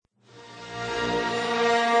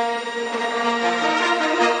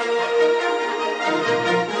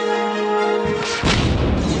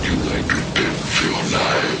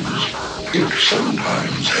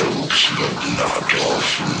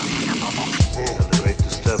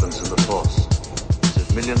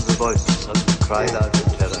millions of voices suddenly cried out in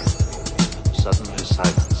terror. Suddenly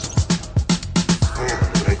silence. And a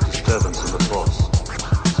great disturbance in the force.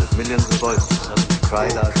 As if millions of voices suddenly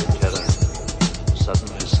cried out in terror.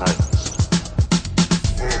 Suddenly silence.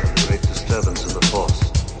 And a great disturbance in the force.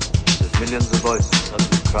 As if millions of voices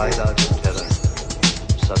suddenly cried out in terror.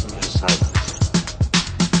 Suddenly silence.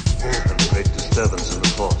 And a great disturbance in the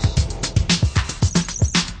force.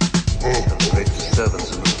 And a great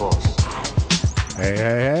disturbance in the force.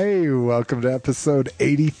 Hey, welcome to episode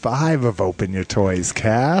 85 of Open Your Toys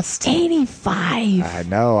Cast. 85. I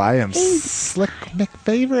know, I am Slick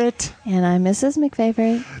McFavorite. And I'm Mrs.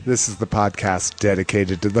 McFavorite. This is the podcast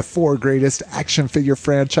dedicated to the 4 greatest action figure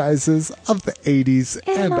franchises of the 80s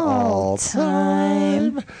and all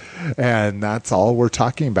time. And that's all we're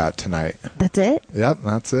talking about tonight. That's it? Yep,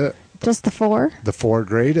 that's it. Just the 4? The 4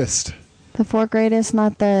 greatest. The 4 greatest,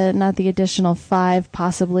 not the additional 5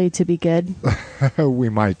 possibly to be good. We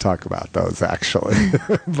might talk about those actually.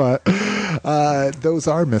 But those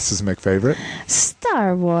are Mrs. McFavorite.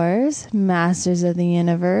 Star Wars, Masters of the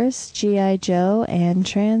Universe, G.I. Joe, and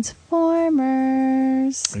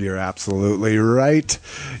Transformers. You're absolutely right.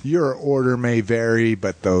 Your order may vary,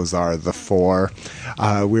 but those are the 4.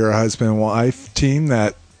 We're a husband and wife team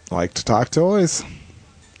that like to talk toys.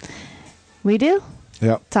 We do.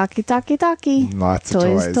 Yep. Talkie. Lots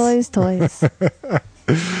of toys.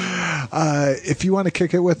 If you want to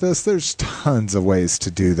kick it with us, there's tons of ways to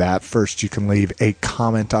do that. First, you can leave a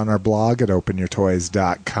comment on our blog at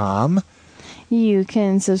openyourtoys.com. You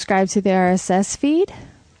can subscribe to the RSS feed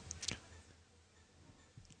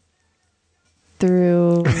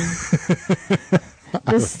through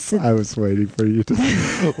this. I was waiting for you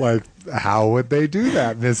to, like, how would they do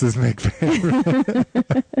that, Mrs. McFavorite?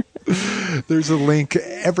 There's a link.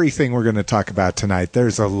 Everything we're going to talk about tonight,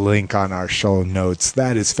 there's a link on our show notes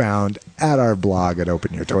that is found at our blog at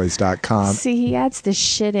openyourtoys.com. See, he adds this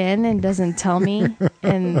shit in and doesn't tell me.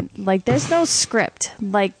 And, like, there's no script.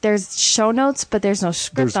 Like, there's show notes, but there's no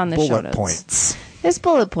script on the show notes. Bullet points. There's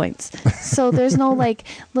bullet points. So there's no, like,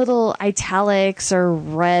 little italics or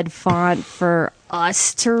red font for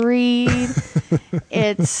us to read.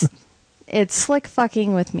 It's slick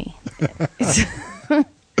fucking with me.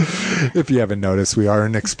 If you haven't noticed, we are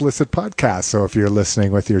an explicit podcast, so if you're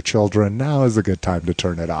listening with your children, now is a good time to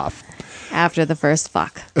turn it off. After the first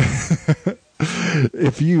fuck.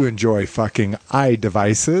 If you enjoy fucking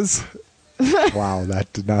iDevices, wow,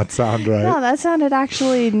 that did not sound right. No, that sounded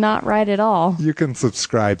actually not right at all. You can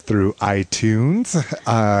subscribe through iTunes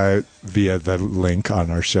via the link on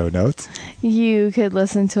our show notes. You could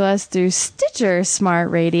listen to us through Stitcher Smart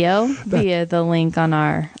Radio via the link on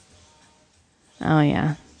our... Oh,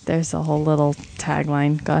 yeah. There's a whole little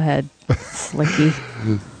tagline. Go ahead, Slicky.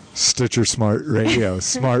 Stitcher Smart Radio.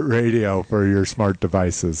 Smart radio for your smart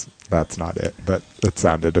devices. That's not it, but it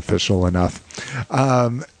sounded official enough.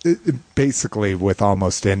 Basically, with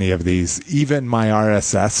almost any of these, even my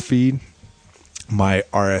RSS feed, my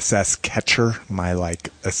RSS catcher,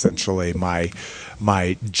 essentially my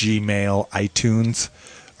Gmail iTunes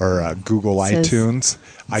or Google iTunes,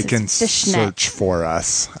 I can search for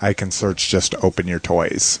us. I can search just Open Your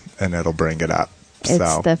Toys, and it'll bring it up.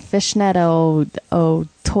 It's the fishnet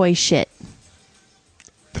toy shit.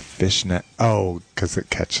 The fishnet. Oh, because it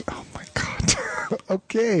catch. Oh, my God.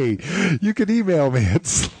 Okay. You can email me at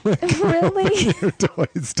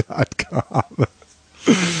slick@openyourtoys.com.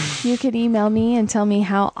 You could email me and tell me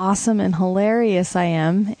how awesome and hilarious I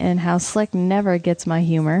am and how Slick never gets my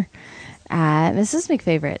humor at Mrs.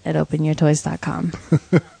 McFavorite at openyourtoys.com.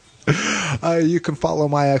 You can follow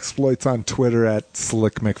my exploits on Twitter at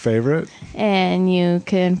Slick McFavorite. And you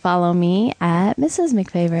can follow me at Mrs.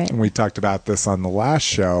 McFavorite. And we talked about this on the last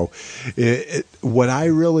show. What I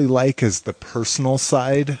really like is the personal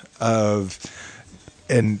side of,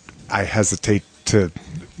 and I hesitate to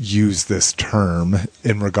use this term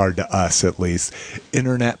in regard to us at least,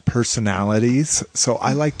 internet personalities. So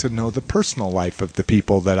I like to know the personal life of the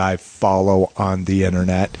people that I follow on the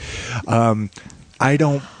internet. I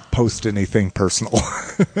don't post anything personal.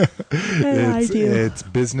 I do. It's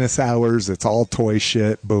business hours. It's all toy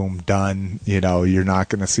shit. Boom, done. You know, you're not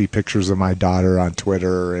going to see pictures of my daughter on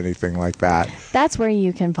Twitter or anything like that. That's where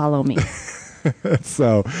you can follow me.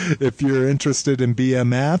 So if you're interested in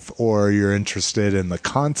BMF or you're interested in the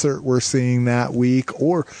concert we're seeing that week,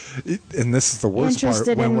 or, and this is the worst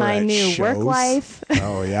interested part, when in we're my at new shows. work life.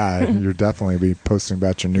 Oh yeah, you're definitely be posting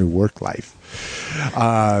about your new work life.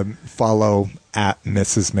 Follow at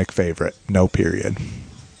Mrs. McFavorite, no period.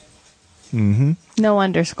 No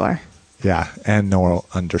underscore. Yeah, and no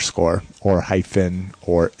underscore or hyphen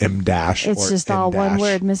or M dash. It's or just N all one dash.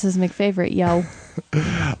 word, Mrs. McFavorite, yo.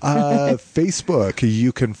 Facebook,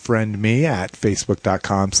 you can friend me at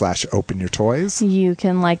facebook.com/openyourtoys. You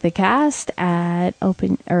can like the cast at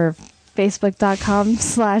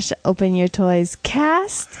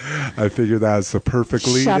facebook.com/openyourtoyscast. I figured that was the perfect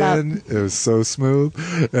lead Shut up. in. It was so smooth.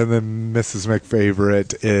 And then Mrs.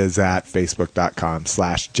 McFavorite is at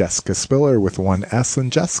facebook.com/Jessica Spiller with one S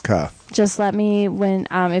and Jessica. Just let me,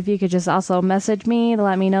 if you could just also message me to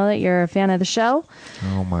let me know that you're a fan of the show.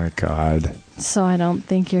 Oh my God. So I don't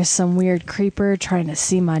think you're some weird creeper trying to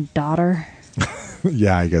see my daughter.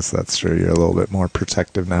 Yeah, I guess that's true. You're a little bit more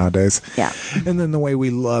protective nowadays. Yeah. And then the way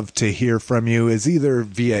we love to hear from you is either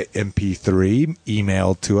via MP3,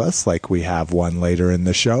 email to us like we have one later in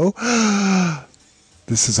the show.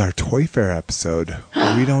 This is our Toy Fair episode.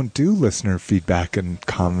 We don't do listener feedback and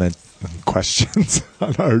comment and questions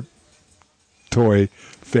on our Toy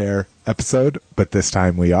Fair episode, but this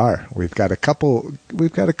time we are. We've got a couple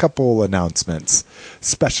announcements,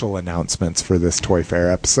 special announcements for this Toy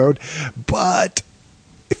Fair episode. But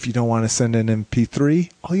if you don't want to send an MP3,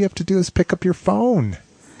 all you have to do is pick up your phone.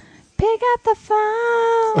 Pick up the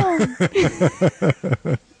phone.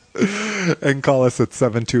 And call us at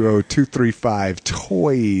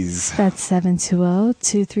 720-235-TOYS. That's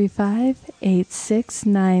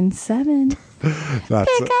 720-235-8697.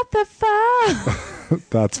 That's Pick up the phone.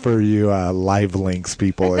 That's for you live links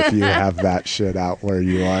people if you have that shit out where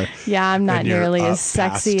you are. Yeah, I'm not and you're nearly up as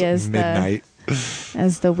sexy past as midnight.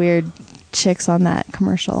 the weird chicks on that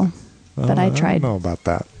commercial. But I tried. I don't know about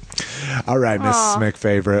that. All right, Mrs.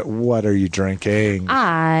 McFavorite, what are you drinking?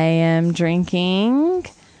 I am drinking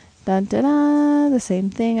the same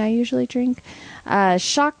thing I usually drink.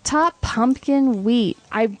 Shock Top Pumpkin Wheat.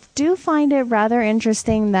 I do find it rather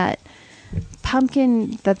interesting that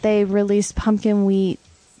they released pumpkin wheat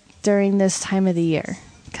during this time of the year.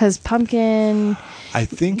 Because pumpkin... I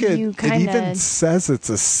think it even says it's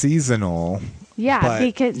a seasonal... Yeah, but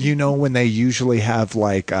because when they usually have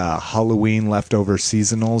like Halloween leftover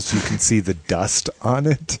seasonals, you can see the dust on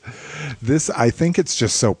it. This, I think it's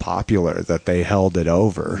just so popular that they held it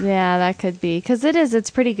over. Yeah, that could be because it's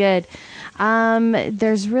pretty good.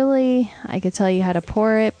 There's really, I could tell you how to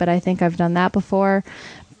pour it, but I think I've done that before.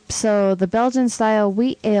 So the Belgian style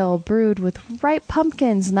wheat ale brewed with ripe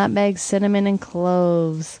pumpkins, nutmeg, cinnamon, and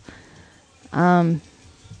cloves. Pour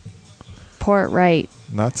it right.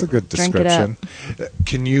 That's a good Drink it description.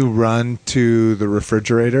 Can you run to the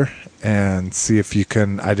refrigerator and see if you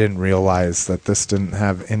can? I didn't realize that this didn't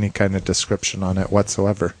have any kind of description on it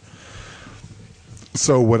whatsoever.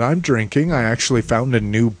 So what I'm drinking, I actually found a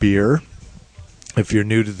new beer. If you're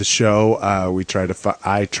new to the show, I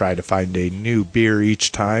try to find a new beer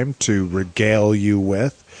each time to regale you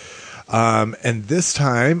with. And this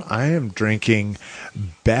time I am drinking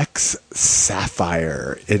Beck's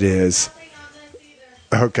Sapphire. It is...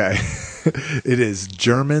 Okay. It is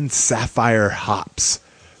German Sapphire hops.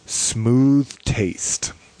 Smooth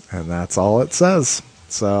taste. And that's all it says.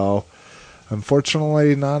 So,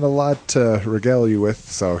 unfortunately, not a lot to regale you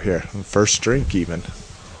with. So, here, first drink even.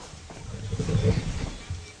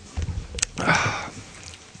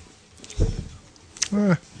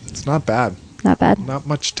 It's not bad. Not bad. Not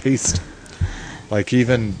much taste. Like,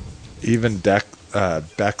 even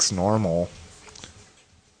Beck's normal...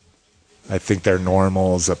 I think they're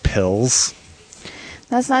normal as a pills.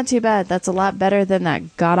 That's not too bad. That's a lot better than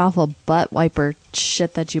that god-awful butt wiper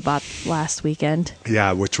shit that you bought last weekend.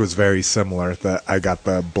 Yeah, which was very similar. I got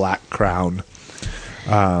the Black Crown.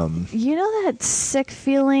 You know that sick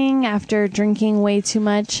feeling after drinking way too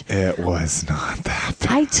much? It was not that bad.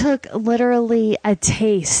 I took literally a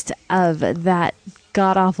taste of that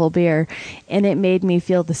god-awful beer, and it made me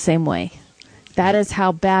feel the same way. That is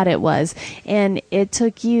how bad it was. And it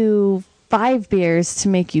took you 5 beers to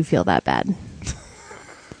make you feel that bad.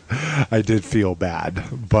 I did feel bad,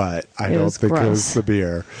 but I don't think it was the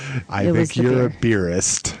beer. I think you're a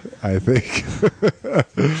beerist. I think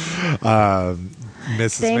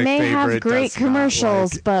Mrs. They may McFavorite have great does not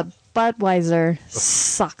commercials, like... but Budweiser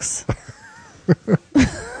sucks.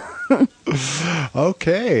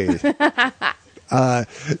 Okay.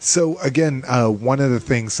 So again, one of the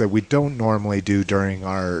things that we don't normally do during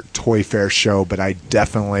our Toy Fair show, but I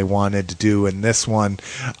definitely wanted to do in this one,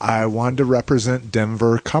 I wanted to represent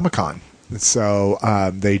Denver Comic-Con. So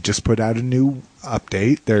they just put out a new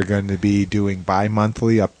update. They're going to be doing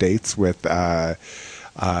bi-monthly updates with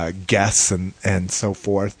guests and so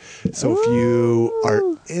forth. So if you are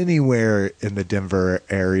anywhere in the Denver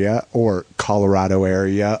area or Colorado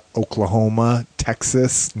area, Oklahoma,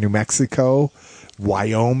 Texas, New Mexico,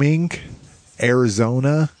 Wyoming,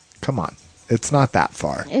 Arizona. Come on. It's not that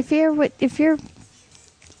far. If you're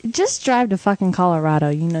just drive to fucking Colorado,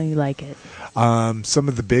 you know you like it. Some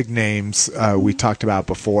of the big names we talked about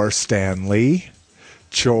before: Stan Lee,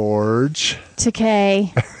 George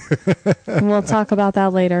Takei. We'll talk about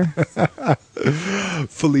that later.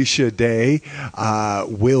 Felicia Day,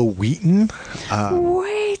 Will Wheaton.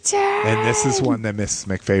 Wheaton! And this is one that Mrs.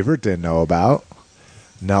 McFavorite didn't know about.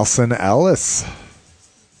 Nelson Ellis.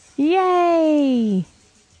 Yay!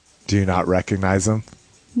 Do you not recognize him?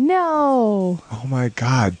 No. Oh my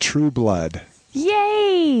God, True Blood.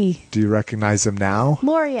 Yay! Do you recognize him now?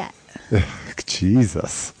 Laureate.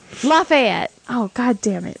 Jesus. Lafayette. Oh, God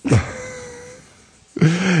damn it.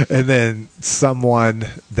 And then someone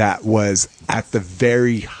that was at the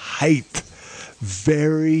very height,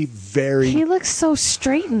 very, very... He looks so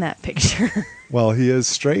straight in that picture. Well, he is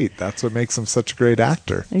straight. That's what makes him such a great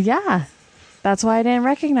actor. Yeah. That's why I didn't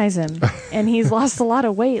recognize him. And he's lost a lot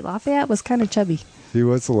of weight. Lafayette was kind of chubby. He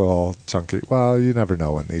was a little chunky. Well, you never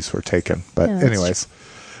know when these were taken. But Yeah, anyways,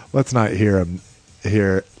 let's not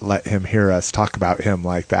let him hear us talk about him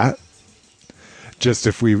like that. Just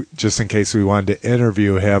in case we wanted to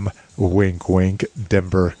interview him, wink, wink,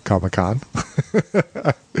 Denver Comic-Con.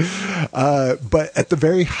 But at the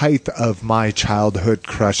very height of my childhood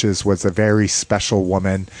crushes was a very special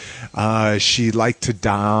woman. She liked to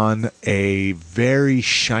don a very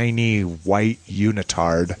shiny white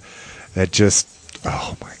unitard that just,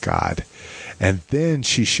 oh my God. And then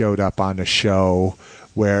she showed up on a show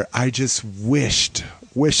where I just wished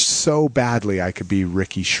so badly I could be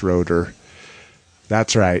Ricky Schroeder.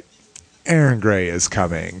 That's right. Aaron Gray is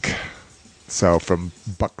coming. So from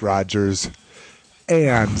Buck Rogers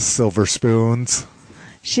and Silver Spoons.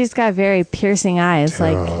 She's got very piercing eyes.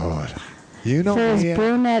 God. You know for as me.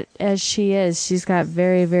 brunette as she is, she's got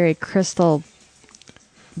very, very crystal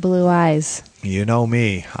blue eyes. You know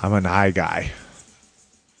me. I'm an eye guy.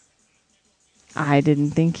 I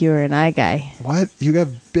didn't think you were an eye guy. What? You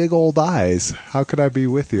have big old eyes. How could I be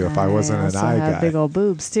with you if I wasn't an also eye have guy? big old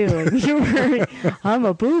boobs too. And you were, I'm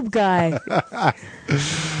a boob guy.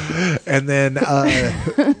 And then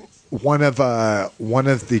one of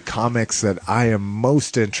the comics that I am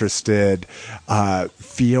most interested,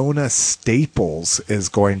 Fiona Staples is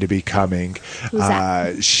going to be coming. Who's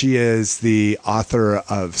that? She is the author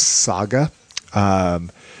of Saga.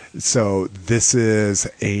 So this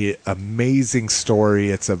is a amazing story.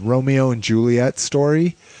 It's a Romeo and Juliet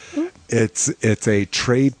story. It's a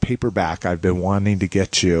trade paperback I've been wanting to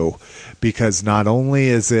get you, because not only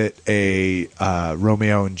is it a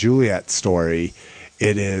Romeo and Juliet story,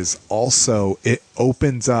 it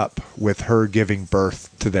opens up with her giving birth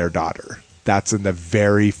to their daughter. That's in the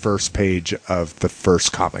very first page of the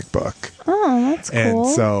first comic book. Oh, that's cool. And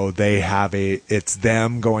so they have it's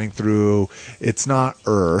them going through, it's not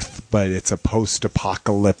Earth, but it's a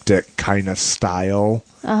post-apocalyptic kind of style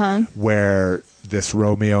where this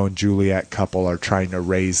Romeo and Juliet couple are trying to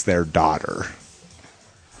raise their daughter.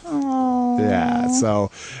 Oh. Yeah,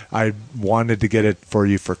 so I wanted to get it for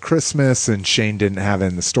you for Christmas, and Shane didn't have it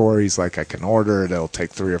in the stories. Like, I can order it, it'll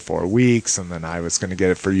take 3 or 4 weeks, and then I was going to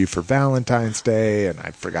get it for you for Valentine's Day, and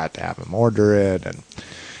I forgot to have him order it. And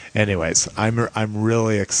anyways, I'm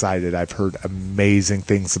really excited. I've heard amazing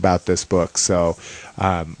things about this book, so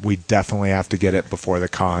we definitely have to get it before the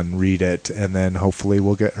con, read it, and then hopefully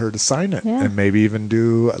we'll get her to sign it, and maybe even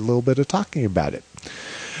do a little bit of talking about it.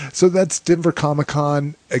 So that's Denver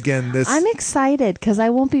Comic-Con. Again, I'm excited because I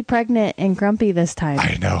won't be pregnant and grumpy this time.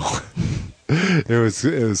 I know. It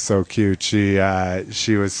was so cute. She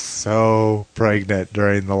was so pregnant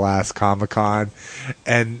during the last Comic-Con,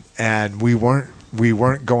 and we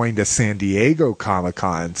weren't going to San Diego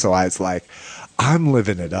Comic-Con, so I was like, I'm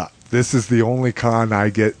living it up. This is the only con I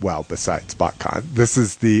get, well, besides BotCon, this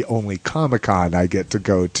is the only Comic-Con I get to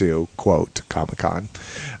go to, quote, Comic-Con.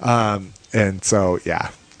 And so, yeah,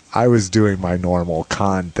 I was doing my normal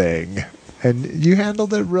con thing, and you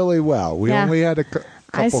handled it really well. We only had a couple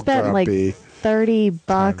I spent grumpy like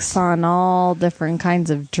 $30 on all different kinds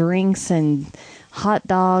of drinks and hot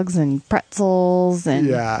dogs and pretzels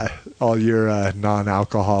and all your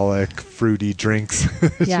non-alcoholic fruity drinks.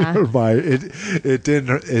 Yeah. It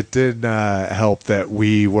didn't help that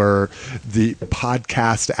we were the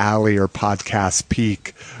Podcast Alley or Podcast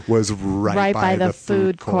Peak was right by the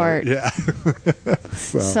food court. Yeah.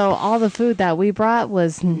 So all the food that we brought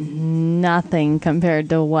was nothing compared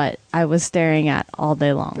to what I was staring at all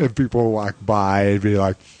day long. And people would walk by and be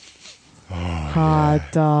like, hot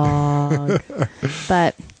dog.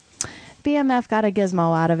 But BMF got a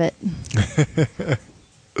gizmo out of it.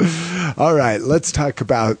 All right, let's talk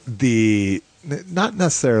about the not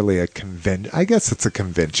necessarily a convention. I guess it's a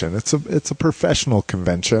convention. It's a professional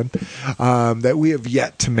convention that we have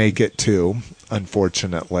yet to make it to.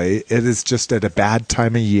 Unfortunately, it is just at a bad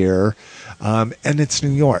time of year, and it's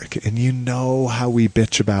New York, and you know how we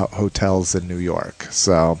bitch about hotels in New York.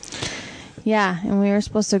 So, yeah, and we were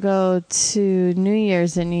supposed to go to New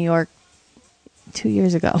Year's in New York 2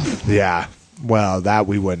 years ago. Yeah, well, that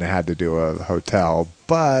we wouldn't have had to do a hotel,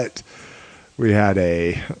 but we had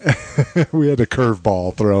a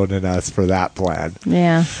curveball thrown in us for that plan.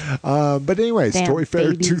 Yeah. But anyways, Damn Toy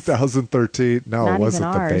Fair babies. 2013. No, Not it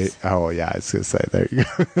wasn't even the ours. Oh, yeah, I was going to say, there you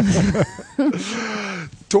go.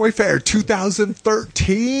 Toy Fair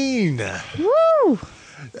 2013. Woo!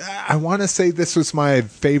 I want to say this was my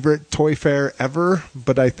favorite Toy Fair ever,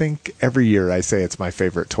 but I think every year I say it's my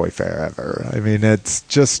favorite Toy Fair ever. I mean, it's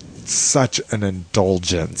just such an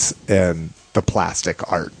indulgence in the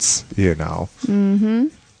plastic arts, you know. Mm-hmm.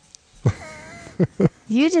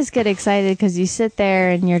 You just get excited because you sit there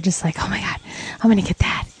and you're just like, oh my God, I'm going to get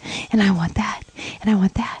that. And I want that. And I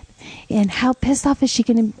want that. And how pissed off is she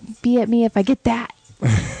going to be at me if I get that?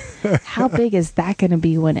 How big is that going to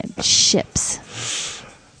be when it ships?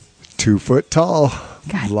 2 foot tall.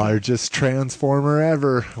 God. Largest transformer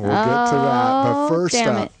ever. We'll get to that. But first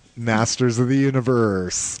damn up, it. Masters of the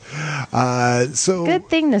Universe. So Good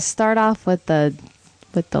thing to start off with the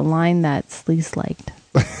line that's least liked.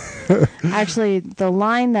 Actually, the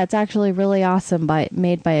line that's actually really awesome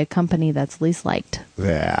made by a company that's least liked.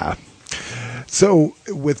 Yeah. So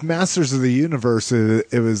with Masters of the Universe,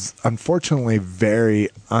 it was unfortunately very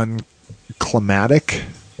unclimatic.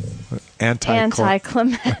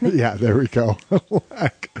 Anticlimactic. Yeah, there we go.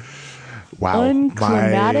 Wow, my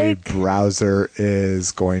Unclimatic? browser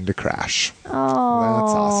is going to crash. Oh,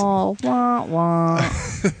 That's awesome. wah, wah.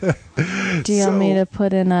 Do you want me to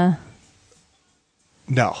put in a...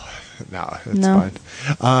 No, it's fine.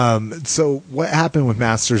 So what happened with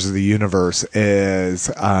Masters of the Universe is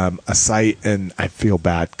a site, and I feel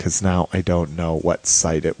bad because now I don't know what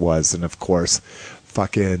site it was. And of course,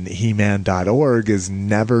 fucking He-Man.org is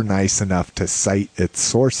never nice enough to cite its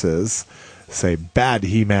sources. Say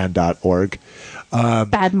badheman.org.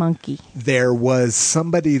 Bad monkey. There was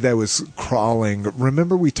somebody that was crawling.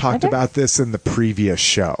 Remember we talked about this in the previous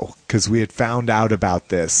show because we had found out about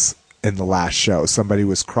this in the last show. Somebody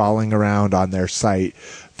was crawling around on their site,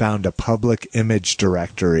 found a public image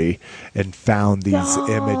directory, and found these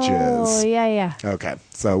images. Oh, yeah. Okay,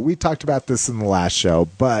 so we talked about this in the last show,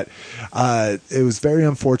 but it was very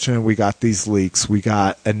unfortunate we got these leaks. We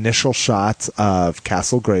got initial shots of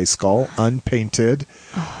Castle Grayskull, unpainted,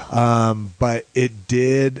 but it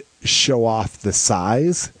did show off the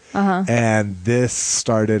size. And this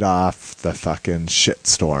started off the fucking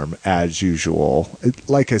shitstorm as usual.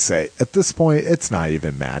 Like I say, at this point, it's not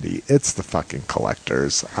even Maddie. It's the fucking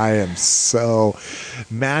collectors. I am so...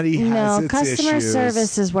 Maddie has its customer issues.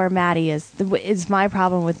 service is where Maddie is. It's my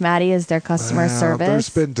problem with Maddie is their customer service. There's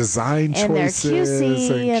been design and choices their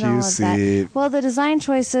QC and all of that. Well, the design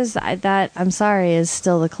choices, I'm sorry, is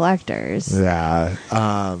still the collectors. Yeah.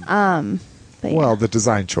 But Well, the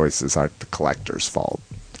design choices aren't the collector's fault.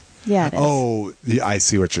 yeah, it is. Oh, I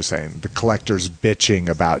see what you're saying. The collector's bitching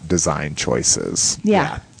about design choices.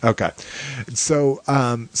 Yeah. Okay. So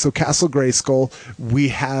Castle Grayskull, we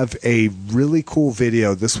have a really cool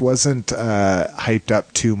video. This wasn't hyped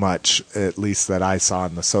up too much, at least that I saw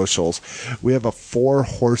on the socials. We have a 4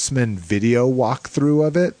 Horsemen video walkthrough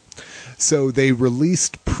of it. So they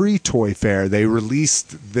released pre-Toy Fair, they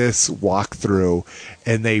released this walkthrough,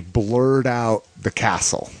 and they blurred out the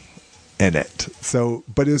castle in it. So,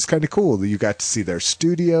 but it was kind of cool. You got to see their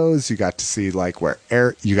studios. You got to see like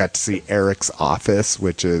you got to see Eric's office,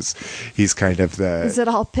 which he's kind of the. Is it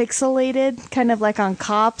all pixelated, kind of like on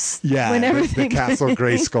Cops? Yeah, when the everything Castle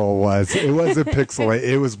Grayskull was. It wasn't pixelated.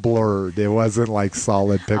 It was blurred. It wasn't like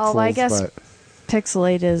solid pixels. Oh, I guess but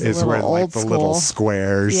pixelated is a little where old like the school. little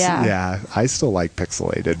squares. Yeah. I still like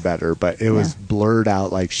pixelated better, but it was blurred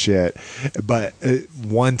out like shit. But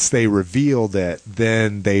once they revealed it,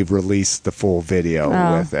 then they released the full video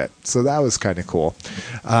with it. So that was kind of cool.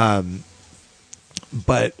 So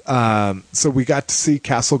we got to see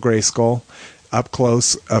Castle Grayskull up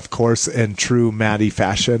close, of course, in true Maddie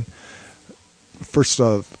fashion. First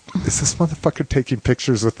off, is this motherfucker taking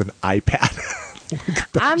pictures with an iPad?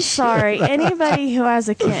 I'm sorry. Anybody who has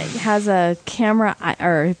a camera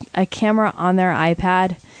or a camera on their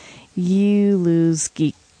iPad, you lose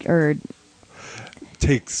geek or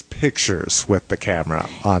takes pictures with the camera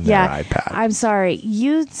on their iPad. I'm sorry.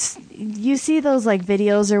 You see those like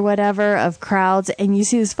videos or whatever of crowds, and you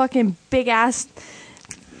see this fucking big ass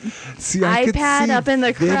See, I could iPad see up in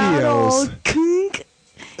the crowd. All kink.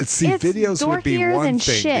 See, It's videos would be dorkier one than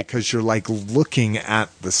thing shit. because you're like looking at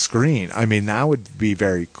the screen. I mean, that would be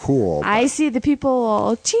very cool. I see the people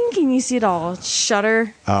all chink, and you see it all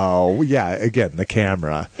shudder. Oh, yeah. Again, the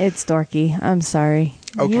camera. It's dorky. I'm sorry.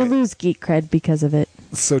 Okay. You lose geek cred because of it.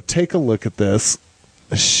 So take a look at this.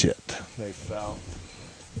 Shit. They fell.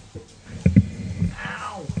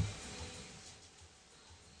 Ow.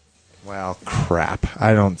 Well, crap.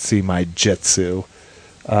 I don't see my Jitsu.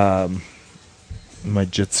 My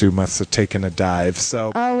Jitsu must have taken a dive.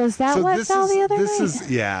 So, Was that what fell the other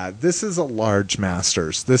night? This is a large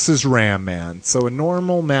Masters. This is Ram Man. So a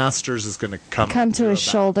normal Masters is going to come To his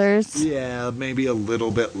shoulders. Yeah, maybe a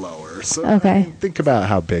little bit lower. So Okay. I mean, think about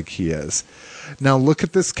how big he is. Now look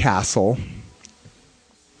at this castle.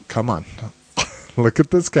 Come on. Look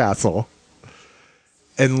at this castle.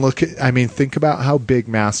 And think about how big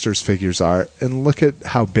Masters figures are and look at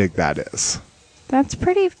how big that is. That's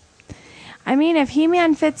pretty. I mean, if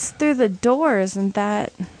He-Man fits through the door, isn't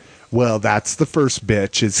that... Well, that's the first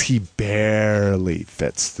bitch, is he barely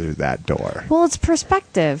fits through that door. Well, it's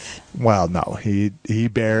perspective. Well, no, he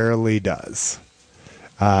barely does.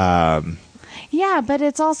 Yeah, but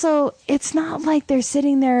it's also... It's not like they're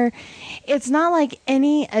sitting there... It's not like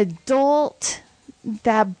any adult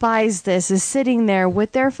that buys this is sitting there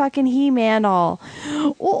with their fucking He-Man all...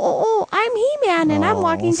 Oh, I'm He-Man and I'm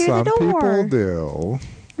walking through the door. Some people do.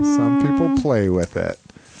 Some people play with it.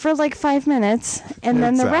 For like 5 minutes. And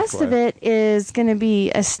then the rest of it is going to be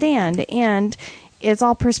a stand. And it's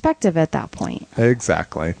all perspective at that point.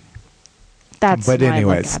 Exactly. That's but why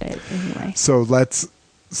anyways, I look at it anyway. So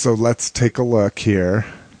let's take a look here.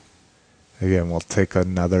 Again, we'll take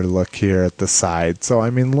another look here at the side. So, I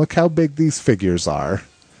mean, look how big these figures are.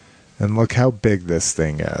 And look how big this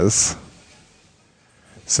thing is.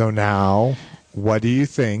 So now, what do you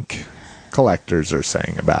think collectors are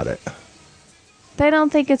saying about it? They don't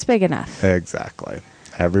think it's big enough. Exactly.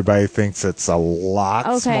 Everybody thinks it's a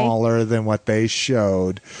lot smaller than what they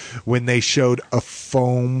showed when they showed a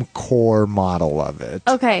foam core model of it.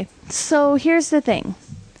 Okay, so here's the thing.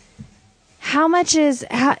 How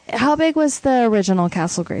big was the original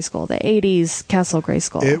Castle Grayskull, the 80s Castle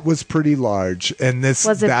Grayskull? It was pretty large. And this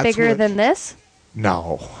was it bigger than this?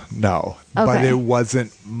 No. Okay. But it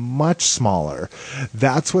wasn't much smaller.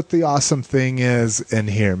 That's what the awesome thing is. And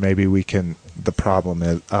here, maybe the problem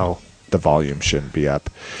is, the volume shouldn't be up.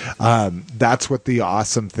 That's what the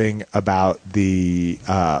awesome thing about the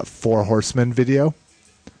Four Horsemen video.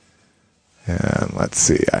 And let's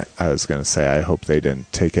see, I was going to say, I hope they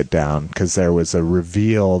didn't take it down because there was a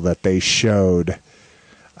reveal that they showed.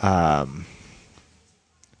 I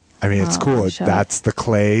mean, it's cool. That's the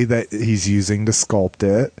clay that he's using to sculpt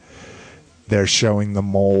it. They're showing the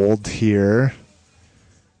mold here.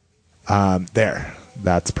 There.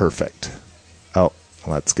 That's perfect. Oh,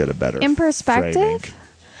 let's get a better in perspective. framing.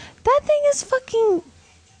 That thing is fucking...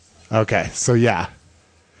 Okay, so yeah.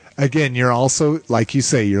 Again, you're also, like you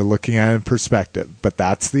say, you're looking at it in perspective, but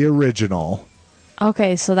that's the original.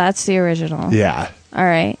 Okay, so that's the original. Yeah. All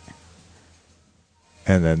right.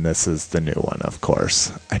 And then this is the new one, of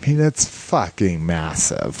course. I mean, it's fucking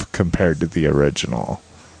massive compared to the original.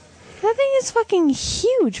 That thing is fucking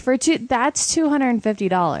huge. That's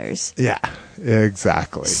 $250. Yeah,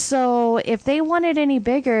 exactly. So if they want it any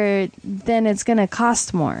bigger, then it's going to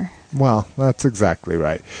cost more. Well, that's exactly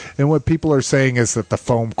right. And what people are saying is that the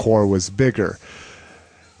foam core was bigger.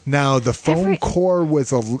 Now, the foam core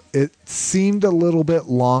it seemed a little bit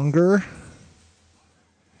longer.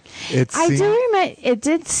 I do remember it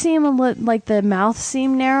did seem like the mouth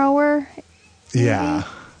seemed narrower. Maybe. Yeah.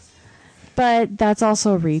 But that's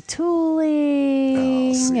also retooling.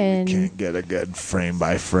 We can't get a good frame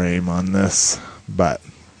by frame on this. But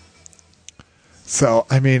so,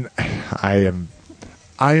 I mean, I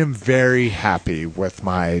am very happy with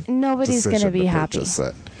my Nobody's going to be happy.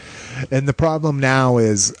 It. And the problem now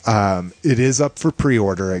is it is up for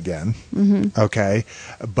pre-order again. Mm-hmm. Okay.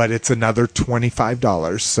 But it's another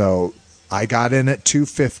 $25. So I got in at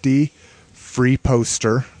 $250, free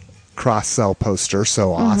poster, cross-sell poster.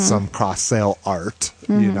 So awesome cross-sale art,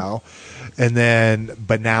 you know. And then,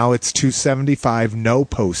 but now it's $275, no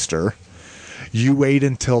poster. You wait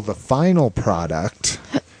until the final product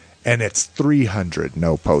and it's $300,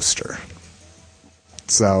 no poster.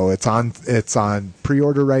 So it's on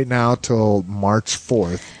pre-order right now till March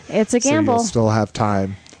 4th. It's a gamble. So you'll still have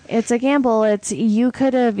time. It's a gamble. You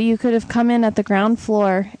could have come in at the ground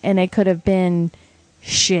floor and it could have been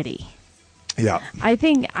shitty. Yeah. I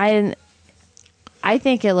think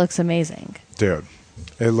it looks amazing. Dude.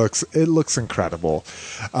 It looks incredible.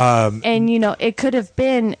 And it could have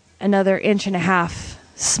been another inch and a half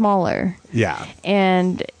smaller. Yeah.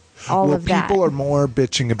 And all of that. People are more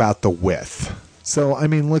bitching about the width. So, I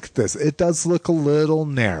mean, look at this. It does look a little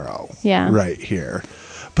narrow right here.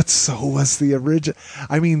 But so was the original.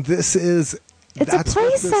 I mean, this is... It's a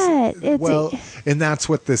playset. And that's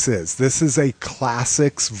what this is. This is a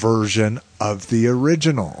classics version of the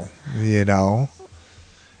original,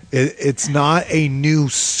 It's not a new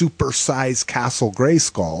super-sized Castle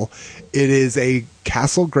Grayskull. It is a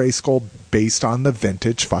Castle Grayskull based on the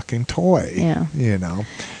vintage fucking toy. Yeah.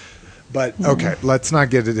 But, okay, let's not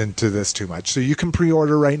get into this too much. So you can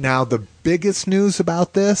pre-order right now. The biggest news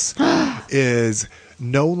about this is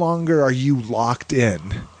no longer are you locked in.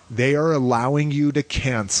 They are allowing you to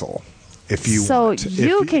cancel if you want. So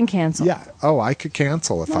you can cancel. Yeah. Oh, I could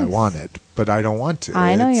cancel if I wanted, but I don't want to.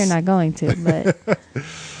 I know you're not going to, but...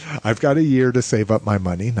 I've got a year to save up my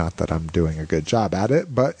money. Not that I'm doing a good job at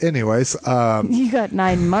it, but anyways. You got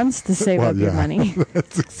 9 months to save up your money.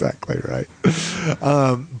 That's exactly right.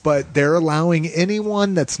 But they're allowing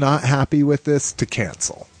anyone that's not happy with this to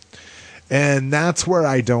cancel. And that's where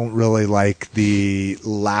I don't really like the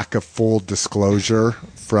lack of full disclosure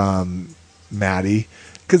from Maddie,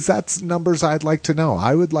 because that's numbers I'd like to know.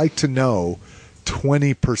 I would like to know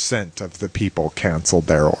 20% of the people canceled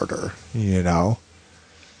their order,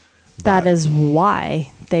 That is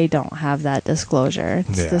why they don't have that disclosure.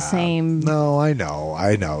 It's the same. No, I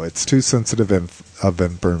know. It's too sensitive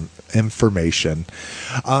information.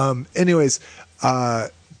 Anyways,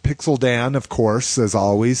 Pixel Dan, of course, as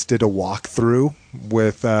always, did a walkthrough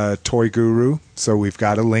with Toy Guru, so we've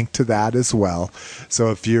got a link to that as well. So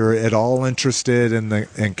if you're at all interested in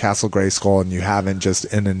Castle Grayskull and you haven't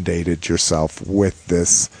just inundated yourself with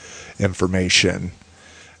this information,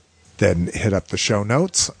 then hit up the show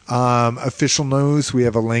notes. Official news, we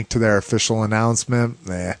have a link to their official announcement.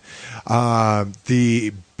 The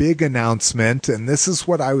big announcement, and this is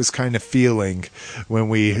what I was kind of feeling when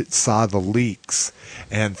we saw the leaks,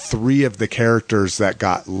 and 3 of the characters that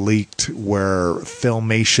got leaked were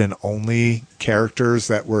Filmation only characters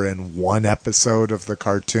that were in one episode of the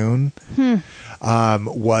cartoon,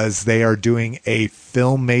 was they are doing a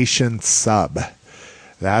Filmation sub.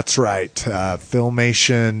 That's right.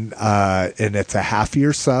 Filmation, and it's a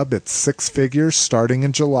half-year sub. It's 6 figures starting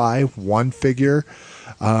in July, 1 figure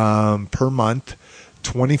per month,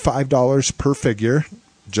 $25 per figure,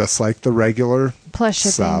 just like the regular plus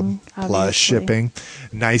shipping, sub, plus shipping.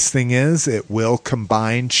 Nice thing is it will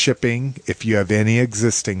combine shipping if you have any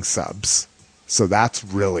existing subs. So that's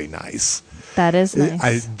really nice. That is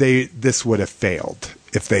nice. This would have failed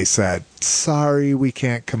if they said, sorry, we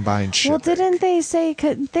can't combine shipping. Well, didn't they say,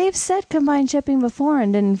 they've said combined shipping before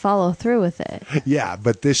and didn't follow through with it? Yeah,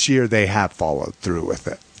 but this year they have followed through with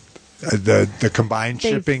it. The combined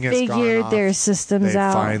shipping has gone off. They figured their systems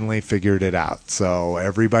out. They finally figured it out. So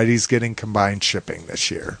everybody's getting combined shipping this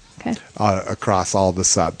year. Okay. Across all the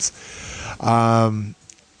subs.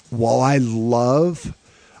 While I love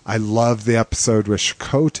the episode with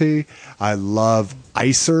Chakotay. I love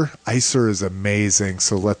Icer. Icer is amazing.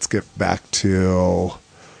 So let's get back to,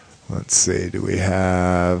 let's see, do we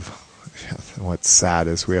have, what's sad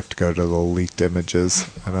is we have to go to the leaked images.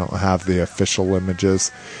 I don't have the official images.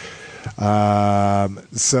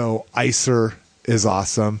 So Icer is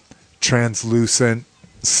awesome. Translucent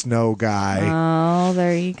snow guy. Oh,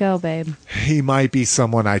 there you go, babe. He might be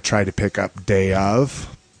someone I try to pick up day of.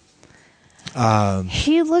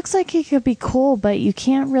 He looks like he could be cool, but you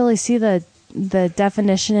can't really see the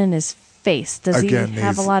definition in his face. Does he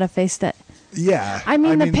have a lot of face that? Yeah. I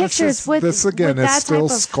mean the pictures with this again with is still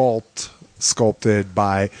sculpted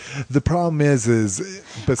by. The problem is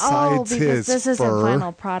besides his this fur, isn't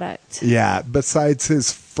final product. Yeah, besides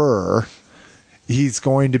his fur, he's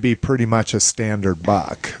going to be pretty much a standard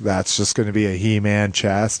buck. That's just going to be a He-Man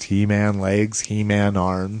chest, He-Man legs, He-Man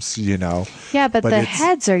arms, Yeah, but the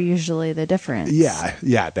heads are usually the difference.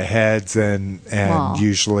 Yeah, the heads and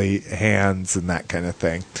usually hands and that kind of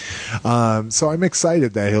thing. So I'm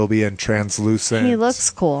excited that he'll be in translucent. He looks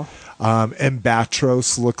cool. And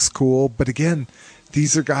Batros looks cool. But again,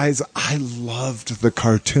 these are guys, I loved the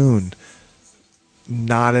cartoon.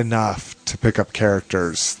 Not enough to pick up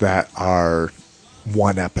characters that are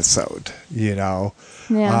one episode, Yeah.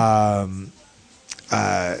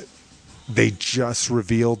 They just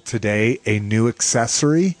revealed today a new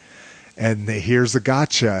accessory, and here's a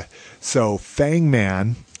gotcha. So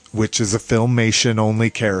Fangman which is a Filmation only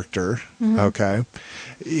character. Okay.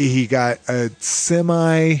 He got a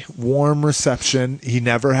semi-warm reception. He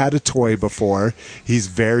never had a toy before. He's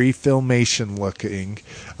very Filmation looking.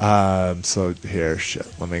 So here,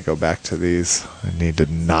 let me go back to these. I need to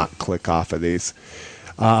not click off of these.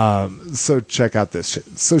 So check out this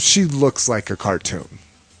shit. So she looks like a cartoon.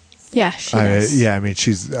 Yeah, she does. Yeah, I mean,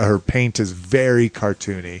 her paint is very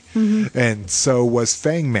cartoony, and so was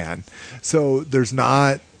Fangman. So there's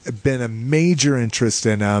not been a major interest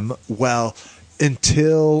in him. Well,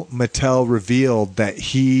 until Mattel revealed that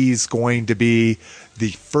he's going to be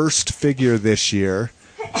the first figure this year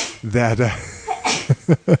that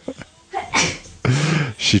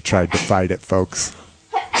she tried to fight it, folks.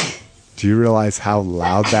 Do you realize how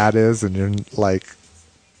loud that is? And you're like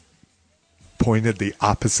pointed the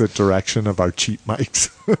opposite direction of our cheap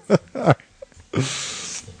mics.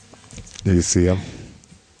 Do you see him?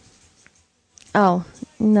 Oh,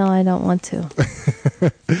 no, I don't want to.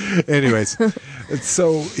 Anyways,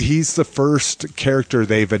 so he's the first character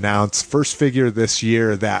they've announced, first figure this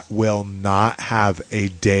year that will not have a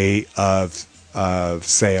day of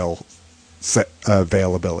sale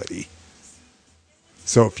availability.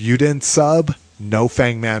 So if you didn't sub, no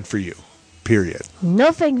Fangman for you. Period. No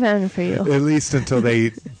Fangman for you. At least until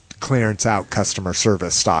they clearance out customer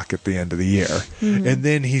service stock at the end of the year. And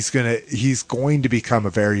then he's going to become a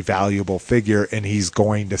very valuable figure, and he's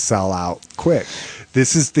going to sell out quick.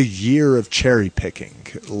 This is the year of cherry picking.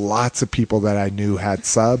 Lots of people that I knew had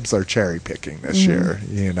subs are cherry picking this year,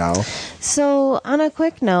 you know. So on a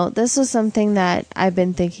quick note, this was something that I've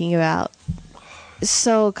been thinking about.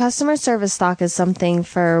 So customer service stock is something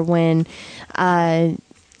for when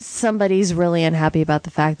somebody's really unhappy about the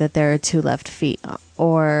fact that there are 2 left feet,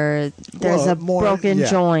 or there's a broken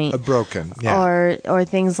joint, or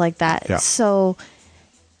things like that. Yeah. So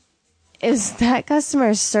is that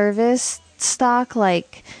customer service stock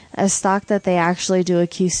like a stock that they actually do a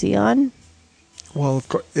QC on? Well, of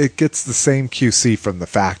course, it gets the same QC from the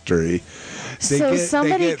factory.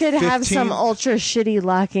 Somebody could have some ultra shitty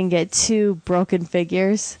luck and get 2 broken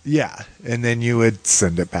figures. Yeah, and then you would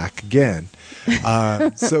send it back again.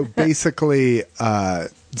 So basically,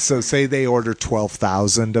 so say they order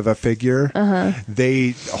 12,000 of a figure,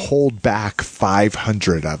 they hold back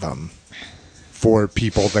 500 of them for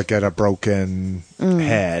people that get a broken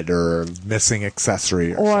head or missing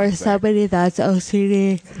accessory or somebody that's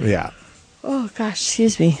OCD. Yeah. Oh gosh,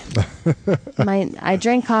 excuse me. I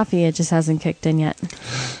drank coffee; it just hasn't kicked in yet.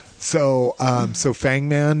 So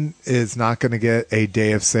Fangman is not going to get a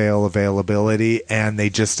day of sale availability, and they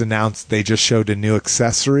just showed a new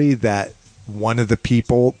accessory that one of the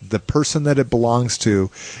person that it belongs to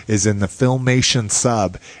is in the Filmation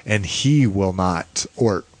sub, and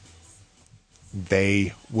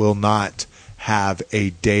they will not have a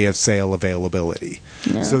day of sale availability.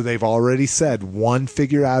 No. So they've already said 1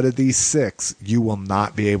 figure out of these 6 you will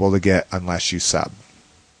not be able to get unless you sub.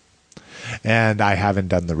 And I haven't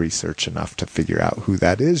done the research enough to figure out who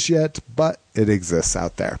that is yet, but it exists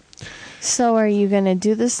out there. So are you going to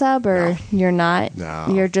do the sub, or you're not? No.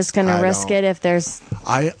 You're just going to risk it if there's...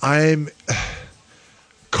 I'm...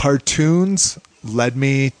 Cartoons led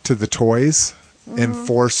me to the toys and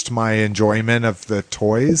forced my enjoyment of the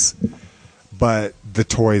toys, but the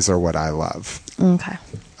toys are what I love. Okay.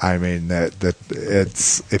 I mean,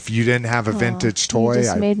 it's if you didn't have a vintage toy, you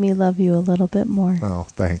just made me love you a little bit more. Oh,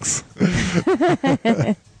 thanks.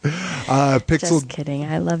 Just kidding.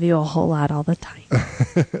 I love you a whole lot all the time.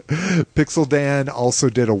 Pixel Dan also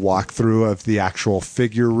did a walkthrough of the actual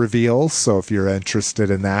figure reveal, so if you're interested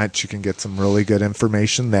in that, you can get some really good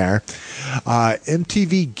information there.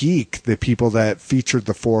 MTV Geek, the people that featured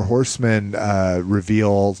the Four Horsemen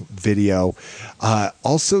reveal video,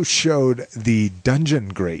 also showed the Dungeon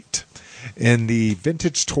Grate. In the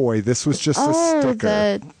vintage toy, this was just a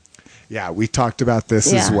sticker. Yeah, we talked about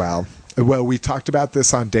this as well. Well, we talked about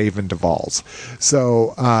this on Dave and Duvall's.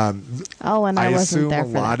 So, and I wasn't there for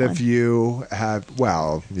assume a lot of you have.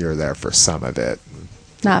 Well, you're there for some of it.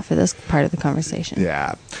 Not for this part of the conversation.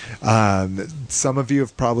 Yeah. Some of you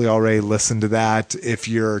have probably already listened to that. If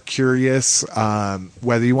you're curious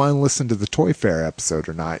whether you want to listen to the Toy Fair episode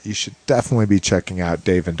or not, you should definitely be checking out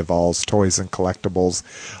Dave and Duvall's Toys and Collectibles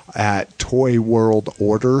at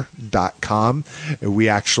toyworldorder.com. We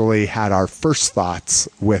actually had our first thoughts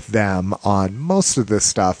with them on most of this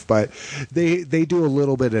stuff, but they do a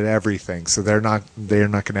little bit of everything, so they're not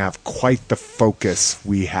going to have quite the focus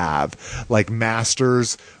we have. Like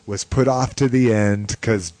Masters was put off to the end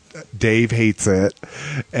because Dave hates it,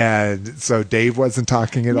 and so Dave wasn't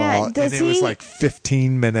talking at Yeah, all, and does it was he- like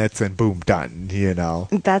 15 minutes, and boom, done.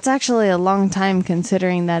 That's actually a long time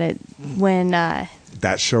considering that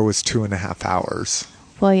That show was 2.5 hours.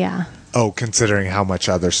 well, yeah. Oh, considering how much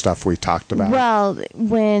other stuff we talked about. Well,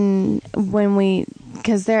 when we,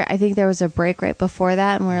 because I think there was a break right before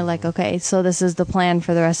that, and we were like, okay, so this is the plan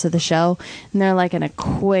for the rest of the show, and they're like in a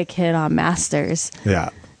quick hit on Masters, Yeah.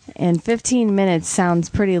 and 15 minutes sounds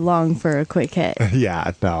pretty long for a quick hit.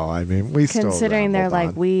 Yeah, no, I mean, we still Considering they're rambled like,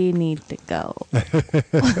 on. we need to go.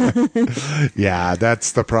 Yeah,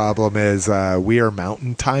 that's the problem is we are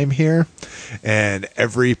mountain time here, and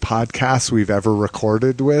every podcast we've ever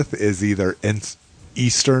recorded with is either in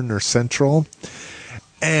Eastern or Central,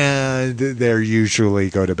 and they usually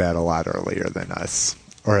go to bed a lot earlier than us,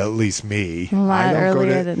 or at least me. A lot I don't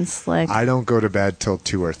earlier go to, than Slick I don't go to bed till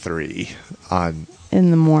 2 or 3 on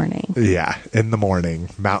in the morning. in the morning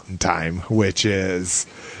mountain time, which is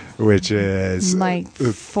Like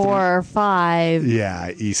 4 or 5.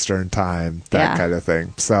 yeah, Eastern time, that Yeah. kind of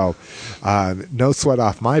thing. So, no sweat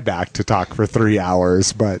off my back to talk for 3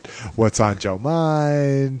 hours, but what's on Joe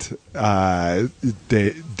mind,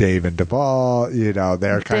 Dave and Duvall,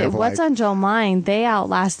 they're kind of What's like, on Joe mind? They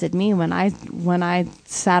outlasted me when I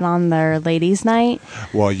sat on their ladies' night.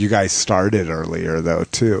 well, you guys started earlier though,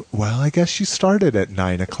 too. Well, I guess you started at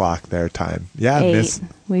 9:00 their time. Yeah, 8.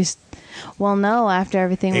 Well, no, after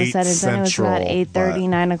everything was 8 said and done, it was about Central, 8:30,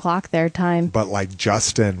 9 o'clock their time. but like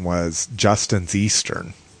Justin's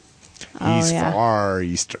Eastern. Oh, He's yeah. far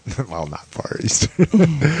Eastern. Well, not far Eastern.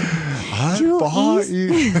 I'm You far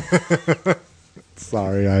East-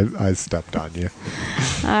 Sorry, I stepped on you.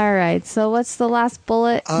 All right, so what's the last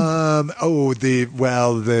bullet? The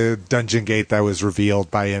Dungeon Gate that was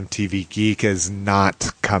revealed by MTV Geek is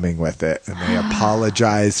not coming with it, and they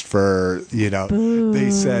apologized for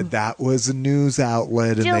they said that was a news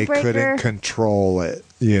outlet and they Deal couldn't breaker. control it,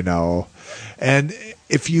 and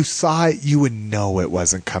if you saw it, you would know it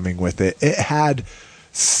wasn't coming with it. It had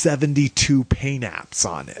 72 paint apps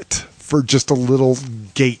on it for just a little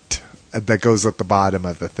gate that goes at the bottom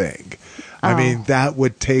of the thing. I mean, that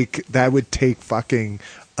would take fucking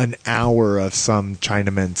an hour of some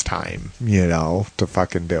Chinaman's time, to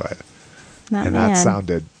fucking do it. Not And man. that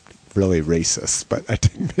sounded really racist, but I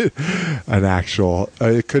think an actual,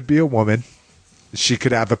 it could be a woman. She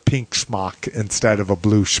could have a pink schmuck instead of a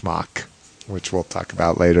blue schmuck, which we'll talk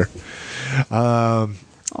about later.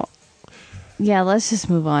 Yeah, let's just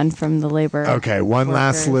move on from the labor. Okay, one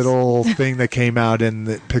last workers. little thing that came out in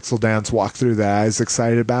the Pixel Dance walkthrough that I was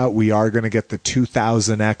excited about. We are going to get the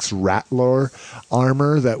 2000X Rattler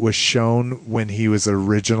armor that was shown when he was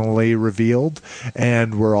originally revealed.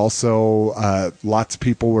 And we're also, lots of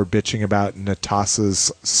people were bitching about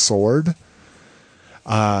Natasha's sword.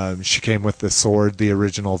 She came with the sword, the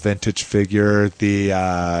original vintage figure,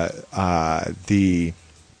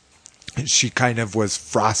 she kind of was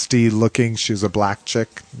frosty looking. She was a black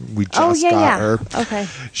chick. We just got her. Okay.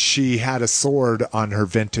 She had a sword on her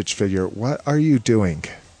vintage figure. What are you doing?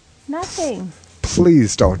 Nothing.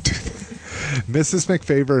 Please don't do that. Mrs.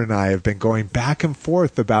 McFavor and I have been going back and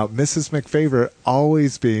forth about Mrs. McFavor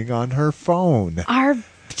always being on her phone. Our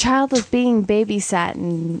child was being babysat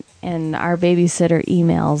and our babysitter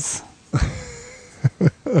emails.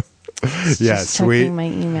 Yes, checking my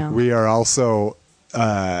email. we are also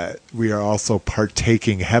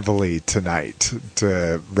partaking heavily tonight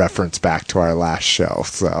to reference back to our last show.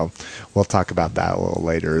 So we'll talk about that a little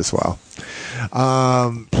later as well.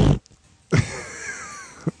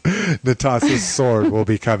 Natasha's sword will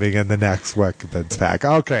be coming in the next weapons pack.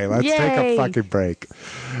 Okay, let's take a Yay. fucking break.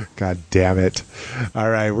 God damn it. All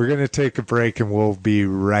right, we're going to take a break and we'll be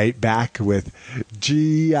right back with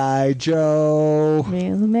G.I. Joe.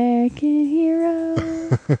 Real American hero.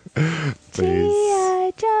 Please.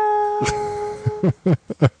 G.I. Joe.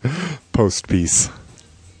 Post peace.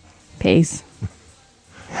 Peace.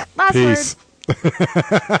 Last Peace.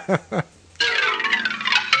 word.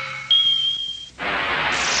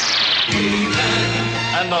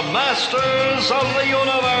 And the masters of the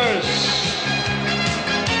universe.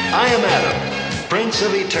 I am Adam, Prince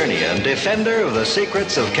of Eternia and defender of the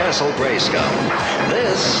secrets of Castle Grayskull.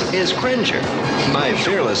 This is Cringer, my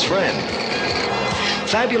fearless friend.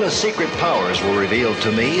 Fabulous secret powers were revealed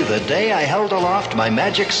to me the day I held aloft my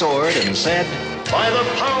magic sword and said, By the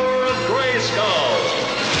power of Grayskull.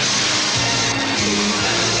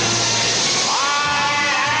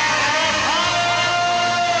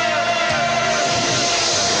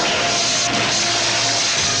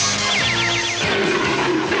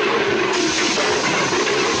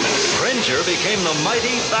 Cringer became became the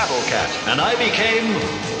mighty Battle Cat, and I became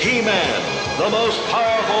He-Man, the most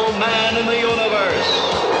powerful man in the universe.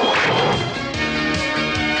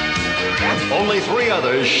 Only 3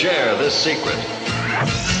 others share this secret.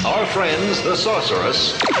 Our friends, the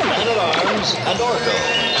Sorceress, Man-at-Arms, and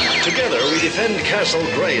Orko. Together, we defend Castle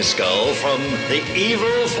Grayskull from the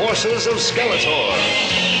evil forces of Skeletor.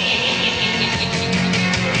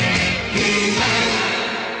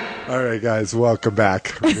 All right, guys, welcome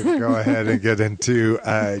back. We're going to go ahead and get into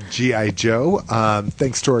G.I. Joe.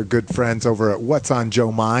 Thanks to our good friends over at What's on Joe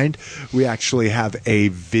Mind, we actually have a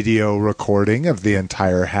video recording of the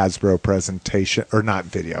entire Hasbro presentation, or not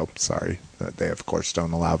video, sorry. They, of course,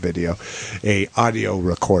 don't allow video. A audio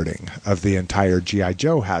recording of the entire G.I.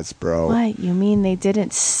 Joe Hasbro. What? You mean they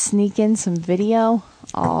didn't sneak in some video?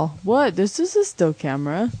 Oh, what? This is a still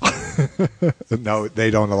camera. No, they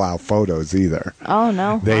don't allow photos either. Oh,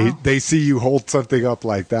 no. They see you hold something up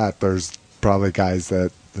like that. There's probably guys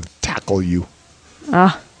that tackle you.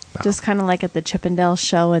 Just kind of like at the Chippendale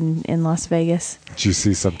show in Las Vegas. Did you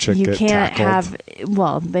see some chick You get can't tackled?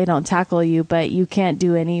 well, they don't tackle you, but you can't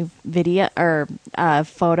do any video or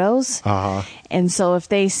photos. Uh-huh. And so if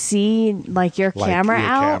they see like your camera your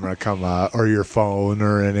out, camera come out, or your phone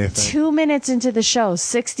or anything. 2 minutes into the show,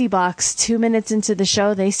 $60, 2 minutes into the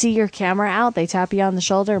show, they see your camera out, they tap you on the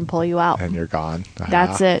shoulder and pull you out. And you're gone.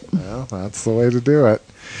 That's it. Well, that's the way to do it.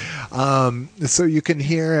 So you can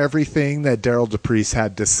hear everything that Daryl DePriest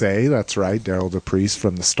had to say. That's right. Daryl DePriest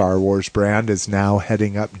from the Star Wars brand is now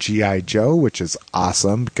heading up G.I. Joe, which is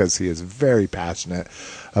awesome because he is very passionate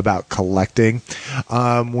about collecting.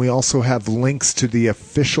 We also have links to the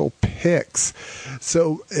official picks.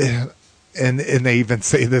 So... And they even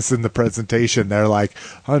say this in the presentation. They're like,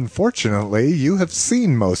 unfortunately, you have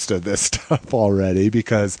seen most of this stuff already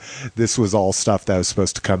because this was all stuff that was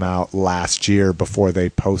supposed to come out last year before they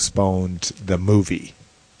postponed the movie.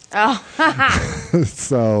 Oh.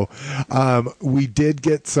 So we did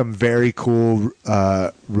get some very cool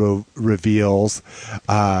reveals.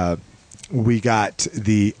 We got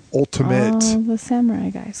the ultimate... Oh, the samurai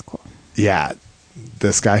guy's cool. Yeah,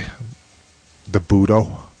 this guy. The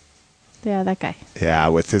Budo. Yeah, that guy. Yeah,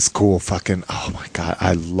 with his cool fucking... Oh, my God.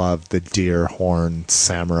 I love the deer horn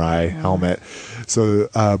samurai helmet. So,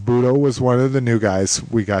 Budo was one of the new guys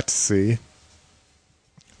we got to see.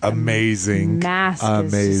 Amazing. Mask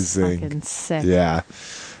amazing. is just fucking sick. Yeah.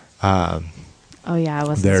 Oh, yeah, I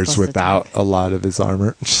wasn't There's supposed without to talk. a lot of his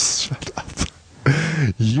armor. Shut up.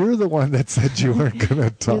 You're the one that said you weren't going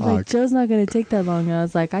to talk. He was like, Joe's not going to take that long. And I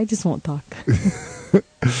was like, I just won't talk.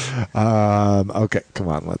 Okay, come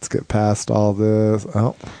on, let's get past all this.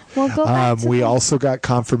 Oh, Well, go back to we the- also got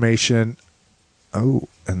confirmation. Oh,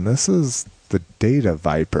 and this is the Data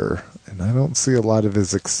Viper, and I don't see a lot of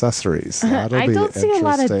his accessories. That'll I be don't see a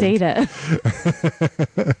lot of interesting.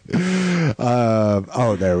 data.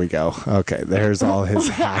 Oh, there we go. Okay, there's all his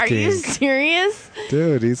Are hacking. you serious?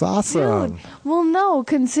 Dude, he's awesome. Dude, well, no,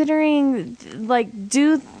 considering, like,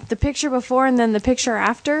 do the picture before and then the picture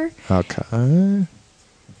after. Okay.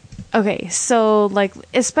 Okay, so, like,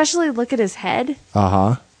 especially look at his head.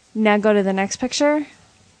 Uh-huh. Now go to the next picture.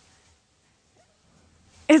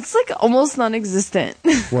 It's, like, almost non-existent.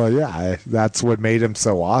 Well, yeah, that's what made him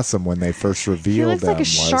so awesome when they first revealed He looks like a was-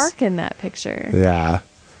 shark in that picture. Yeah.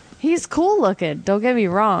 He's cool looking. Don't get me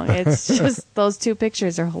wrong. It's just those two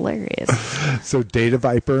pictures are hilarious. So Data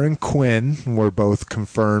Viper and Quinn were both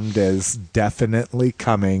confirmed as definitely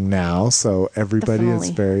coming now. So everybody is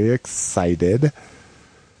Definitely. very excited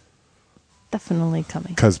Definitely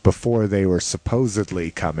coming. because before they were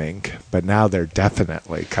supposedly coming, but now they're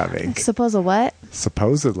definitely coming. Suppose a what?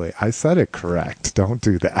 Supposedly. I said it correct. Don't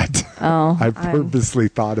do that. Oh, I purposely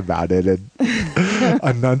thought about it and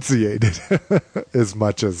enunciated as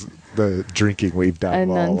much as the drinking we've done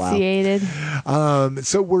will allow. Enunciated.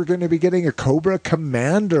 So we're going to be getting a Cobra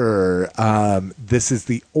Commander. This is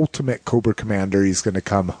the ultimate Cobra Commander. He's going to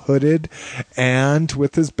come hooded and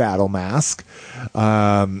with his battle mask.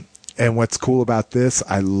 And what's cool about this,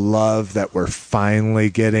 I love that we're finally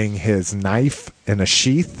getting his knife in a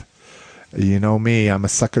sheath. You know me, I'm a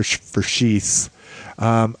sucker for sheaths.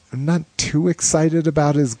 I'm not too excited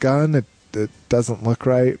about his gun. It doesn't look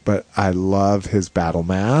right, but I love his battle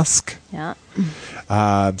mask. Yeah.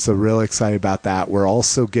 So really excited about that. We're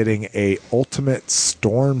also getting a ultimate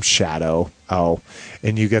Storm Shadow. Oh,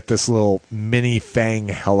 and you get this little mini Fang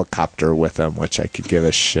helicopter with him, which I could give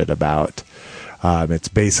a shit about. It's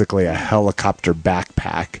basically a helicopter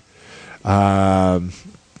backpack.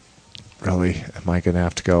 Really, am I going to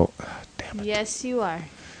have to go? Damn it. Yes, you are.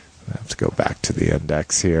 I have to go back to the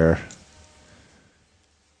index here.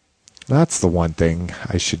 That's the one thing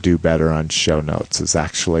I should do better on show notes, is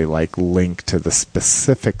actually like link to the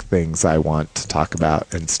specific things I want to talk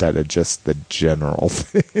about instead of just the general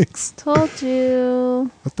things. Told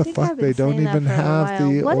you. What the fuck? They don't even have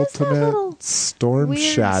the ultimate storm weird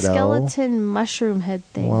shadow. Skeleton mushroom head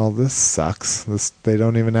thing. Well, this sucks. They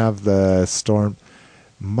don't even have the storm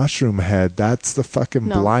mushroom head. That's the fucking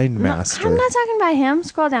blind master. I'm not talking about him.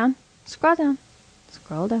 Scroll down. Scroll down.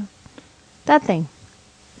 Scroll down. That thing.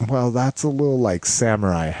 Well, that's a little like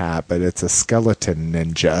samurai hat, but it's a skeleton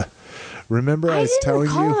ninja. Remember, I was telling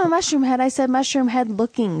you. I didn't call him a mushroom head. I said mushroom head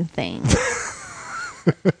looking thing.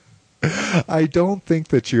 I don't think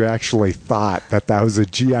that you actually thought that was a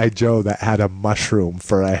G.I. Joe that had a mushroom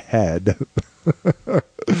for a head.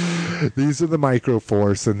 These are the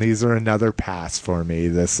Microforce, and these are another pass for me.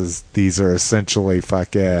 These are essentially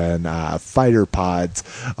fucking fighter pods,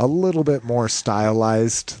 a little bit more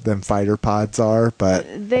stylized than fighter pods are,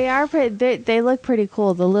 but they are. They look pretty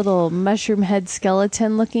cool. The little mushroom head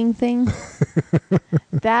skeleton looking thing.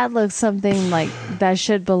 That looks something like that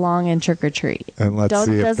should belong in Trick or Treat. And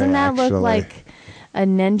doesn't that look like a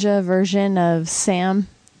ninja version of Sam?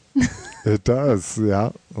 It does,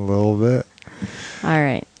 yeah, a little bit. All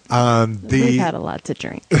right. We've had a lot to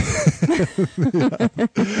drink. The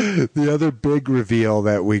other big reveal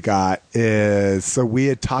that we got is, so we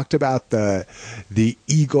had talked about the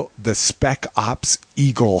Eagle, the Spec Ops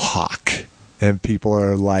Eagle Hawk, and people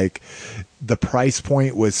are like, the price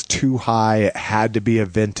point was too high. It had to be a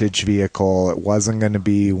vintage vehicle. It wasn't going to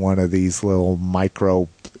be one of these little micro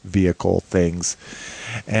vehicle things.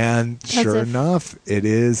 And sure enough, it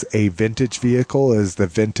is a vintage vehicle, is the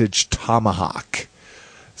vintage Tomahawk.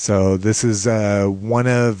 So this is one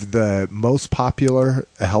of the most popular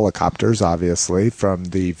helicopters, obviously, from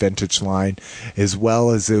the vintage line, as well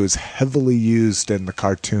as it was heavily used in the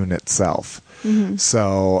cartoon itself. Mm-hmm.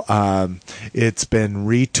 So it's been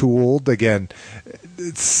retooled. Again,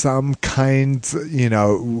 some kinds,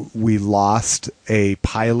 we lost a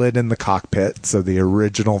pilot in the cockpit. So the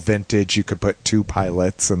original vintage, you could put 2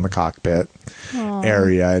 pilots in the cockpit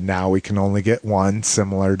area. And now we can only get 1,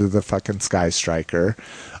 similar to the fucking Sky Striker.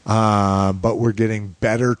 But we're getting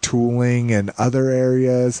better tooling in other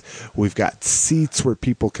areas. We've got seats where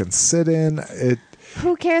people can sit in.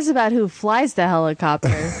 Who cares about who flies the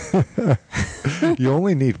helicopter? You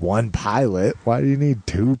only need 1 pilot. Why do you need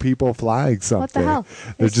 2 people flying something? What the hell?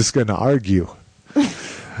 They're just going to argue.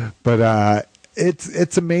 But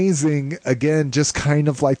it's amazing. Again, just kind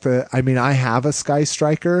of like I have a Sky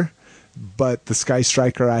Striker, but the Sky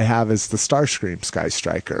Striker I have is the Starscream Sky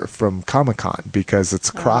Striker from Comic-Con because it's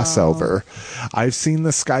a crossover. I've seen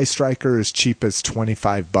the Sky Striker as cheap as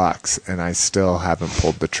 $25, and I still haven't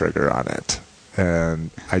pulled the trigger on it.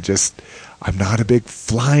 And I'm not a big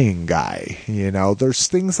flying guy. There's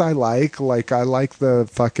things I like I like the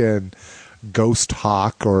fucking Ghost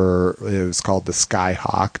Hawk, or it was called the Sky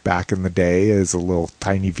Hawk back in the day, is a little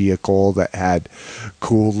tiny vehicle that had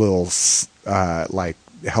cool little like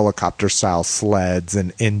helicopter style sleds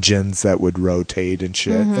and engines that would rotate and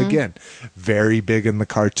shit. Mm-hmm. Again, very big in the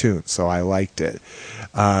cartoon, so I liked it.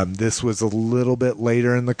 This was a little bit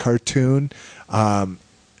later in the cartoon.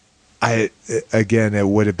 It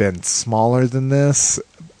would have been smaller than this.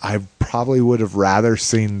 I probably would have rather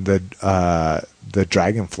seen the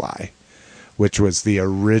Dragonfly, which was the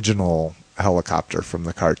original helicopter from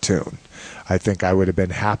the cartoon. I think I would have been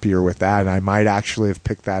happier with that, and I might actually have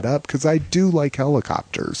picked that up because I do like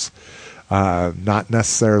helicopters. Not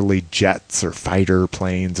necessarily jets or fighter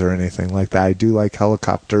planes or anything like that. I do like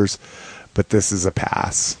helicopters, but this is a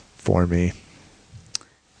pass for me.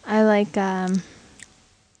 I like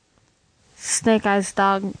Snake Eyes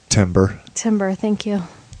dog. Timber, thank you.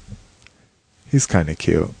 He's kind of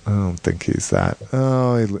cute. I don't think he's that.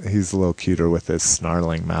 Oh, he's a little cuter with his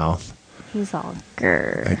snarling mouth. He's all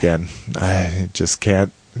grr. Again, I just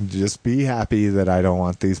can't just be happy that I don't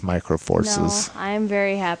want these Microforces. No, I am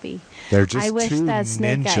very happy. They're just too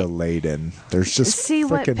ninja laden. There's just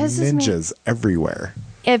freaking ninjas everywhere.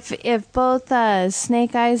 If both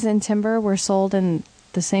Snake Eyes and Timber were sold in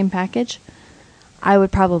the same package, I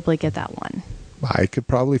would probably get that one. I could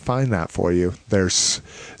probably find that for you. They're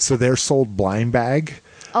sold blind bag.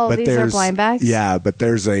 Oh, these are blind bags? Yeah, but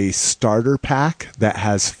there's a starter pack that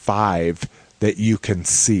has 5 that you can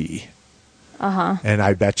see. Uh-huh. And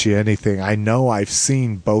I bet you anything, I know I've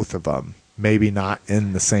seen both of them. Maybe not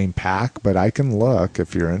in the same pack, but I can look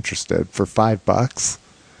if you're interested for $5.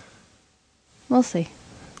 We'll see.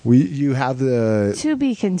 You have the... To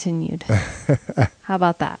be continued. How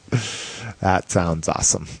about that? That sounds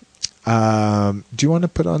awesome. Do you want to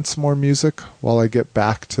put on some more music while I get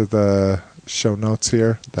back to the show notes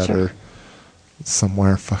here that Sure. are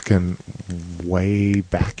somewhere fucking way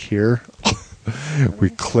back here. We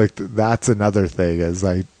clicked. That's another thing is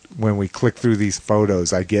when we click through these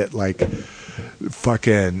photos, I get like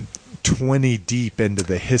fucking 20 deep into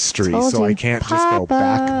the history, Told so I you. can't just go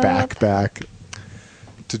back. Pop-up.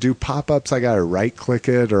 To do pop-ups, I gotta right-click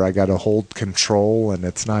it or I gotta hold control, and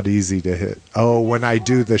it's not easy to hit. Oh, when I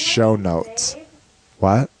do the show notes.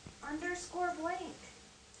 What? Underscore blank.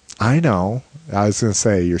 I know. I was gonna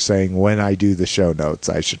say, you're saying when I do the show notes,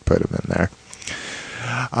 I should put them in there.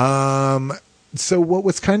 So what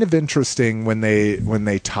was kind of interesting when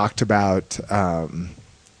they talked about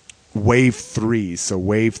Wave 3. So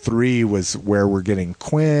Wave 3 was where we're getting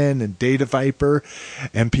Quinn and Data Viper,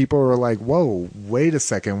 and people were like, whoa, wait a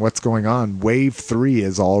second, what's going on? Wave 3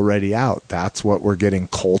 is already out. That's what we're getting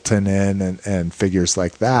Colton in and figures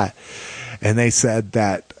like that. And they said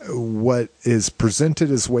that what is presented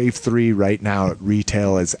as Wave 3 right now at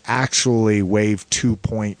retail is actually Wave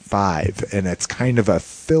 2.5, and it's kind of a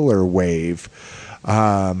filler wave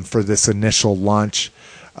for this initial launch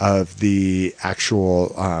of the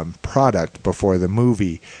actual product before the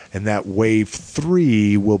movie, and that Wave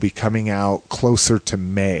 3 will be coming out closer to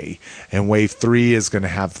May, and Wave 3 is going to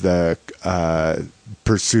have the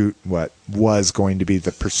Pursuit, what was going to be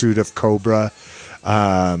the Pursuit of Cobra,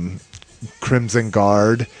 Crimson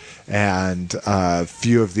Guard, and a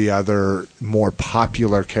few of the other more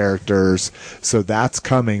popular characters. So that's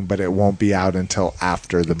coming, but it won't be out until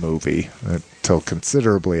after the movie, until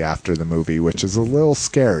considerably after the movie, which is a little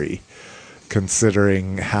scary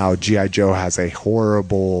considering how G.I. Joe has a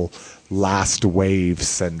horrible last wave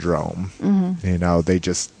syndrome. Mm-hmm. You know, they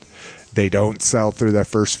don't sell through their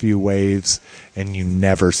first few waves, and you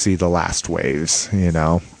never see the last waves, you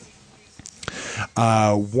know.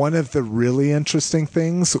 One of the really interesting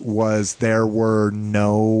things was there were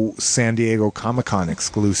no San Diego Comic-Con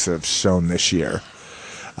exclusives shown this year.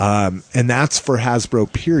 And that's for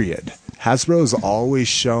Hasbro, period. Hasbro's always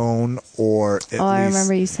shown or at least I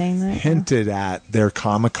remember you saying that. hinted at their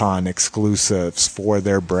Comic-Con exclusives for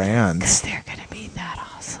their brands. They're gonna be that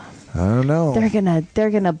awesome. I don't know.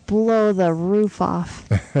 They're gonna blow the roof off.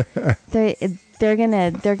 they're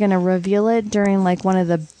gonna reveal it during like one of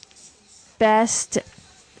the best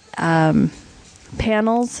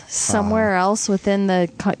panels somewhere else within the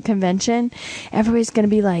convention. Everybody's gonna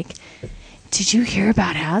be like, did you hear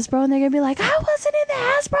about Hasbro? And they're gonna be like, I wasn't in the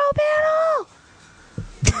Hasbro panel.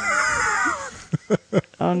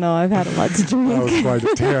 Oh no, I've had a lot to drink. That was quite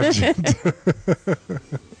a tangent.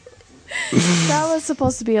 That was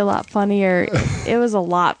supposed to be a lot funnier. It was a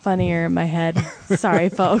lot funnier in my head. Sorry,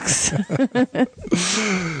 folks.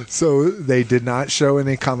 So they did not show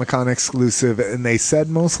any Comic-Con exclusive, and they said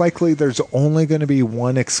most likely there's only going to be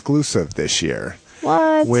one exclusive this year.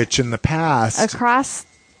 What? Which in the past... Across...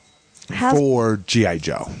 for G.I.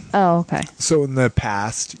 Joe. Oh, okay. So in the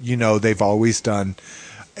past, you know, they've always done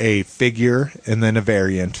a figure and then a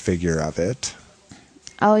variant figure of it.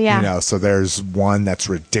 Oh, yeah. You know, so there's one that's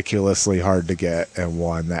ridiculously hard to get and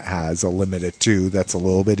one that has a limited 2 that's a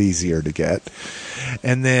little bit easier to get.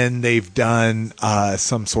 And then they've done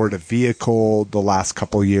some sort of vehicle. The last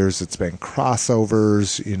couple years it's been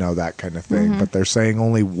crossovers, you know, that kind of thing. Mm-hmm. But they're saying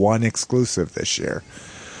only one exclusive this year.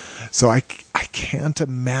 So I can't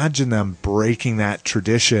imagine them breaking that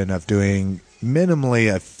tradition of doing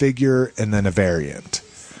minimally a figure and then a variant.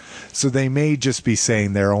 So they may just be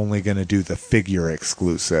saying they're only going to do the figure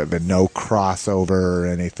exclusive and no crossover or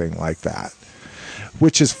anything like that,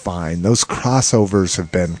 which is fine. Those crossovers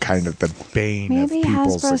have been kind of the bane of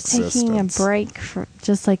people's existence. Maybe Hasbro's taking a break,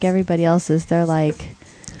 just like everybody else is. They're like,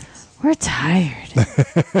 we're tired.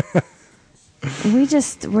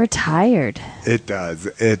 We're tired. It does.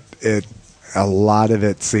 It a lot of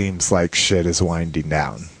it seems like shit is winding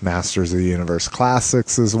down. Masters of the Universe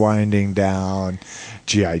Classics is winding down.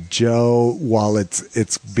 G.I. Joe, while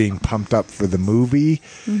it's being pumped up for the movie,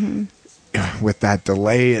 with that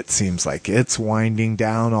delay, it seems like it's winding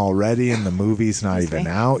down already, and the movie's not even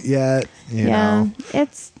out yet. You know,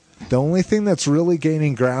 it's the only thing that's really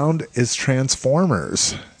gaining ground is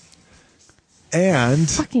Transformers. And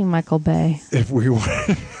fucking Michael Bay. If we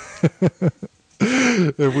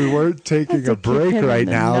weren't taking a break right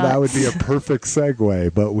now, that would be a perfect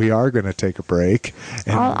segue. But we are going to take a break.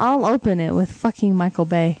 And I'll open it with fucking Michael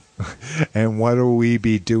Bay. And what will we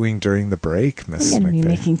be doing during the break, Miss? We're going to be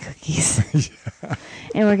making cookies. Yeah.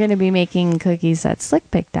 And we're going to be making cookies that Slick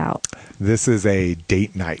picked out. This is a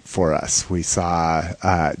date night for us. We saw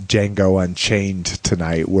Django Unchained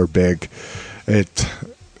tonight. We're big.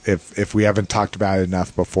 if we haven't talked about it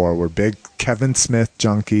enough before, we're big Kevin Smith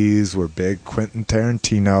junkies. We're big Quentin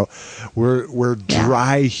Tarantino. We're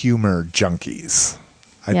dry humor junkies.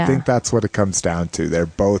 I think that's what it comes down to. They're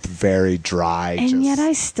both very dry. And yet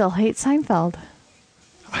I still hate Seinfeld.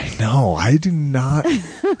 I know. I do not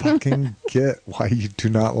fucking get why you do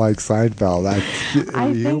not like Seinfeld. I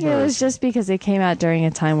think it was just because it came out during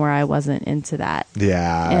a time where I wasn't into that.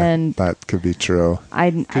 Yeah, and that could be true.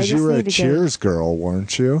 Because you were a Cheers girl,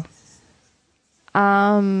 weren't you?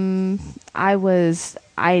 I was.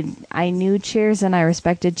 I knew Cheers and I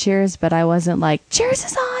respected Cheers, but I wasn't like, Cheers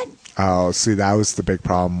is on. Oh, see, that was the big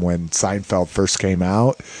problem when Seinfeld first came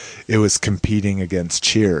out. It was competing against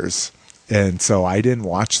Cheers. And so I didn't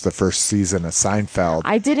watch the first season of Seinfeld.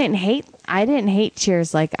 I didn't hate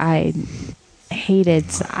Cheers like I hated.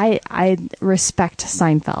 I respect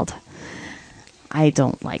Seinfeld. I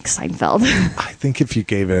don't like Seinfeld. I think if you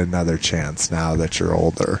gave it another chance now that you're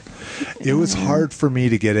older. It was hard for me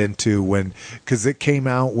to get into because it came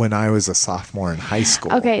out when I was a sophomore in high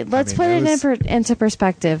school. Okay, let's put it into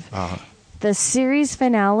perspective. The series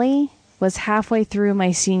finale was halfway through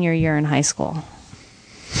my senior year in high school.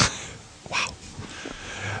 Wow.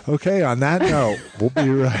 Okay, on that note, we'll be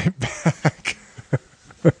right back.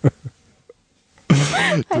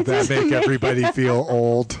 Did that make everybody feel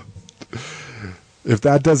old? If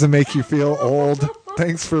that doesn't make you feel old,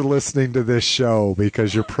 thanks for listening to this show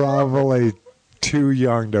because you're probably too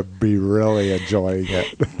young to be really enjoying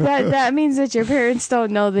it. That means that your parents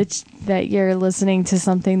don't know that you're listening to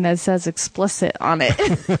something that says explicit on it.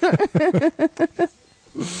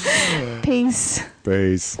 Peace.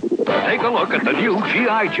 Peace. Take a look at the new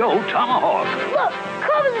G.I. Joe Tomahawk. Look,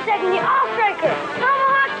 Cobra's attacking the off-striker.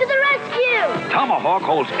 Tomahawk to the rescue. Tomahawk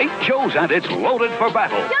holds 8 Joes and it's loaded for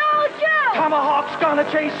battle. Go, Joe! Tomahawk's gonna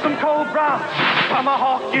chase some cobra.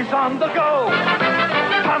 Tomahawk is on the go.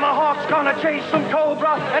 Tomahawk's gonna chase some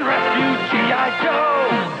cobra and rescue G.I. Joe.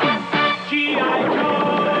 G.I.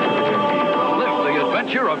 Joe. Live the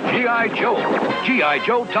adventure of G.I. Joe. G.I.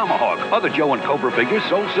 Joe Tomahawk. Other Joe and Cobra figures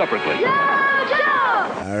sold separately.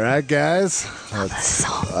 All right, guys.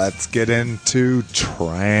 Let's get into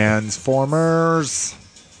Transformers.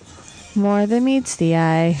 More than meets the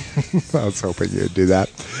eye. I was hoping you'd do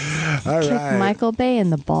that. All Kick right. Michael Bay in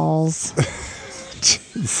the balls.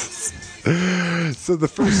 Jesus. So the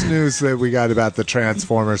first news that we got about the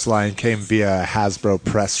Transformers line came via Hasbro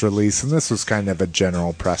press release, and this was kind of a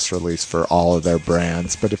general press release for all of their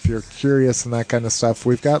brands. But if you're curious and that kind of stuff,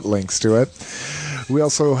 we've got links to it. We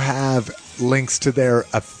also have links to their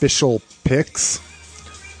official picks.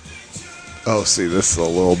 Oh, see, this is a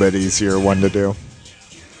little bit easier one to do.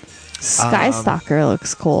 Skystalker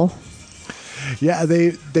looks cool. Yeah,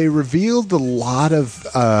 they revealed a lot of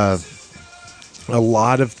the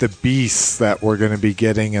beasts that we're going to be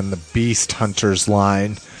getting in the Beast Hunters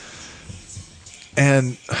line.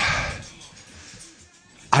 And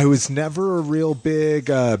I was never a real big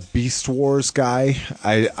Beast Wars guy.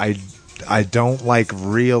 I don't like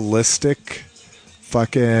realistic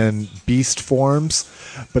fucking beast forms.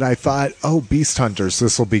 But I thought, Beast Hunters,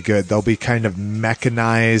 this will be good. They'll be kind of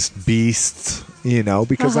mechanized beasts,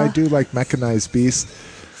 because I do like mechanized beasts.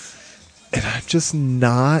 And I'm just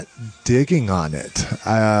not digging on it.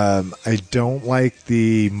 I don't like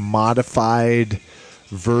the modified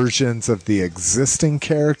versions of the existing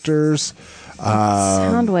characters.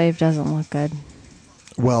 Soundwave doesn't look good.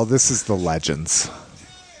 Well, this is the Legends.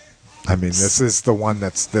 I mean, this is the one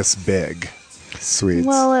that's this big. Sweet.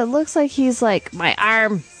 Well, it looks like he's like, my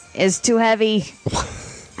arm is too heavy.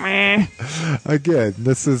 Again,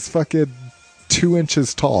 this is fucking 2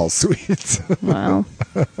 inches tall, Sweets. Well,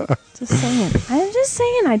 just saying. I'm just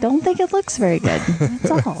saying, I don't think it looks very good.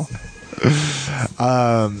 That's all.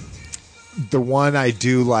 The one I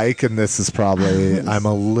do like, and this is probably, I'm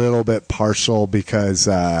a little bit partial because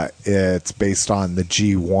it's based on the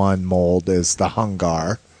G1 mold, is the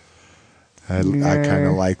Hungar. I kind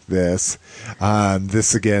of like this.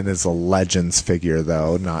 This, again, is a Legends figure,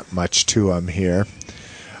 though. Not much to him here.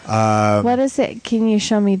 What is it? Can you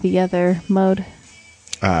show me the other mode?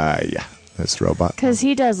 Yeah, this robot. Because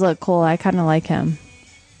he does look cool. I kind of like him.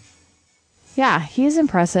 Yeah, he's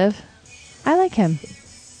impressive. I like him.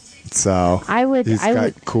 So he's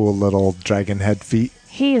got cool little dragon head feet.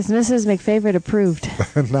 He is Mrs. McFavorite approved.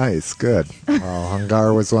 Nice, good. Well,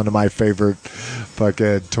 Hungar was one of my favorite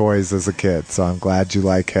fucking toys as a kid, so I'm glad you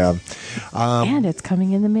like him. And it's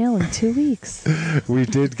coming in the mail in 2 weeks. We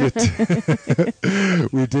did get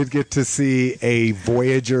to see a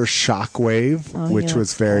Voyager Shockwave, which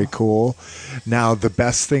was very cool. Now, the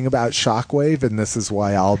best thing about Shockwave, and this is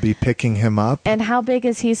why I'll be picking him up. And how big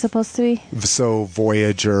is he supposed to be? So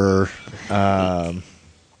Voyager,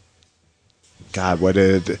 God,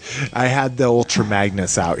 I had the Ultra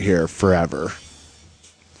Magnus out here forever.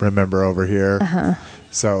 Remember over here? Uh-huh.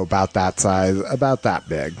 So about that size, about that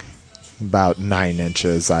big. About 9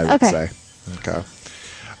 inches, I would say. Okay.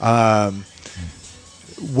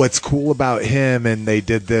 What's cool about him, and they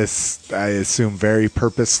did this, I assume, very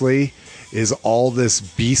purposely, is all this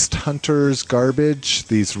Beast Hunters garbage,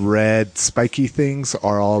 these red spiky things,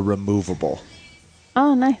 are all removable.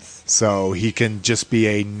 Oh, nice. So he can just be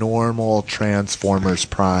a normal Transformers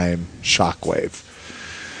Prime Shockwave.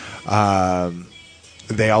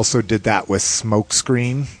 They also did that with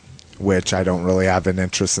Smokescreen, which I don't really have an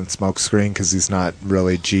interest in Smokescreen because he's not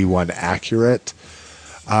really G1 accurate.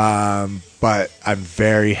 But I'm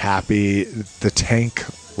very happy. The tank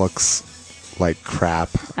looks like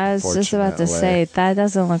crap. I was just about to say, that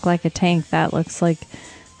doesn't look like a tank. That looks like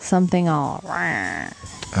something all...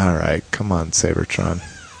 All right, come on, Sabertron.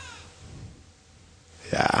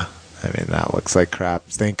 Yeah, I mean, that looks like crap.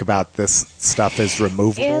 Think about this stuff is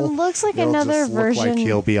removable. It looks like another version. Look like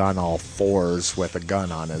he'll be on all fours with a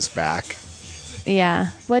gun on his back.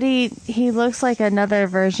 Yeah, but he looks like another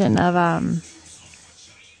version of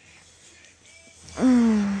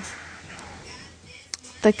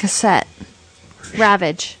the cassette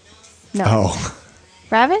Ravage. No. Oh,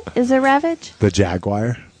 Ravage? Is it Ravage? the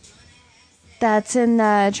Jaguar. That's in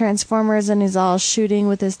Transformers, and he's all shooting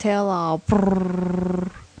with his tail all. I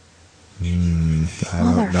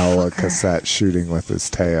don't know a cassette shooting with his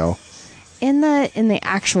tail. In the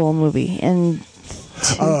actual movie,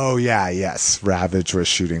 Oh yeah, yes, Ravage was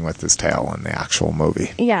shooting with his tail in the actual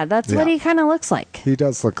movie. Yeah, that's what he kind of looks like. He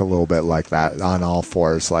does look a little bit like that, on all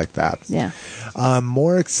fours like that. Yeah.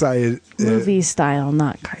 More excited. Movie style,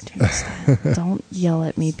 not cartoon style. Don't yell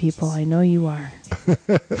at me, people. I know you are.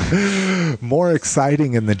 More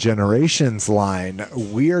exciting in the Generations line,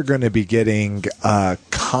 we are going to be getting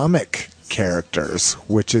comic characters,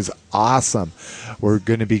 which is awesome. We're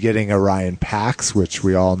going to be getting Orion Pax, which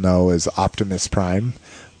we all know is Optimus Prime,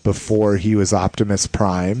 before he was Optimus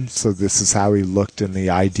Prime. So this is how he looked in the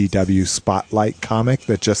IDW Spotlight comic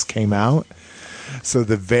that just came out. So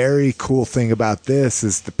the very cool thing about this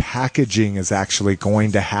is the packaging is actually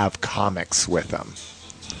going to have comics with them.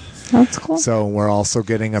 That's cool. So we're also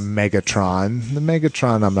getting a Megatron. The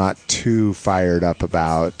Megatron I'm not too fired up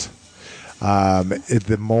about.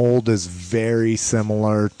 The mold is very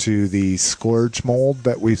similar to the Scourge mold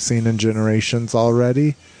that we've seen in Generations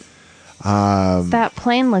already. That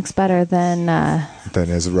plane looks better than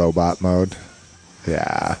his robot mode.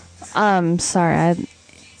 Yeah. Sorry.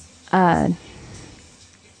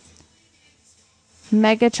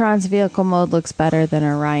 Megatron's vehicle mode looks better than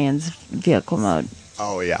Orion's vehicle mode.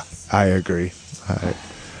 Oh, yeah. I agree.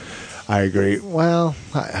 I agree. Well,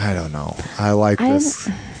 I don't know. I like this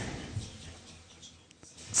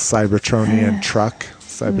Cybertronian truck,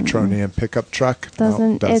 Cybertronian pickup truck.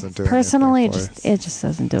 Doesn't do personally anything for it just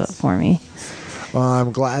doesn't do it for me. Well,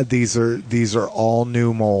 I'm glad these are all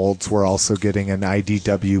new molds. We're also getting an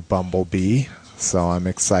IDW Bumblebee, so I'm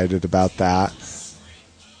excited about that.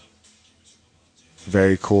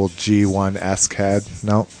 Very cool G1-esque head.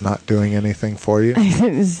 Nope, not doing anything for you.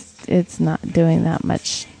 It's not doing that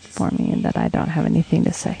much for me, and that I don't have anything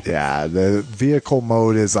to say. Yeah, the vehicle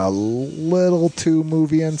mode is a little too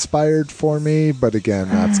movie inspired for me, but again,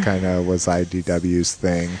 that's kind of was IDW's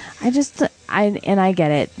thing. I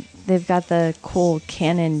get it. They've got the cool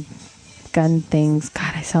cannon gun things.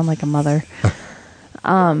 God, I sound like a mother.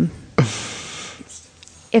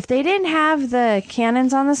 If they didn't have the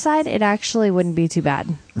cannons on the side, it actually wouldn't be too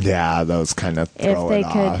bad. Yeah, those kind of throw it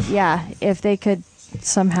off. Yeah, if they could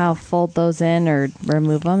somehow fold those in or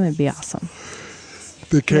remove them, it'd be awesome.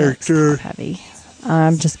 The character... heavy.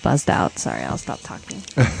 I'm just buzzed out. Sorry, I'll stop talking.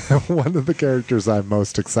 One of the characters I'm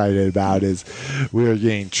most excited about is we're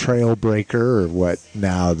getting Trailbreaker, or what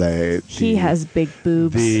now he has big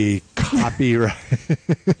boobs. The copyright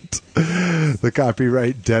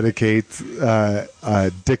dictates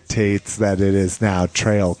that it is now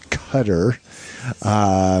Trail Cutter,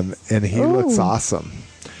 and he looks awesome.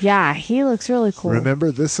 Yeah, he looks really cool.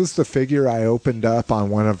 Remember, this is the figure I opened up on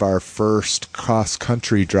one of our first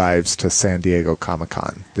cross-country drives to San Diego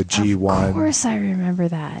Comic-Con. The G1. Of course I remember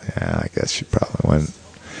that. Yeah, I guess you probably went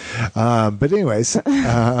But anyways,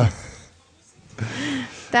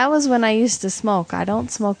 That was when I used to smoke. I don't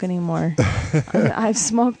smoke anymore. I've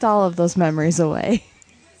smoked all of those memories away.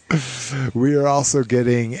 we are also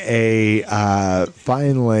getting we are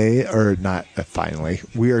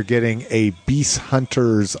getting a Beast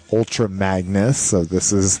Hunters Ultra Magnus. So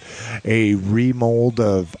this is a remold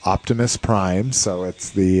of Optimus Prime. So it's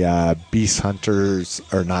the Beast Hunters,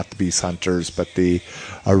 or not the Beast Hunters, but the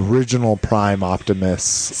original Prime Optimus.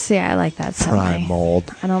 See, I like that Prime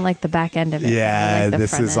mold. I don't like the back end of it. Yeah, like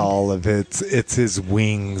this is all of it. It's his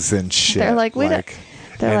wings and shit. They're like, they're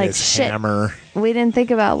like, his shit. Hammer. We didn't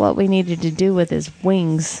think about what we needed to do with his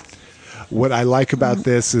wings. What I like about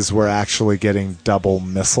this is we're actually getting double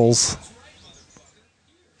missiles.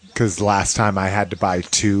 Because last time I had to buy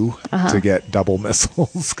two to get double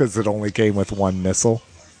missiles because it only came with one missile.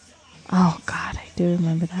 Oh, God, I do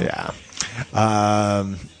remember that.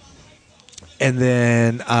 Yeah. And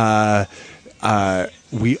then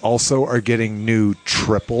we also are getting new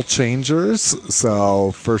triple changers.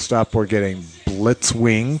 So first up, we're getting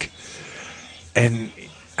Blitzwing. And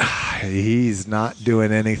he's not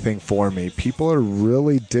doing anything for me. People are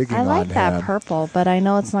really digging on him. I like that purple, but I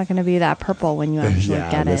know it's not going to be that purple when you actually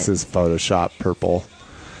get it. This is Photoshop purple.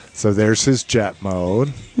 So there's his jet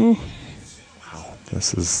mode. Wow,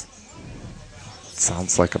 this is...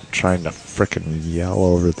 Sounds like I'm trying to frickin' yell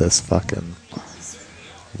over this fucking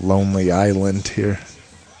lonely island here.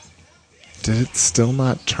 Did it still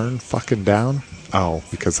not turn fucking down? Oh,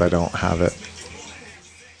 because I don't have it.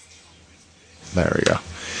 There we go.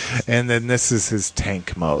 And then this is his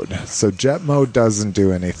tank mode. So jet mode doesn't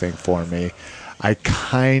do anything for me. I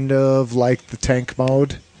kind of like the tank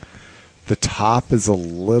mode. The top is a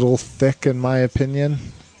little thick in my opinion.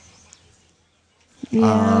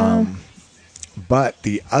 Yeah. But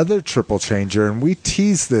the other triple changer, and we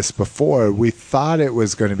teased this before, we thought it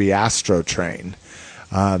was going to be Astro Train.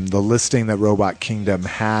 The listing that Robot Kingdom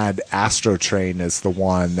had, Astro Train is the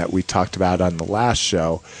one that we talked about on the last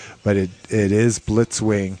show. But it is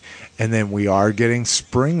Blitzwing. And then we are getting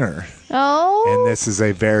Springer. Oh. And this is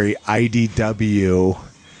a very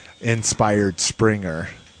IDW-inspired Springer.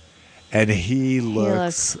 And he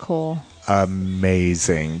looks cool.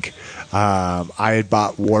 Amazing. I had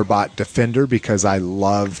bought Warbot Defender because I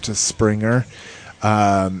loved Springer.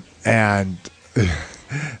 And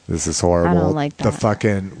this is horrible. I don't like that. The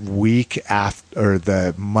fucking week after, or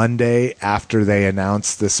the Monday after they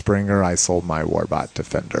announced the Springer, I sold my Warbot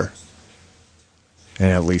Defender.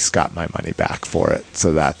 And at least got my money back for it.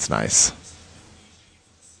 So that's nice.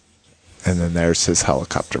 And then there's his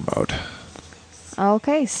helicopter mode.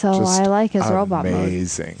 Okay, so Just I like his robot mode.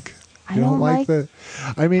 Amazing. I don't like the.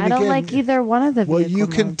 I mean, I don't again, like either one of the well, vehicle you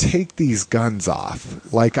can modes. take these guns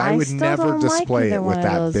off. Like I would still never don't like display either it with one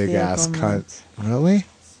of that those big ass vehicle cut. modes. Really?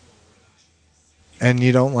 And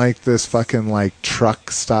you don't like this fucking like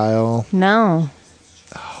truck style? No.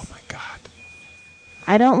 Oh my god.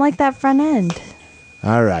 I don't like that front end.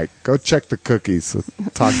 All right, go check the cookies. Let's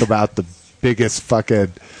talk about the biggest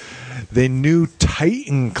fucking the new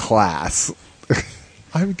Titan class.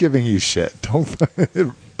 I'm giving you shit. Don't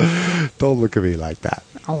look at me like that.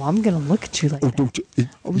 Oh, I'm going to look at you like that.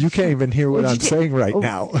 You can't even hear what I'm saying right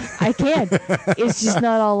now. I can. It's just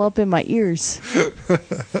not all up in my ears.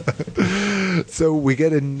 So we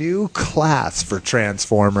get a new class for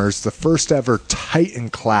Transformers. The first ever Titan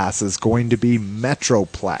class is going to be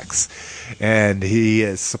Metroplex. And he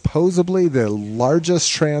is supposedly the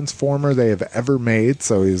largest Transformer they have ever made.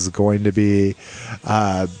 So he's going to be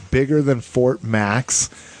bigger than Fort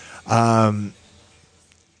Max.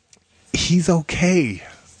 He's okay.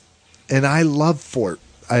 And I love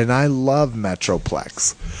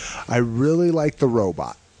Metroplex. I really like the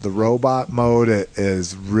robot. The robot mode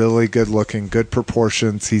is really good looking, good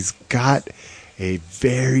proportions. He's got a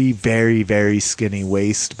very, very, very skinny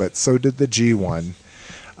waist, but so did the G1.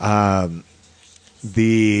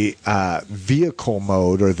 The vehicle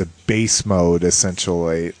mode, or the base mode,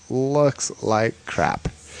 essentially looks like crap.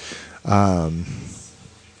 I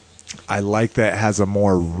like that it has a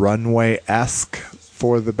more runway-esque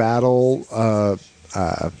for the battle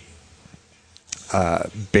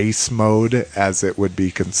base mode, as it would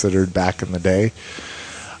be considered back in the day.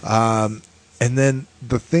 And then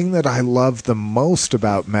the thing that I loved the most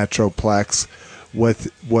about Metroplex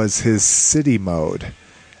was his city mode.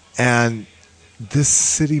 And this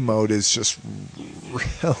city mode is just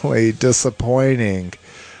really disappointing.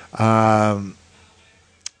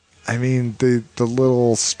 I mean, the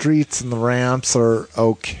little streets and the ramps are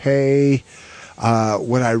okay.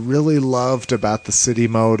 What I really loved about the city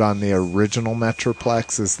mode on the original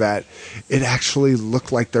Metroplex is that it actually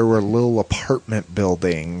looked like there were little apartment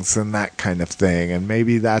buildings and that kind of thing. And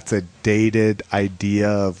maybe that's a dated idea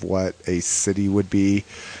of what a city would be.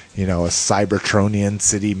 You know, a Cybertronian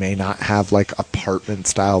city may not have like apartment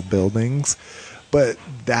style buildings, but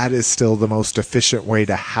that is still the most efficient way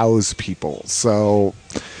to house people. So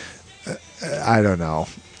I don't know.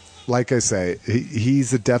 Like I say,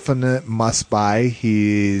 he's a definite must buy.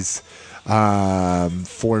 He's,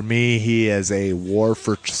 for me, he is a War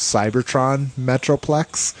for Cybertron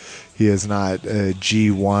Metroplex. He is not a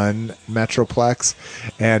G1 Metroplex,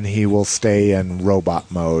 and he will stay in robot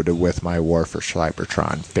mode with my War for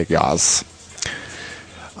Cybertron figures.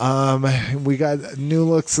 We got new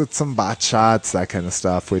looks at some bot shots, that kind of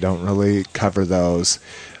stuff. We don't really cover those.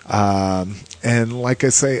 And like I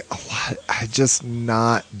say, I'm just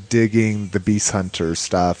not digging the Beast Hunter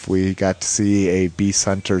stuff. We got to see a Beast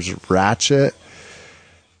Hunter's Ratchet,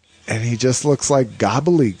 and he just looks like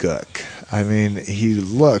gobbledygook. I mean, he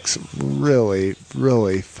looks really,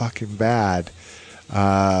 really fucking bad.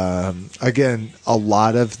 Again, a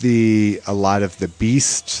lot of the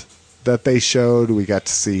Beast that they showed, we got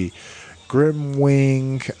to see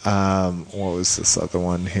Grimwing. What was this other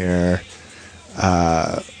one here?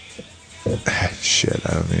 Shit,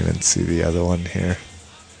 I don't even see the other one here.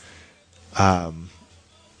 How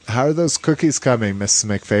are those cookies coming, Mrs.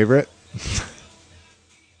 McFavorite?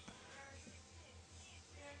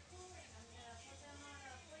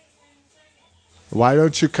 Why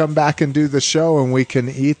don't you come back and do the show and we can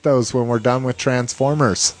eat those when we're done with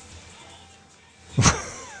Transformers?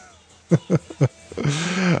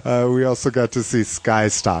 We also got to see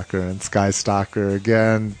Skystalker, and Skystalker,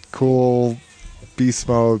 again, cool beast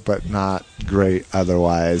mode, but not great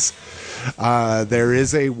otherwise. There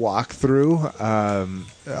is a walkthrough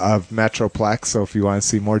of Metroplex, so if you want to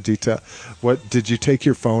see more detail. What, did you take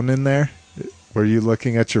your phone in there? Were you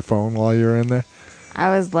looking at your phone while you were in there? I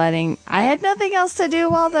had nothing else to do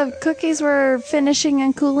while the cookies were finishing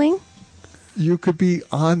and cooling. You could be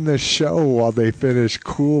on the show while they finish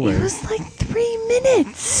cooling. It was like 3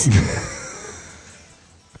 minutes.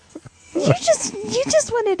 You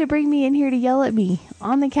just wanted to bring me in here to yell at me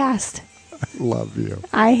on the cast. I love you.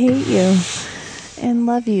 I hate you and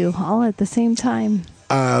love you all at the same time.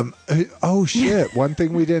 Oh shit! One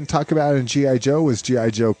thing we didn't talk about in G.I. Joe was G.I.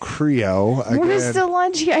 Joe Creo. Again, we're still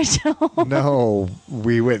on G.I. Joe. No,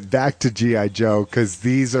 we went back to G.I. Joe because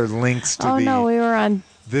these are links to we were on.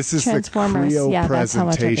 This is Transformers. The Creo yeah, presentation. that's how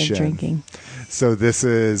much I've been drinking. So this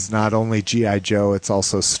is not only G.I. Joe; it's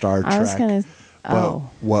also Star Trek. I was gonna. But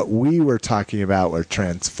what we were talking about were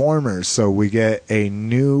Transformers. So we get a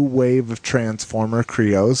new wave of Transformer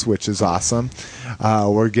Creos, which is awesome.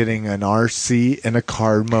 We're getting an RC in a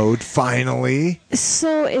car mode finally.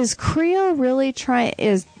 So is Creo really trying?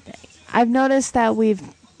 I've noticed that we've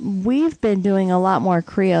been doing a lot more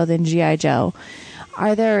Creo than G.I. Joe.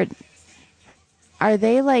 Are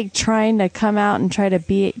they like trying to come out and try to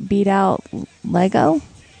beat out Lego?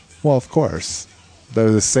 Well, of course. They're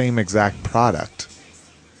the same exact product.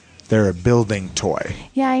 They're a building toy.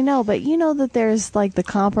 Yeah, I know, but you know that there's like the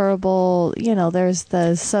comparable, there's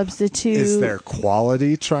the substitute. Is their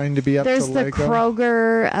quality trying to be up to Lego? There's the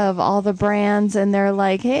Kroger of all the brands, and they're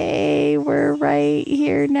like, hey, we're right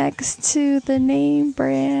here next to the name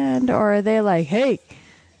brand. Or are they like, hey,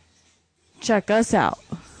 check us out?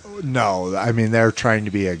 No, I mean, they're trying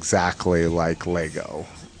to be exactly like Lego.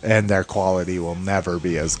 And their quality will never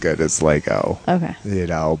be as good as Lego. Okay.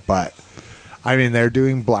 But I mean, they're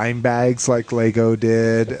doing blind bags like Lego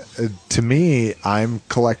did. To me, I'm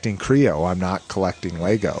collecting Creo. I'm not collecting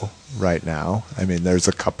Lego right now. I mean, there's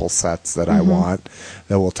a couple sets that I want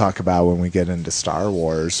that we'll talk about when we get into Star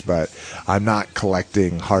Wars, but I'm not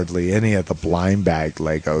collecting hardly any of the blind bag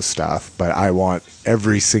Lego stuff, but I want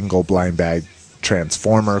every single blind bag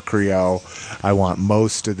Transformer Creo. I want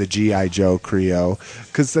most of the G.I. Joe Creo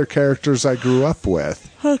because they're characters I grew up with.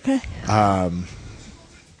 Okay.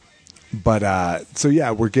 So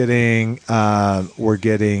yeah, we're getting a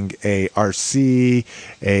RC,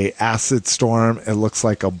 a Acid Storm. It looks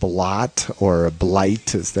like a Blot or a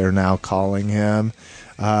Blight, as they're now calling him.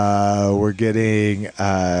 We're getting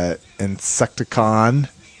Insecticon,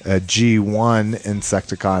 a G1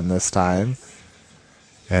 Insecticon this time.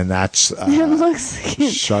 And that's it looks like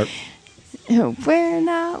sharp. We're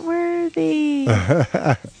not worthy.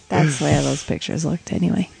 That's the way those pictures looked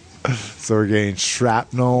anyway. So we're getting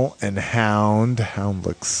Shrapnel and Hound. Hound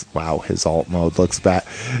looks, wow, his alt mode looks bad.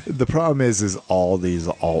 The problem is all these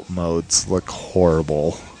alt modes look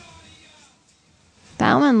horrible.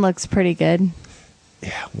 That one looks pretty good.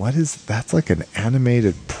 Yeah, what is that's like an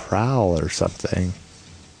animated prowl or something.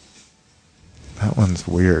 That one's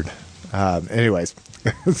weird. Anyways,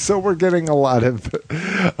 so we're getting a lot of.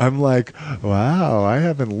 I'm like, wow, I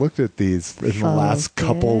haven't looked at these in the last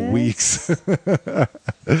couple weeks. But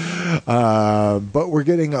we're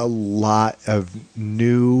getting a lot of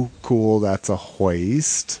new cool. That's a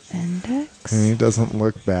hoist. Index. He doesn't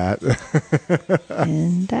look bad.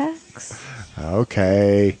 Index.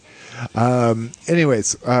 Okay.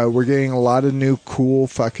 Anyways, we're getting a lot of new cool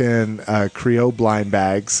fucking Creo blind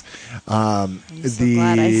bags. I'm so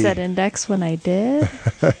glad I said index when I did.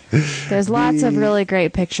 There's lots of really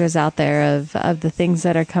great pictures out there of the things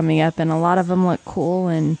that are coming up, and a lot of them look cool,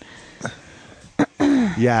 and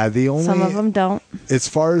yeah, some of them don't. As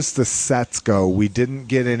far as the sets go, we didn't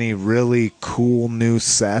get any really cool new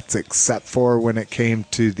sets except for when it came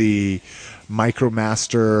to the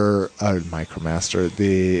Micromaster,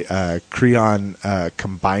 the Creon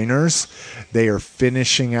combiners. They are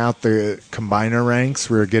finishing out the combiner ranks.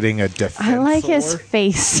 We're getting a defense. I like his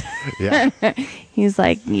face. Yeah. He's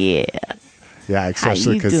like, yeah. Yeah,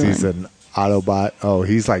 especially because he's an Autobot. Oh,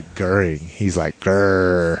 he's like gurring. He's like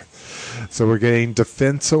grrr. So we're getting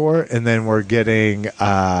Defensor, and then we're getting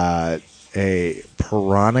a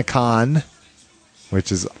Piranacon,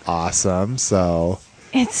 which is awesome. So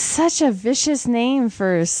it's such a vicious name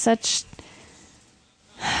for such.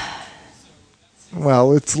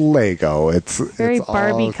 Well, it's Lego. It's very it's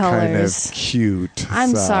Barbie all colors. Kind of cute.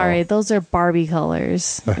 I'm sorry, those are Barbie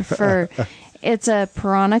colors. It's a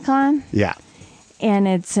Piranacon. Yeah. And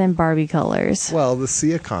it's in Barbie colors. Well, the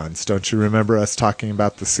Seacons. Don't you remember us talking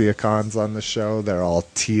about the Seacons on the show? They're all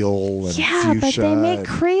teal and fuchsia. But they make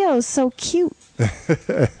Creos so cute.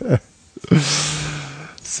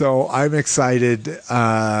 So I'm excited.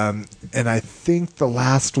 And I think the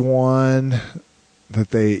last one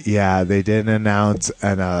that they didn't announce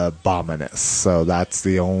an Abominus. So that's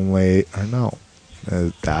the only, or no,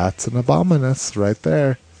 that's an Abominus right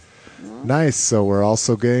there. Nice. So we're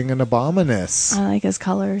also getting an Abominus. I like his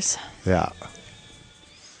colors. Yeah.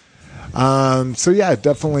 So yeah,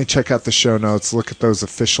 definitely check out the show notes. Look at those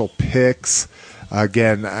official pics.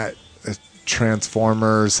 Again,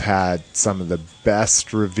 Transformers had some of the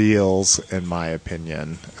best reveals, in my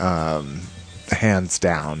opinion. Hands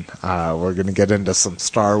down. We're going to get into some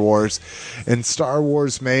Star Wars. And Star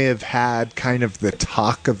Wars may have had kind of the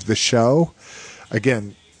talk of the show.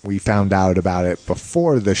 Again, we found out about it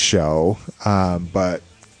before the show, but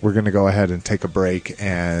we're going to go ahead and take a break,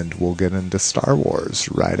 and we'll get into Star Wars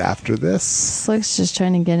right after this. Slick's just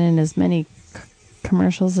trying to get in as many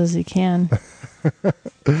commercials as he can.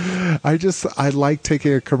 I like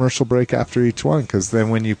taking a commercial break after each one, because then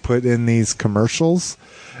when you put in these commercials,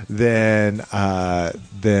 then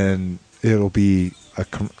it'll be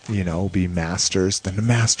be Masters, then a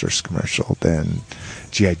Masters commercial, then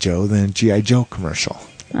G.I. Joe, then G.I. Joe commercial.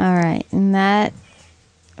 All right, and that.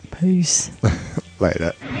 Peace.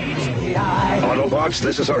 Later. Autobots,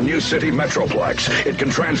 this is our new city Metroplex. It can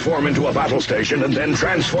transform into a battle station and then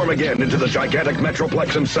transform again into the gigantic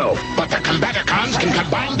Metroplex himself. But the Combaticons can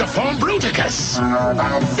combine to form Bruticus.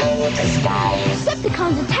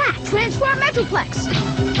 Decepticons attack! Transform Metroplex!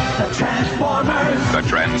 The Transformers! The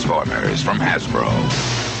Transformers from Hasbro.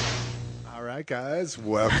 All right, guys,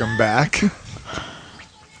 welcome back.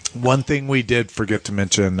 One thing we did forget to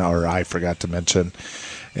mention, or I forgot to mention,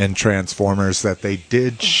 in Transformers, that they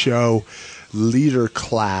did show Leader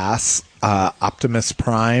Class, Optimus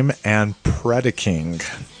Prime, and Predaking.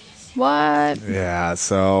 What? Yeah,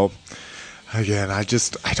 so again, I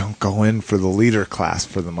don't go in for the Leader Class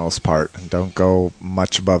for the most part, and don't go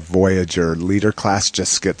much above Voyager. Leader Class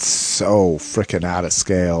just gets so freaking out of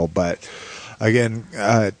scale, but again,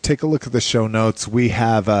 take a look at the show notes. We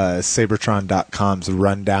have Sabertron.com's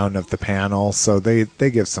rundown of the panel, so they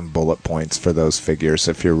give some bullet points for those figures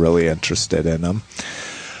if you're really interested in them.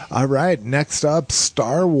 All right, next up,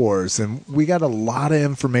 Star Wars. And we got a lot of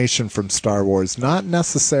information from Star Wars, not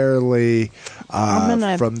necessarily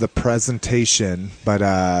from the presentation, but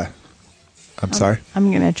I'm sorry?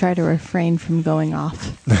 I'm going to try to refrain from going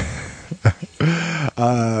off.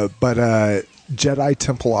 But Jedi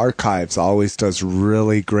Temple Archives always does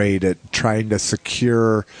really great at trying to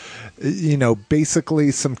secure,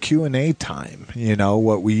 basically some Q&A time,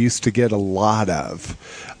 what we used to get a lot of.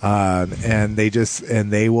 And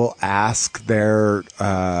they will ask their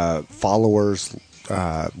followers,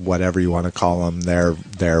 whatever you want to call them, their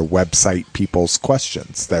website people's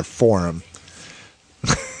questions, their forum.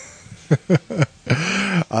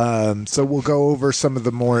 So we'll go over some of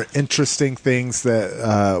the more interesting things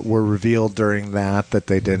that were revealed during that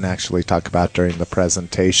they didn't actually talk about during the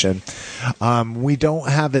presentation. We don't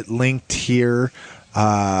have it linked here,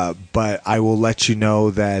 but I will let you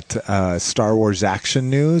know that Star Wars Action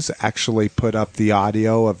News actually put up the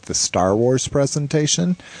audio of the Star Wars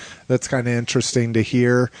presentation. That's kind of interesting to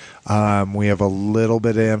hear. We have a little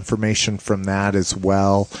bit of information from that as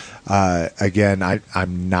well. Again,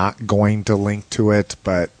 I'm not going to link to it,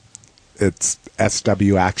 but it's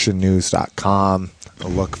swactionnews.com.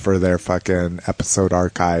 Look for their fucking episode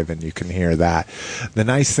archive and you can hear that. The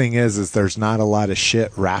nice thing is there's not a lot of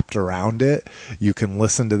shit wrapped around it. You can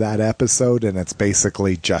listen to that episode and it's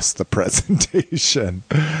basically just the presentation.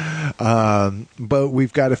 But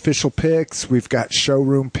we've got official picks. We've got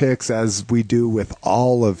showroom picks as we do with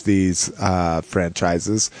all of these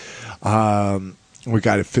franchises. We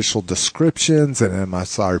got official descriptions and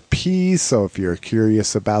MSRP. So if you're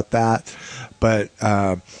curious about that, but,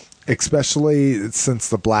 especially since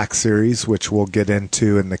the Black Series, which we'll get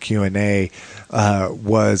into in the Q&A,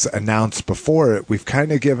 was announced before it, we've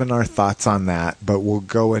kind of given our thoughts on that, but we'll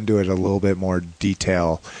go into it a little bit more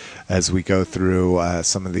detail as we go through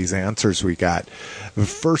some of these answers we got.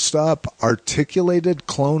 First up, articulated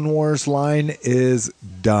Clone Wars line is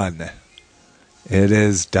done. It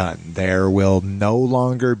is done. There will no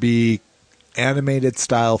longer be animated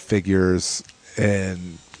style figures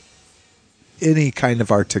in any kind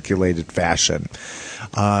of articulated fashion.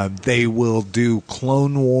 They will do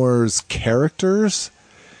Clone Wars characters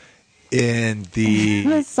in the...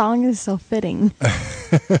 This song is so fitting.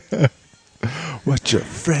 What your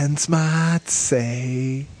friends might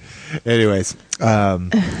say. Anyways,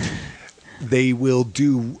 they will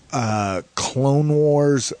do Clone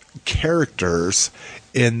Wars characters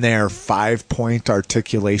in their 5-point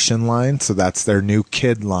articulation line. So that's their new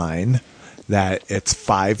kid line. That it's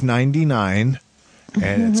 $5.99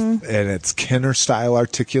 and it's Kenner style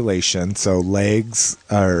articulation, so legs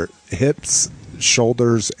or hips,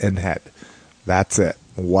 shoulders, and head. That's it.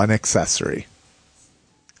 One accessory.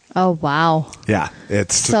 Oh wow! Yeah,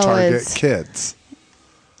 it's to target kids.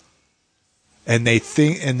 And they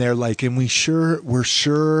think, and they're like, and we're sure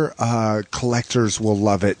collectors will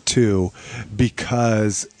love it too,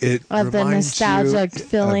 because it of the nostalgic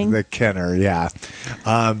feeling of the Kenner. Yeah,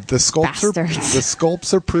 the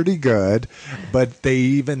sculpts are pretty good, but they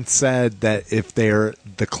even said that if they're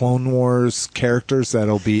the Clone Wars characters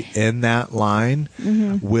that'll be in that line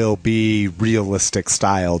will be realistic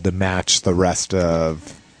style to match the rest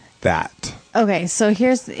of that. Okay, so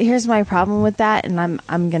here's my problem with that, and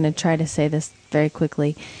I'm gonna try to say this very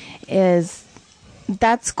quickly. Is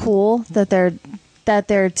that's cool that they're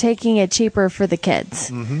taking it cheaper for the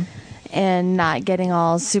kids and not getting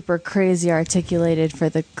all super crazy articulated for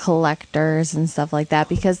the collectors and stuff like that,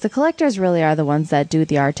 because the collectors really are the ones that do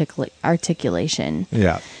the articulation.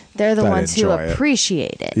 Yeah. They're the ones who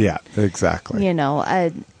appreciate it. Yeah, exactly. You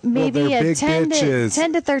know, maybe a 10 to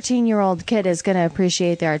 13-year-old kid is going to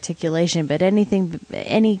appreciate the articulation, but any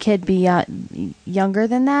kid younger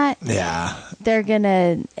than that, yeah, they're going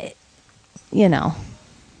to, you know,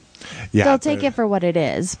 they'll take it for what it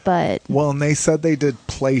is. But well, and they said they did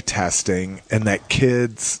play testing and that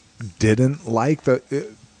kids didn't like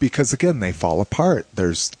because again, they fall apart.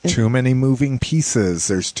 There's too many moving pieces.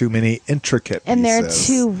 There's too many intricate pieces. And they're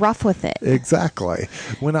too rough with it. Exactly.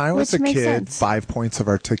 When I was a kid, 5 points of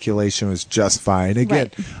articulation was just fine. Again,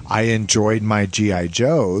 I enjoyed my G.I.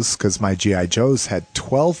 Joes because my G.I. Joes had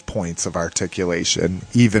 12 points of articulation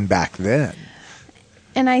even back then.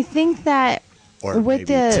 And I think that or with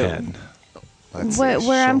maybe 10.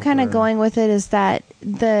 Where I'm kind of going with it is that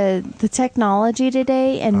the technology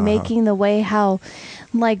today and making the way how,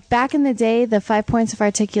 like back in the day, the 5 points of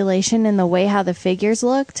articulation and the way how the figures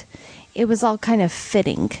looked, it was all kind of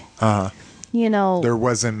fitting. You know, there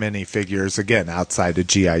wasn't many figures again outside of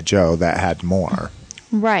G.I. Joe that had more.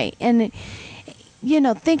 Right, and you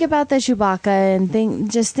know, think about the Chewbacca and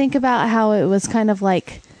think about how it was kind of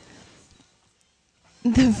like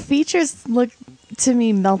the features look to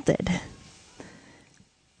me melted.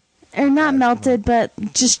 Or not melted, but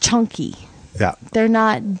just chunky. Yeah. They're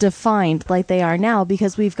not defined like they are now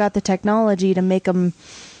because we've got the technology to make them.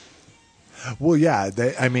 Well, yeah. At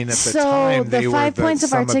the time, they were 5 points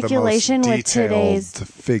of articulation with today's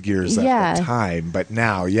figures at the time. But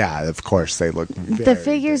now, yeah, of course, they look very the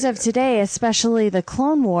figures of today, especially the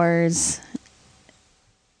Clone Wars,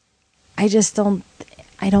 I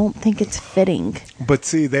don't think it's fitting. But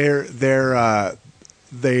see,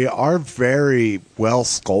 they are very well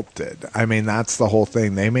sculpted. I mean, that's the whole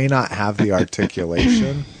thing. They may not have the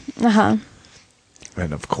articulation.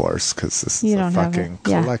 statement, of course, because this is You a don't have fucking it.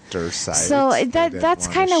 Yeah. collector site. So They that's didn't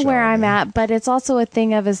wanna kind of where show I'm me. at, but it's also a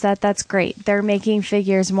thing of is that's great. They're making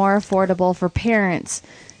figures more affordable for parents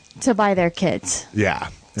to buy their kids. Yeah,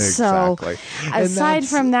 exactly. So And aside that's-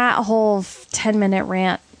 from that whole 10-minute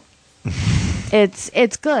rant,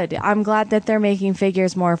 it's good. I'm glad that they're making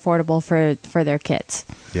figures more affordable for their kids.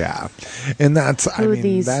 Yeah, and that's Who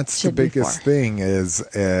these that's the should be biggest for. thing is,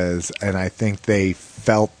 and I think they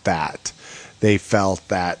felt that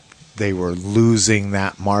they were losing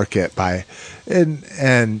that market by,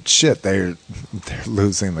 and shit, they're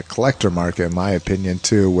losing the collector market in my opinion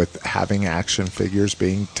too, with having action figures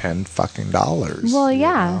being $10 Well, you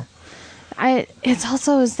yeah. know? It's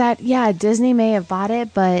also is that Disney may have bought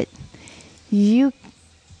it, but they've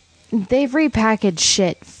repackaged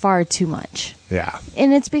shit far too much. Yeah.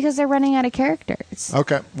 And it's because they're running out of characters.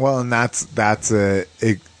 Okay. Well, and that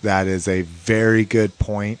is a very good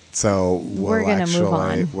point. So We're gonna move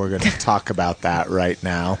on. We're going to talk about that right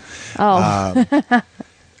now. Oh.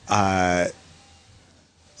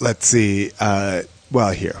 Let's see.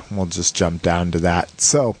 Well, here we'll just jump down to that.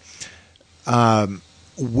 So,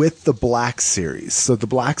 with the Black Series. So the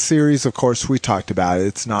Black Series, of course, we talked about it.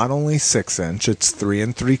 It's not only 6-inch; it's 3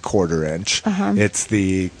 3/4 inch. It's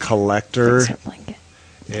the collector. Fix her blanket.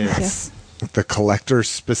 It's the collector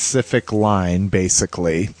specific line,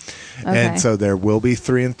 basically. Okay. And so there will be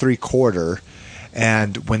 3 3/4.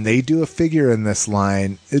 And when they do a figure in this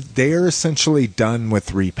line, they are essentially done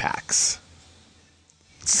with repacks.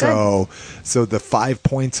 So the 5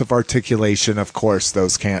 points of articulation, of course,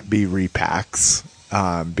 those can't be repacks.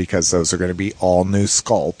 Because those are going to be all new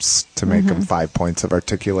sculpts to make them 5 points of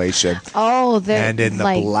articulation. Oh, And in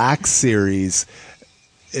the Black Series,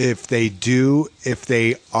 if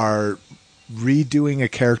they are redoing a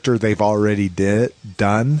character they've already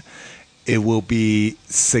done, it will be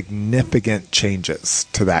significant changes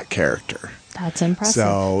to that character. That's impressive.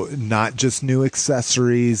 So not just new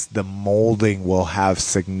accessories, the molding will have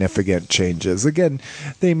significant changes. Again,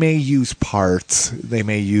 they may use parts, they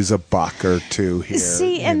may use a buck or two here.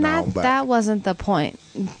 See, and that wasn't the point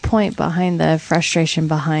behind the frustration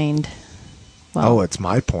behind. Well, it's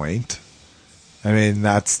my point. I mean,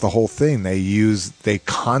 that's the whole thing. They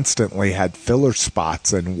constantly had filler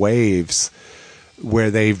spots and waves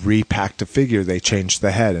where they repacked a figure. They changed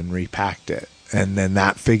the head and repacked it. And then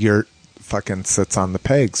that figure fucking sits on the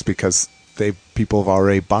pegs because people have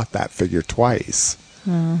already bought that figure twice.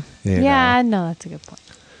 yeah, no, that's a good point.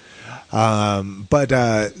 But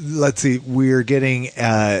let's see, we're getting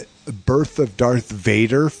Birth of Darth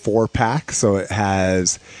Vader 4-pack. So it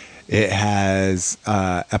has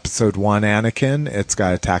episode 1 Anakin, it's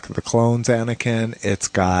got Attack of the Clones Anakin, it's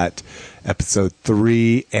got episode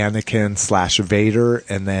 3 Anakin / Vader,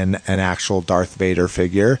 and then an actual Darth Vader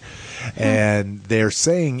figure. And they're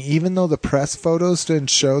saying, even though the press photos didn't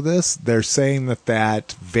show this, they're saying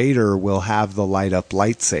that Vader will have the light up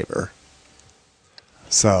lightsaber.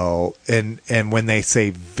 So, and when they say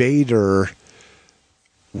Vader,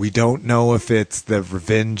 we don't know if it's the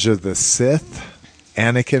Revenge of the Sith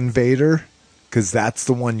Anakin Vader, because that's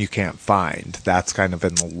the one you can't find. That's kind of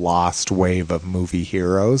in the lost wave of movie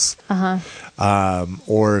heroes.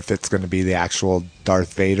 Or if it's going to be the actual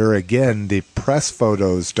Darth Vader. Again, the press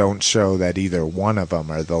photos don't show that either one of them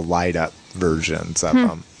are the light up versions of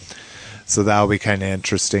them. So that'll be kind of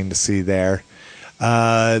interesting to see there.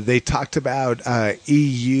 They talked about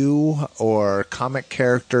EU or comic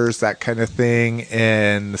characters, that kind of thing,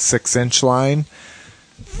 in the 6-inch line.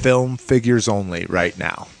 Film figures only right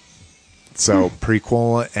now. So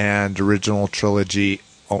prequel and original trilogy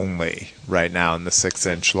only right now in the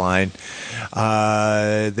 6-inch line.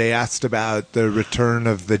 They asked about the Return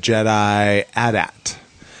of the Jedi AT-AT.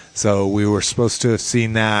 So we were supposed to have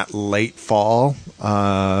seen that late fall,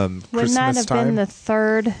 Wouldn't Christmas that have time. been the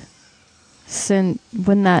third?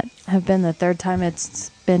 Wouldn't that have been the third time it's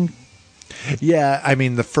been? Yeah, I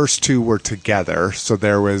mean, the first two were together. So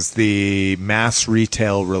there was the mass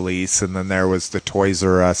retail release, and then there was the Toys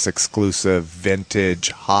R Us exclusive vintage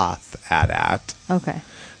Hoth AT-AT. Okay.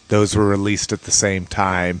 Those were released at the same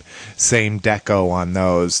time. Same deco on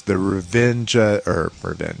those. The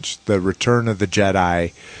The Return of the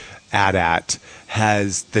Jedi AT-AT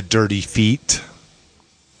has the dirty feet.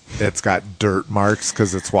 It's got dirt marks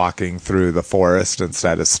because it's walking through the forest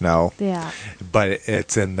instead of snow. Yeah. But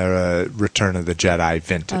it's in the Return of the Jedi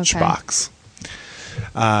vintage box.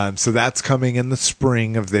 So that's coming in the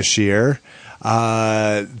spring of this year.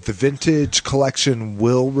 The vintage collection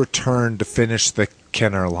will return to finish the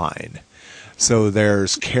Kenner line. So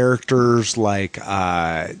there's characters like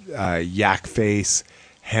Yak Face,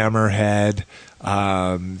 Hammerhead,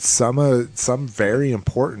 Some very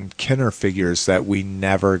important Kenner figures that we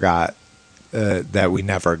never got.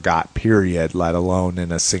 Period, let alone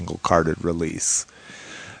in a single carded release.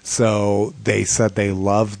 So they said they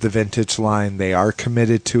love the vintage line. They are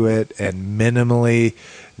committed to it, and minimally,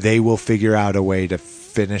 they will figure out a way to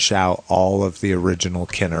finish out all of the original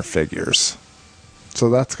Kenner figures. So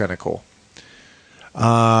that's kind of cool.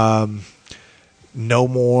 No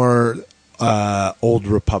more Old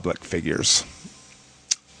Republic figures.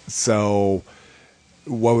 So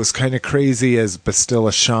what was kind of crazy is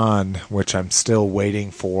Bastilla Sean, which I'm still waiting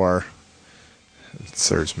for. It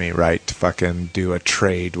serves me right to fucking do a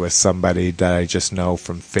trade with somebody that I just know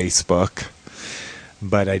from Facebook.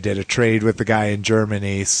 But I did a trade with the guy in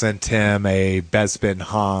Germany, sent him a Bespin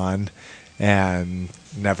Han, and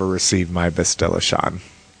never received my Bastilla Sean.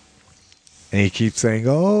 And he keeps saying,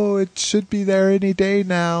 oh, it should be there any day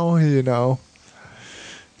now, you know.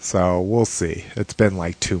 So we'll see. It's been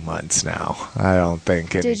like 2 months now. I don't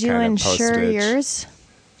think any Did you kind of insure postage. yours?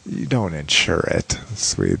 You don't insure it,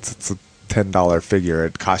 sweets. It's a $10 figure.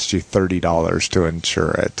 It costs you $30 to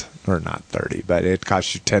insure it. Or not 30, but it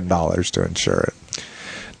costs you $10 to insure it.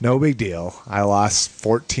 No big deal. I lost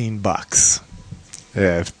 $14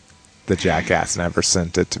 if the jackass never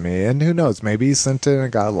sent it to me. And who knows, maybe he sent it and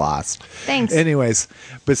it got lost. Thanks. Anyways,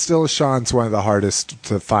 but still, Sean's one of the hardest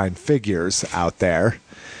to find figures out there,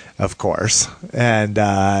 of course. And they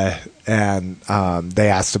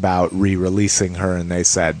asked about re-releasing her, and they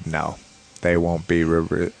said no, they won't be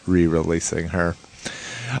re-releasing her.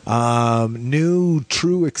 New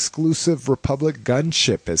true exclusive Republic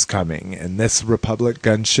gunship is coming, and this Republic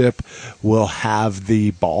gunship will have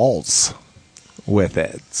the balls with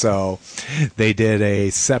it. So they did a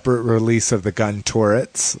separate release of the gun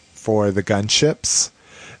turrets for the gunships.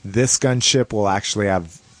 This gunship will actually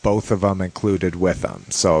have both of them included with them.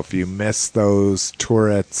 So if you miss those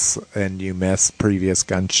turrets and you miss previous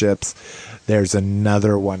gunships, there's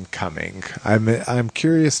another one coming. I'm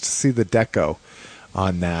curious to see the deco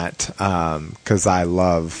on that, because I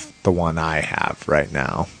love the one I have right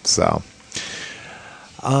now. So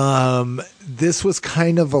this was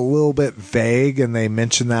kind of a little bit vague, and they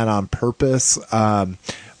mentioned that on purpose.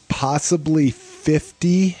 Possibly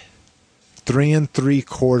 50 3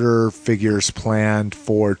 3/4 figures planned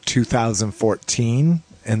for 2014,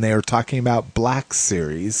 and they were talking about Black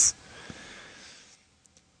Series.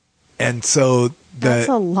 And so that's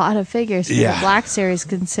a lot of figures for the Black Series,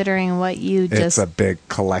 considering what you just... It's a big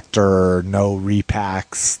collector, no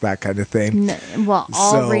repacks, that kind of thing. All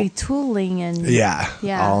retooling and... Yeah,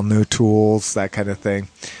 all new tools, that kind of thing.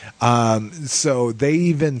 So they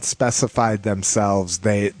even specified themselves,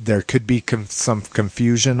 there could be some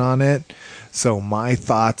confusion on it. So my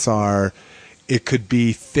thoughts are, it could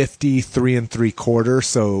be 50 3 3/4,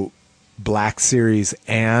 so Black Series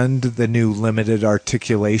and the new limited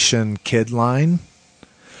articulation kid line,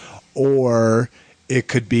 or it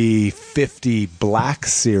could be 50 Black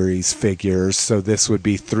Series figures, so this would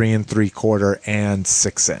be 3 3/4 and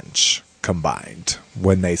 6-inch combined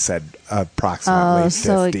when they said approximately 50.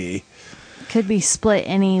 So it could be split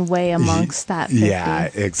any way amongst that 50. Yeah,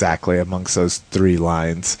 exactly, amongst those three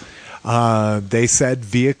lines. They said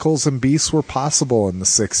vehicles and beasts were possible in the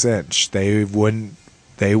 6-inch. They wouldn't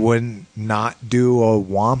not do a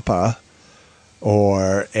Wampa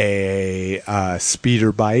or a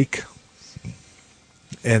speeder bike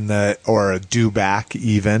or a dewback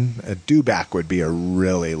even. A dewback would be a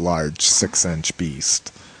really large 6-inch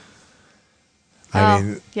beast.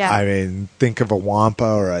 I mean, think of a Wampa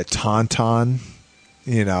or a Tauntaun.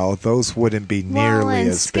 You know, those wouldn't be nearly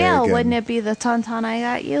as scale, big. Wouldn't it be the Tauntaun I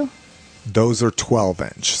got you? Those are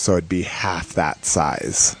 12-inch, so it'd be half that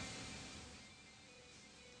size.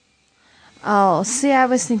 Oh, see, I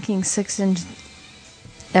was thinking 6-inch.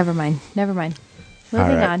 Never mind.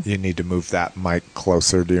 Moving on. You need to move that mic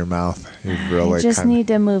closer to your mouth. You really I just need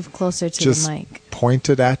to move closer to the mic. Point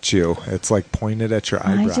it at you. It's like pointed at your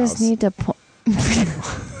eyebrows. I just need to point.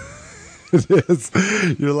 It is.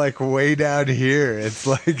 You're like way down here. It's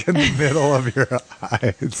like in the middle of your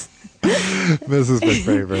eyes. Mrs.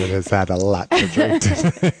 McFavorite has had a lot to drink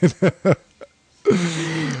tonight.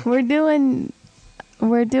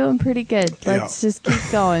 We're doing pretty good. Let's just keep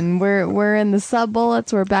going. We're in the sub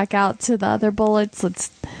bullets. We're back out to the other bullets.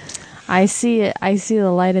 I see it. I see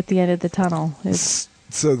the light at the end of the tunnel.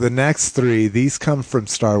 So the next three, these come from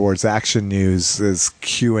Star Wars Action News'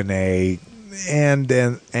 Q&A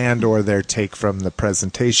and or their take from the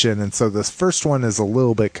presentation. And so this first one is a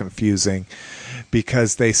little bit confusing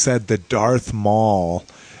because they said the Darth Maul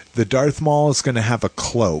is going to have a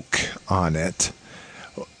cloak on it.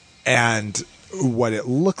 And what it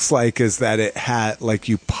looks like is that it had, like,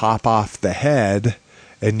 you pop off the head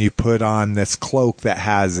and you put on this cloak that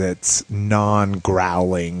has its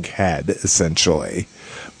non-growling head, essentially.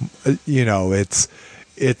 You know, it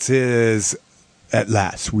is, at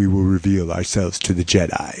last we will reveal ourselves to the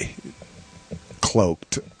Jedi,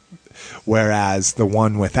 cloaked. Whereas the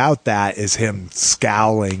one without that is him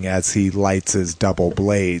scowling as he lights his double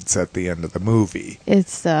blades at the end of the movie.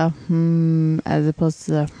 It's the as opposed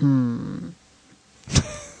to the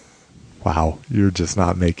Wow, you're just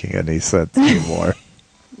not making any sense anymore.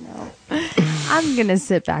 No. I'm going to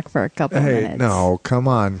sit back for a couple Hey, minutes. no, come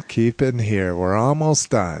on. Keep in here. We're almost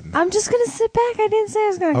done. I'm just going to sit back. I didn't say I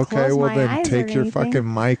was going to close my then eyes take or your anything.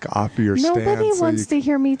 fucking mic off your stand. Nobody wants to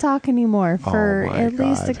hear me talk anymore for Oh my at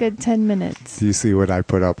least a God. good 10 minutes. Do you see what I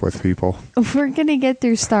put up with, people? We're going to get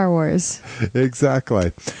through Star Wars.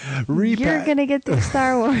 Exactly. You're going to get through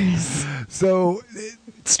Star Wars. So,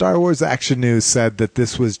 Star Wars Action News said that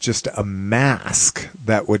this was just a mask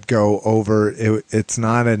that would go over. It's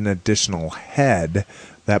not an additional head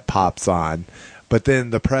that pops on. But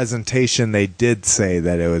then the presentation, they did say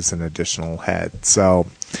that it was an additional head. So,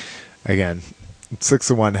 again,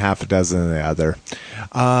 6 of one, half a dozen of the other.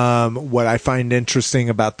 What I find interesting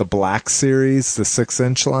about the Black Series, the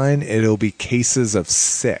 6-inch line, it'll be cases of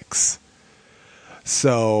 6.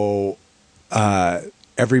 So,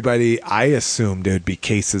 everybody, I assumed it would be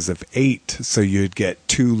cases of 8. So you'd get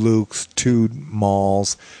 2 Lukes, 2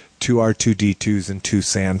 Mauls, 2 R2D2s, and 2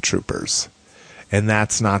 Sand Troopers. And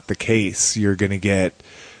that's not the case. You're going to get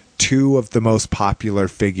 2 of the most popular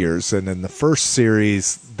figures. And in the first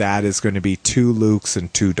series, that is going to be 2 Lukes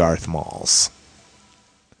and 2 Darth Mauls.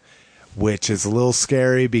 Which is a little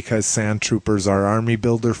scary because Sand Troopers are army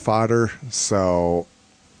builder fodder. So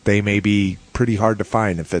they may be pretty hard to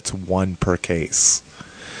find if it's 1 per case.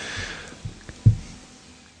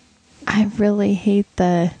 I really hate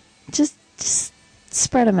just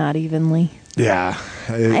spread them out evenly. Yeah,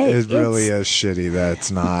 it really is shitty that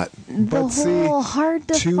it's not. The whole hard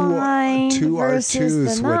to find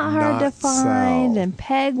versus the not hard to find and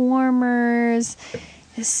peg warmers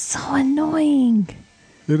is so annoying.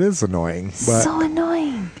 It is annoying, but so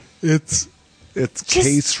annoying. It's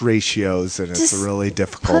case ratios, and it's a really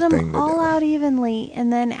difficult thing to do. Put them all out evenly,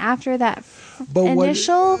 and then after that But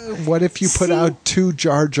initial... What if you put out 2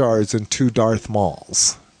 Jar Jars and 2 Darth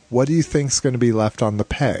Mauls? What do you think's going to be left on the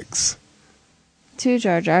pegs? 2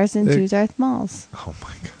 Jar Jars and 2 Darth Mauls. Oh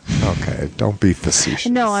my god! Okay, don't be facetious.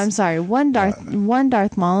 No, I'm sorry. One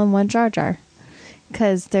Darth Maul and 1 Jar Jar.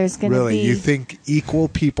 Because there's going to be... Really, you think equal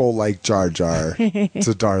people like Jar Jar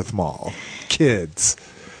to Darth Maul? Kids.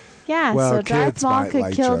 Yeah, Well, so Darth kids Maul might could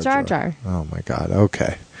like kill Jar Jar Jar. Oh my god!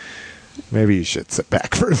 Okay, maybe you should sit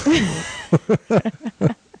back for a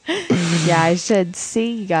little. Yeah, I should.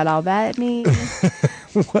 See, you got all that at me.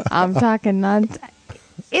 I'm talking nonsense.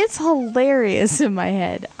 It's hilarious in my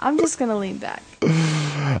head. I'm just gonna lean back.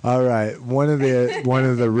 All right. One of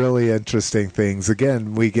the really interesting things.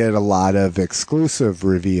 Again, we get a lot of exclusive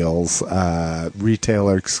reveals,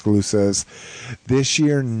 retailer exclusives. This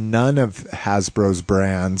year, none of Hasbro's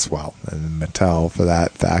brands, well, and Mattel for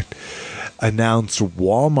that fact, announced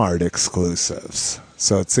Walmart exclusives.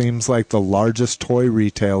 So it seems like the largest toy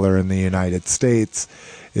retailer in the United States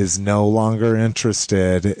is no longer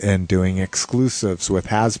interested in doing exclusives with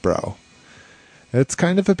Hasbro. It's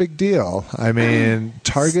kind of a big deal. I mean,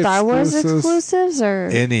 Target Star Wars exclusives or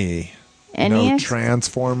any no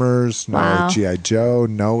Transformers, no G.I. Joe,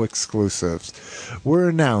 no exclusives. Were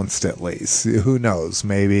announced at least. Who knows?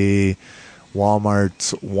 Maybe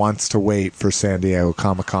Walmart wants to wait for San Diego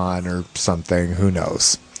Comic-Con or something. Who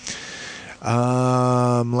knows?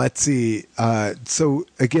 Let's see.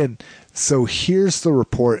 So here's the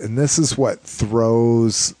report, and this is what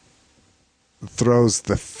throws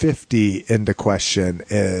the 50 into question.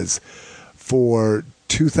 Is for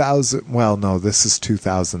 2000. Well, no, this is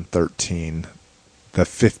 2013. The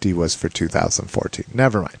 50 was for 2014.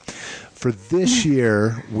 Never mind. For this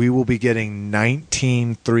year, we will be getting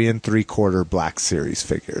 19 3 3/4 Black Series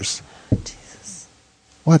figures. Jesus.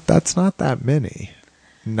 What? That's not that many.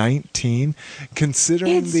 19,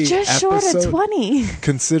 considering it's the just episode, short of 20.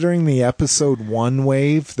 Considering the episode 1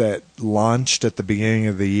 wave that launched at the beginning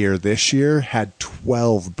of the year this year had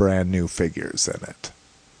 12 brand new figures in it.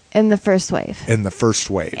 In the first wave. In the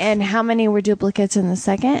first wave. And how many were duplicates in the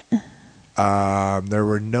second? There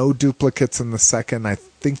were no duplicates in the second. I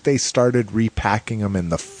think they started repacking them in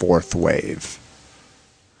the 4th wave.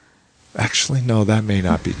 Actually, no, that may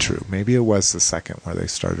not be true. Maybe it was the second where they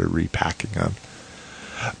started repacking them.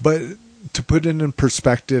 But to put it in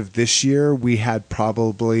perspective, this year we had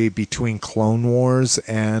probably between Clone Wars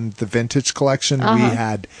and the Vintage Collection, we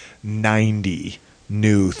had 90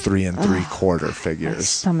 new 3 3/4 My figures.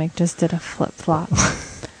 stomach just did a flip flop.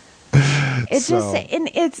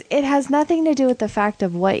 It has nothing to do with the fact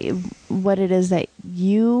of what it is that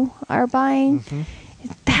you are buying.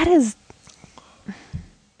 That is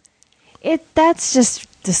that's just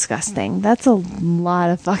disgusting. That's a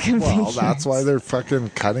lot of fucking Well, figures. that's why they're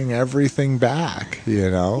fucking cutting everything back,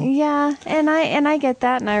 you know? Yeah, and I get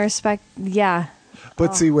that, and I respect. Yeah,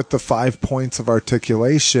 But see, with the 5 points of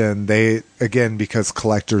articulation, they, again, because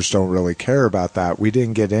collectors don't really care about that, we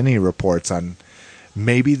didn't get any reports on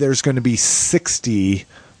maybe there's going to be 60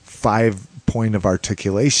 5-point of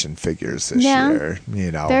articulation figures this year.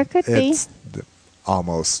 You know, there could be.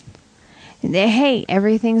 Almost. Hey,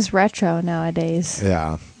 everything's retro nowadays.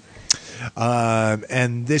 Yeah.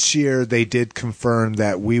 And this year they did confirm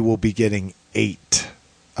that we will be getting 8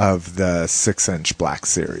 of the 6-inch Black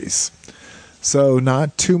Series. So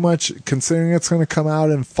not too much, considering it's going to come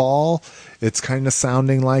out in fall. It's kind of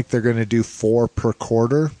sounding like they're going to do 4 per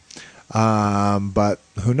quarter. But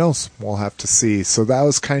who knows? We'll have to see. So that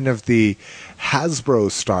was kind of the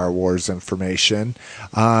Hasbro Star Wars information.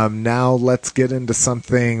 Now let's get into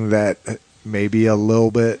something that maybe a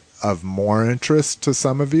little bit of more interest to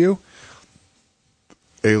some of you.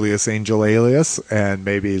 Alias Angel Alias, and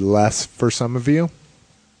maybe less for some of you.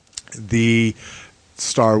 The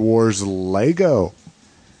Star Wars Lego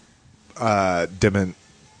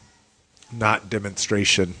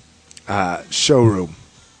showroom.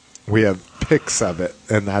 We have pics of it,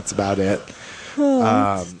 and that's about it.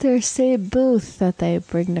 It's their same booth that they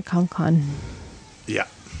bring to Comic-Con. Yeah.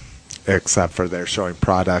 Except for they're showing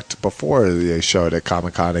product before they show it at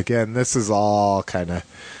Comic-Con. Again, this is all kind of,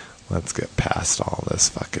 let's get past all this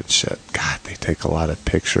fucking shit. God, they take a lot of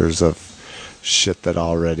pictures of shit that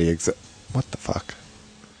already exists. What the fuck?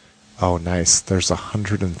 Oh, nice. There's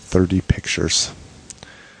 130 pictures.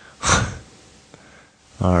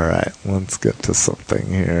 All right, let's get to something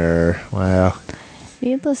here. Well,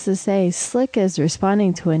 Needless to say, Slick is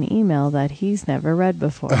responding to an email that he's never read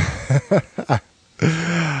before.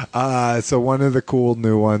 So one of the cool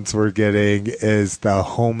new ones we're getting is the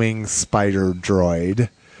homing spider droid.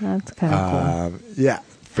 That's kind of cool. Yeah,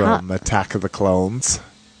 from Attack of the Clones.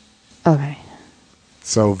 Okay.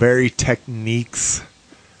 So very techniques.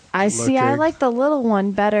 I see. I looking. like the little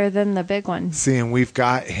one better than the big one. See, and we've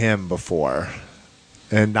got him before.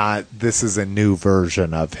 And this is a new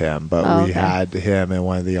version of him, but we had him in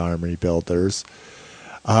one of the army builders.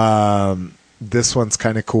 This one's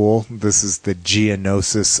kind of cool. This is the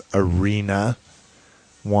Geonosis Arena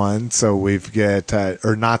one. So we've got,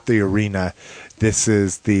 or not the arena. This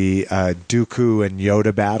is the Dooku and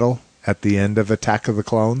Yoda battle at the end of Attack of the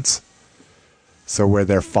Clones. So where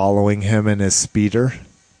they're following him in his speeder.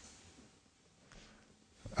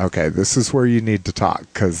 Okay, this is where you need to talk,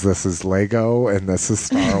 because this is Lego, and this is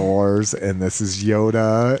Star Wars, and this is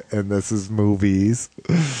Yoda, and this is movies.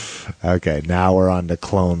 Okay, now we're on to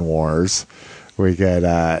Clone Wars. We get,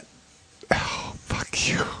 oh, fuck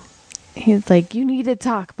you. He's like, you need to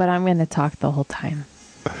talk, but I'm going to talk the whole time.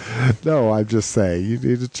 No, I'm just saying, you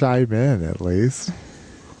need to chime in, at least.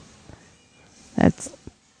 That's...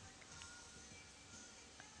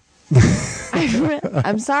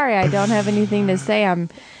 I'm sorry, I don't have anything to say.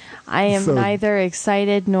 I am neither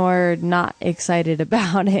excited nor not excited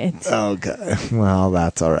about it. Okay, well,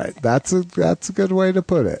 that's all right. That's a good way to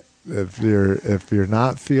put it. If you're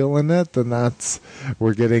not feeling it, then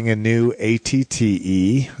we're getting a new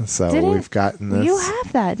ATTE. So we've gotten this. You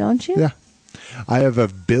have that, don't you? Yeah. I have a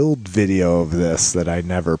build video of this that I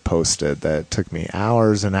never posted that took me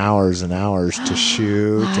hours and hours and hours to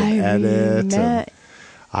shoot and edit. And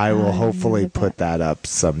I will hopefully put that up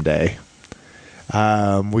someday.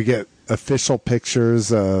 We get official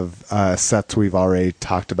pictures of sets we've already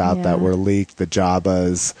talked about that were leaked. The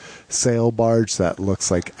Jabba's sail barge that looks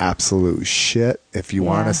like absolute shit. If you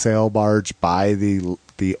want a sail barge, buy the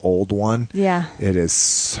old one. Yeah. It is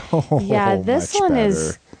so this much one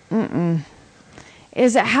better.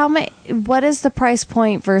 Is it how much? What is the price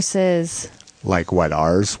point versus like what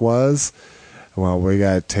ours was? Well, we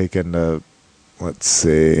got to take into, let's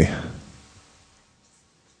see.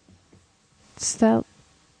 It's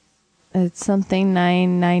something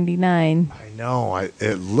 $9.99. I know.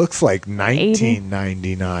 It looks like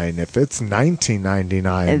 $19.99. If it's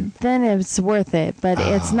 $19.99, then it's worth it. But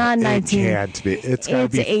it's not $19. It can't be. It's got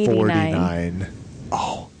to be $89. $49.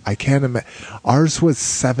 Oh, I can't imagine. Ours was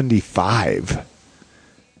 $75.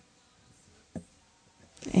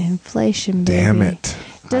 Inflation, baby. Damn it!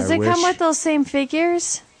 Does it come with those same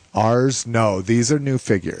figures? Ours, no. These are new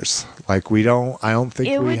figures. Like I don't think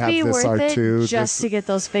It we would have be this worth R2. it just to get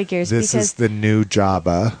those figures. This because is the new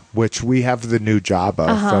Jabba, which we have the new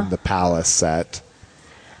Jabba from the Palace set.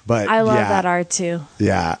 But I love that R2.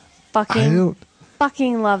 Yeah. Fucking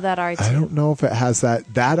love that R2. I don't know if it has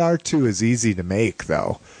that. That R2 is easy to make,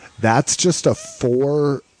 though. That's just a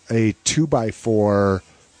 2x4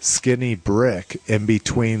 skinny brick in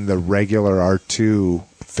between the regular R2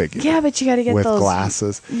 figure. Yeah, but you got to get with those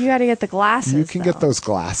glasses. You got to get the glasses. You can get those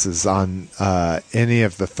glasses on any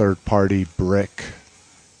of the third-party brick.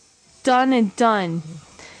 Done and done.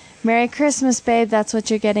 Merry Christmas, babe. That's what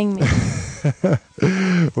you're getting me.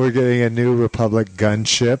 We're getting a new Republic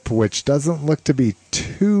gunship, which doesn't look to be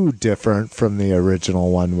too different from the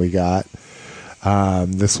original one we got.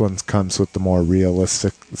 This one comes with the more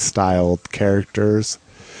realistic styled characters.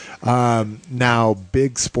 Now,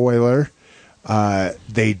 big spoiler,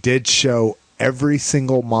 they did show every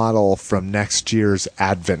single model from next year's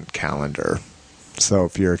Advent calendar. So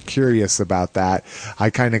if you're curious about that, I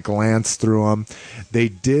kind of glanced through them. They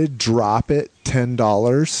did drop it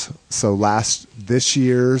 $10. So this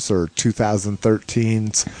year's or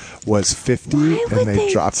 2013's was $50, Why would and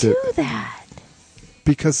they dropped do it that?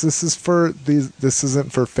 because this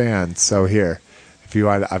isn't for fans. So here, if you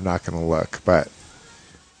want, I'm not going to look, but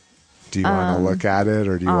do you want to look at it,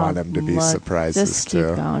 or do you want them to be surprises just too?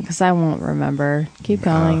 keep going, because I won't remember. Keep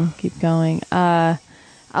going. Oh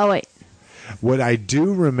wait. What I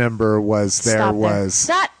do remember was Stop.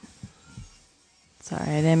 Sorry,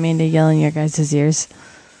 I didn't mean to yell in your guys' ears.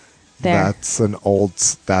 There. That's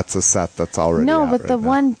a set that's already No, out but right the now.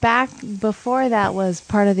 one back before that was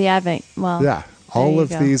part of the Advent. Well, Yeah, there all you of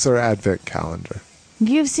go. these are Advent calendar.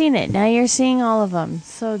 You've seen it. Now you're seeing all of them.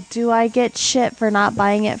 So do I get shit for not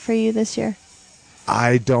buying it for you this year?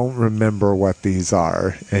 I don't remember what these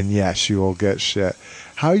are, and yes, you will get shit.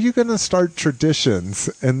 How are you going to start traditions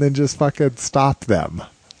and then just fucking stop them?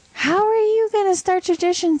 How are you going to start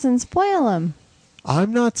traditions and spoil them?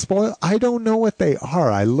 I'm not spoiled. I don't know what they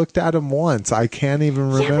are. I looked at them once. I can't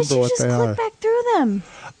even remember but you what just they click are. back through them.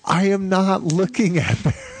 I am not looking at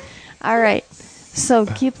them. All right. So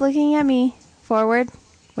keep looking at me. Forward.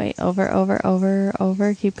 Wait, over.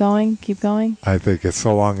 Keep going. I think it's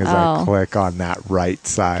so long as I Oh. click on that right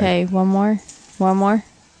side. Okay, one more. All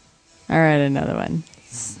right, another one.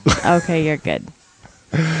 Okay, you're good.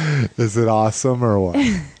 Is it awesome or what?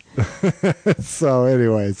 So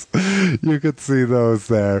anyways, you could see those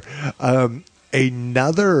there.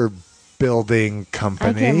 Another building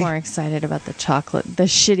company. I get more excited about the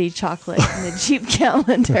shitty chocolate and the cheap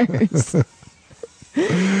calendars. I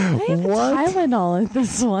have What? Tylenol in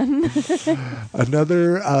this one.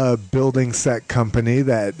 Another building set company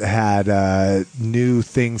that had new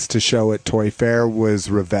things to show at Toy Fair was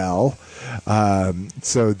Revell.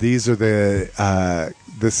 So these are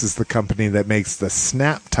this is the company that makes the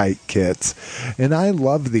Snap Tight kits, and I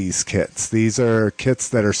love these kits. These are kits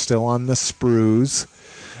that are still on the sprues.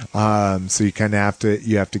 So you kind of have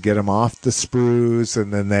to get them off the sprues,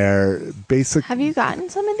 and then they're basic. Have you gotten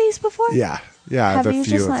some of these before? Yeah. I have Have a you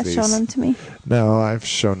few just of not these. shown them to me? No, I've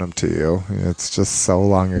shown them to you. It's just so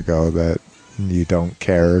long ago that you don't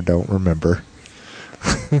care or don't remember.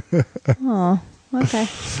 Oh, okay.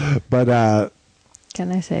 But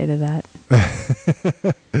Can I say to that?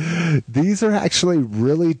 these are actually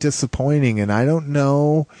really disappointing, and I don't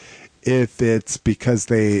know if it's because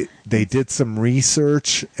they did some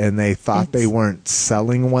research and they thought they weren't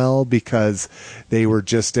selling well because they were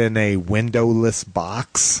just in a windowless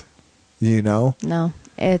box, you know? No,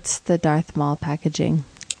 it's the Darth Maul packaging.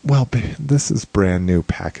 Well, this is brand new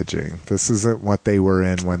packaging. This isn't what they were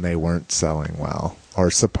in when they weren't selling well, or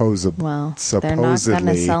supposedly. Well, they're not going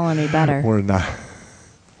to sell any better. We're not.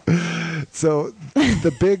 So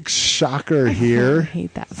the big shocker here. I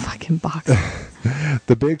hate that fucking box.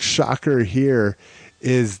 The big shocker here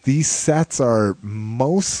is these sets are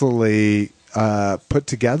mostly put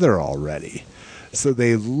together already. So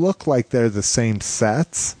they look like they're the same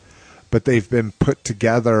sets, but they've been put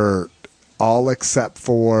together all except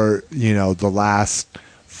for, the last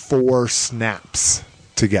 4 snaps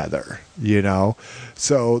together,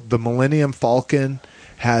 So the Millennium Falcon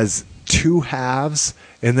has 2 halves,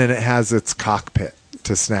 and then it has its cockpit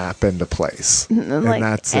to snap into place. And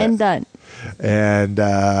that's it. Done. And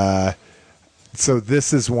so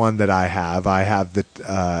this is one that I have. I have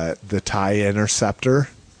the TIE Interceptor.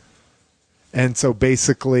 And so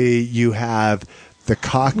basically you have the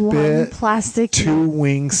cockpit, One plastic 2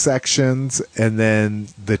 wing sections, and then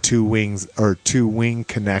the 2 wings, or 2 wing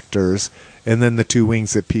connectors, and then the 2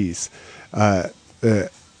 wings apiece. How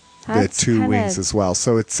That's the 2 kinda- wings as well.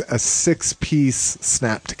 So it's a 6-piece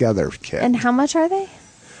snap together kit. And how much are they?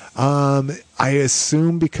 I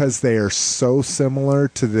assume because they are so similar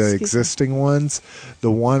to the existing ones,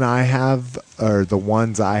 the one I have, or the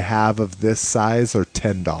ones I have of this size, are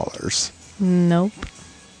 $10. Nope.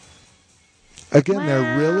 Again,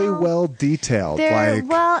 they're really well detailed.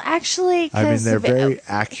 Actually, I mean, 'cause they're very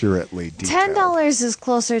accurately detailed. $10 is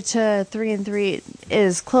closer to 3 and 3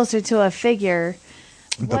 is closer to a figure.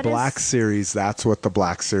 The What Black is- Series, that's what the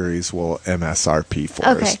Black Series will MSRP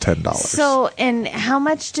for, is $10. So, and how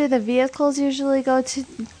much do the vehicles usually go to?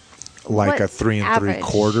 Like what a 3 and average?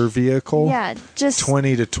 3/4 vehicle? Yeah, just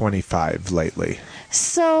 20 to 25 lately.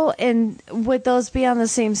 So, and would those be on the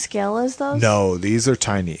same scale as those? No, these are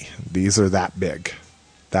tiny. These are that big.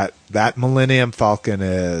 That Millennium Falcon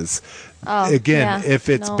is, again, if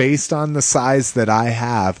it's based on the size that I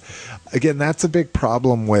have, again, that's a big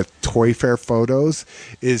problem with Toy Fair photos,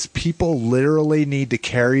 is people literally need to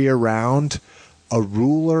carry around a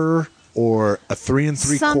ruler or a 3 and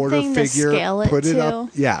 3/4 Something to figure, scale it put it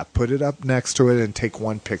to. up, put it up next to it and take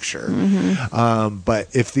one picture. Mm-hmm. But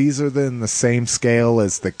if these are then the same scale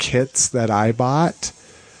as the kits that I bought,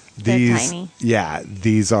 They're these, tiny.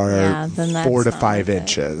 these are then that's 4 to not 5 worth it.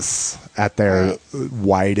 inches at their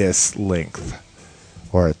widest length,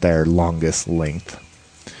 or at their longest length.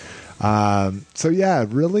 So yeah,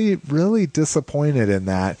 really, really disappointed in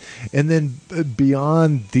that. And then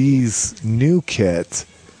beyond these new kits,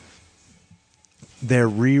 they're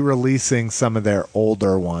re-releasing some of their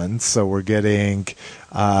older ones. So we're getting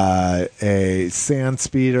a Sand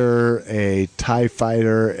Speeder, a TIE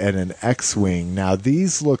Fighter, and an X-Wing. Now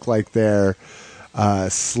these look like they're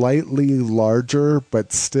slightly larger,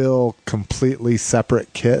 but still completely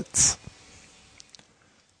separate kits,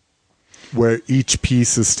 where each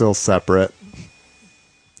piece is still separate.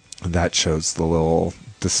 That shows the little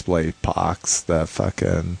display box, the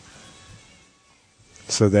fucking...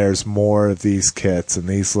 So there's more of these kits, and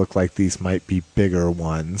these look like these might be bigger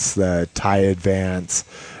ones. The TIE Advance,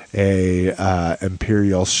 a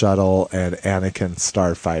Imperial Shuttle, and Anakin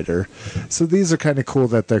Starfighter. So these are kind of cool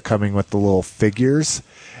that they're coming with the little figures.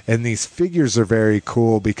 And these figures are very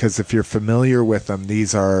cool because if you're familiar with them,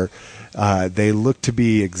 these are... they look to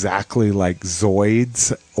be exactly like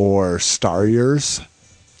Zoids or Stariers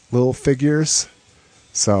little figures.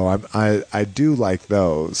 So I do like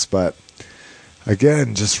those, but...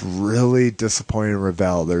 Again, just really disappointed in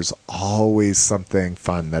Revell. There's always something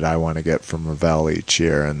fun that I want to get from Revell each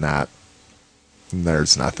year, and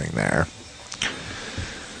there's nothing there.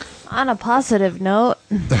 On a positive note,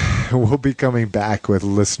 We'll be coming back with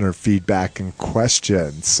listener feedback and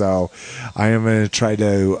questions. So I am going to try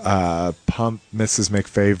to pump Mrs.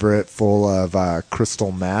 McFavorite full of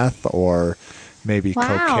crystal meth or maybe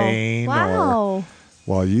cocaine. Or,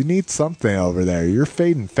 well, you need something over there. You're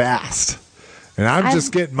fading fast. And I'm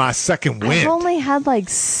just getting my second wind. I've only had like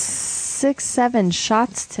 6-7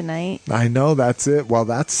 shots tonight. I know, that's it. Well,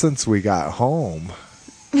 that's since we got home.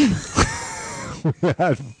 we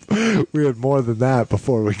had more than that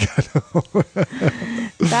before we got home.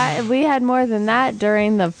 We had more than that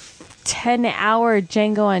during the 10-hour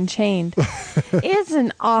Django Unchained. It's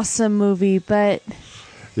an awesome movie, but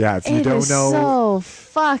yeah, if you don't so know,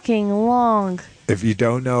 fucking long. If you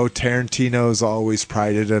don't know, Tarantino's always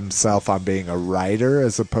prided himself on being a writer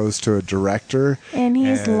as opposed to a director. And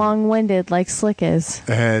he's long-winded like Slick is.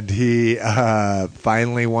 And he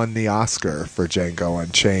finally won the Oscar for Django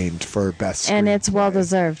Unchained for Best Screenplay. And it's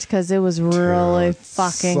well-deserved because it was really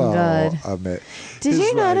fucking good. Did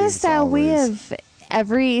you notice that we have...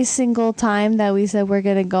 Every single time that we said we're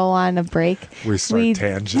going to go on a break, we start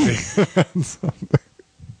tangenting.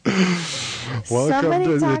 Welcome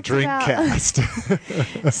to the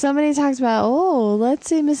Drinkcast. Somebody talks about, let's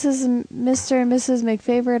see Mr. and Mrs.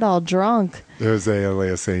 McFavorite all drunk. It was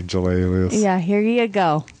Alias Angel Alias. Yeah, here you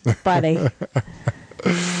go, buddy. All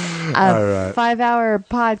right. 5-hour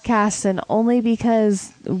podcast, and only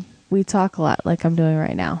because we talk a lot like I'm doing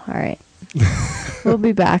right now. All right. We'll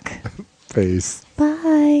be back. Peace.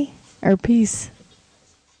 Bye. Or peace.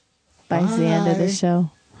 By's the end of the show.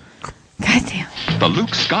 God damn it. The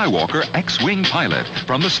Luke Skywalker X-Wing pilot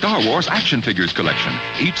from the Star Wars action figures collection,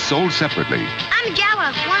 each sold separately. I'm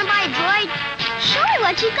Jabba. Want to buy a droid? Sure,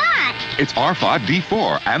 what you got? It's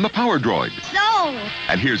R5-D4 and the Power Droid. Sold.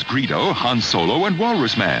 And here's Greedo, Han Solo, and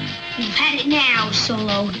Walrus Man. You've had it now,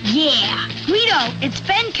 Solo. Yeah. Greedo, it's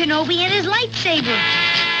Ben Kenobi and his lightsaber.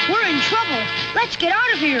 We're in trouble. Let's get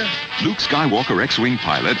out of here. Luke Skywalker X-Wing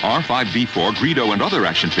pilot, R5-D4, Greedo, and other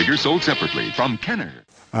action figures sold separately from Kenner.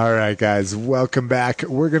 All right, guys, welcome back.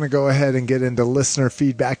 We're going to go ahead and get into listener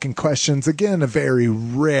feedback and questions. Again, a very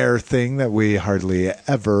rare thing that we hardly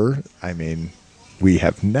ever, we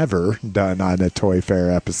have never done on a Toy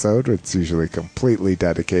Fair episode. It's usually completely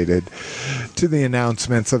dedicated to the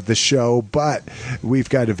announcements of the show, but we've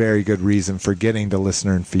got a very good reason for getting to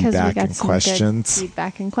listener and feedback and questions.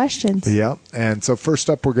 Feedback and questions. Yep. And so first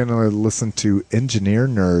up, we're going to listen to Engineer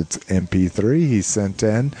Nerd's MP3 he sent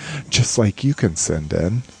in, just like you can send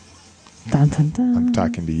in. Dun, dun, dun. I'm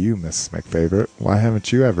talking to you, Miss McFavorite. Why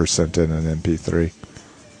haven't you ever sent in an MP3?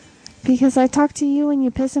 Because I talk to you when you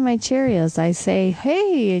piss in my Cheerios. I say,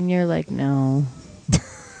 hey, and you're like, no.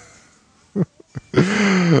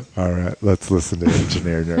 All right, let's listen to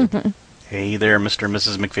Engineer Nerd. Hey there, Mr. and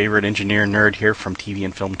Mrs. McFavorite, Engineer Nerd here from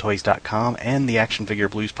TVandFilmToys.com and the Action Figure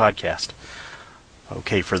Blues podcast.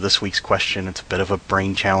 Okay, for this week's question, it's a bit of a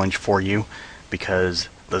brain challenge for you because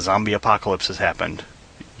the zombie apocalypse has happened.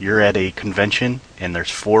 You're at a convention and there's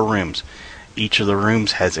 4 rooms. Each of the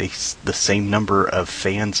rooms has the same number of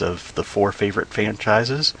fans of the 4 favorite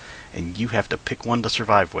franchises, and you have to pick one to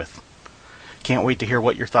survive with. Can't wait to hear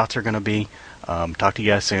what your thoughts are going to be. Talk to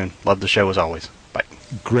you guys soon. Love the show as always. Bye.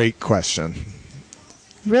 Great question.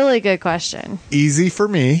 Really good question. Easy for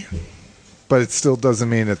me, but it still doesn't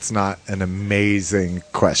mean it's not an amazing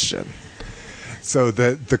question. So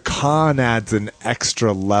the con adds an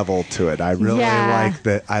extra level to it. I really like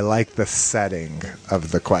that. I like the setting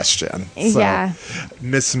of the question. So, yeah.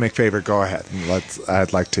 Miss McFavorite, go ahead.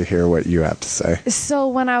 I'd like to hear what you have to say. So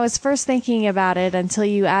when I was first thinking about it, until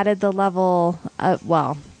you added the level,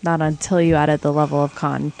 not until you added the level of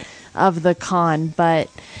the con, but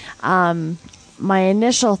my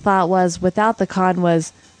initial thought was without the con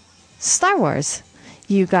was Star Wars.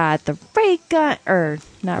 You got the ray gun, or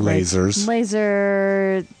not lasers,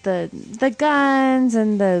 the guns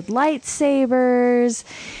and the lightsabers,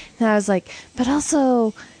 and I was like, but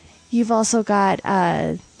also, you've also got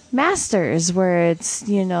masters where it's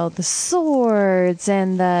the swords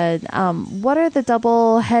and the what are the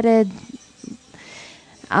double-headed,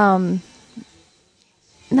 not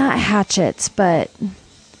hatchets, but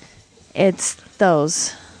it's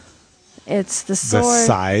those. It's the sword. The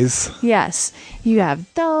size. Yes. You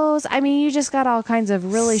have those. I mean, you just got all kinds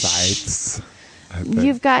of really sights.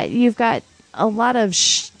 You've got a lot of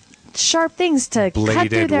sharp things to cut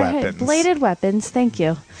through their head. Bladed weapons. Thank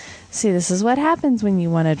you. See, this is what happens when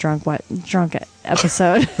you want a drunk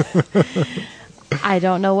episode. I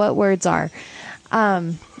don't know what words are.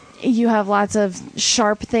 You have lots of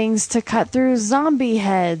sharp things to cut through zombie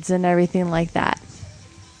heads and everything like that.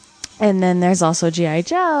 And then there's also G.I.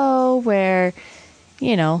 Joe, where,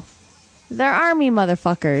 they're army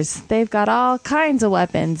motherfuckers. They've got all kinds of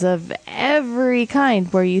weapons of every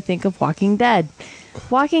kind where you think of Walking Dead.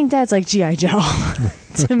 Walking Dead's like G.I. Joe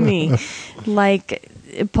to me. Like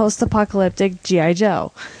post-apocalyptic G.I.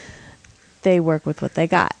 Joe. They work with what they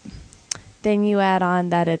got. Then you add on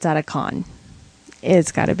that it's at a con.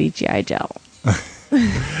 It's got to be G.I. Joe.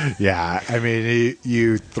 Yeah, I mean,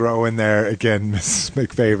 you throw in there, again, Mrs.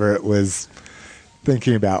 McFavorite was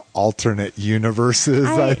thinking about alternate universes,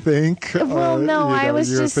 I think. Well, no, I was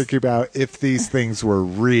just thinking about if these things were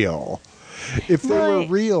real. If they were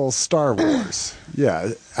real Star Wars.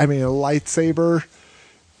 Yeah, I mean, a lightsaber,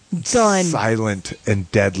 done. Silent and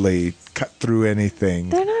deadly, cut through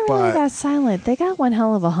anything. They're not really that silent. They got one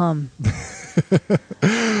hell of a hum.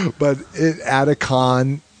 But at a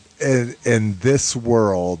con... In this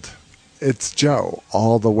world, it's Joe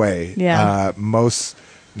all the way. Yeah.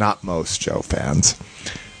 Not most Joe fans.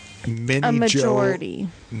 A majority.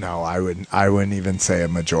 No, I wouldn't even say a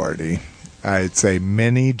majority. I'd say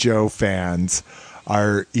many Joe fans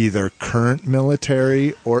are either current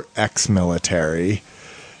military or ex-military,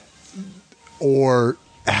 or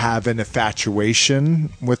have an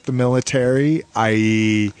infatuation with the military,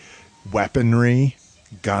 i.e., weaponry,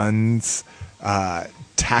 guns,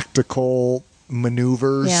 tactical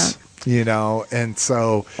maneuvers, and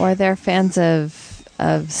so... Or they're fans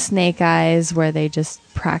of Snake Eyes, where they just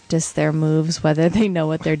practice their moves, whether they know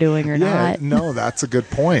what they're doing or not. No, that's a good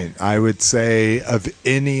point. I would say of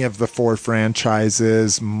any of the 4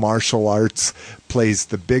 franchises, martial arts plays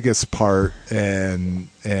the biggest part in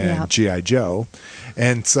G.I. Joe.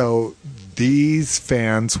 And so... these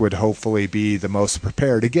fans would hopefully be the most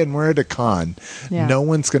prepared. Again, we're at a con. Yeah. No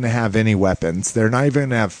one's going to have any weapons. They're not even going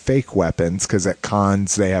to have fake weapons, because at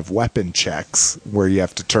cons they have weapon checks where you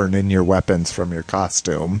have to turn in your weapons from your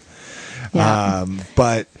costume. Yeah.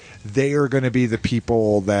 But they are going to be the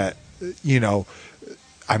people that,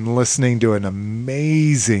 I'm listening to an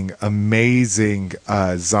amazing zombie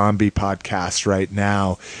podcast right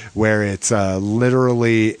now, where it's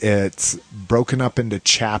literally it's broken up into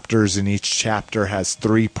chapters, and each chapter has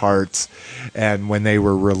 3 parts. And when they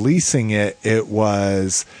were releasing it, it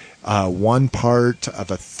was one part of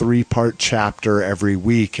a 3-part chapter every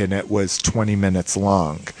week, and it was 20 minutes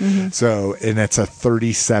long. So, and it's a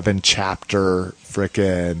 37 chapter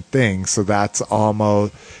frickin' thing. So that's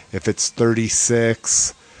almost, if it's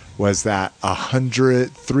 36, was that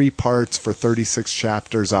 3 parts for 36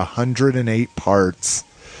 chapters, 108 parts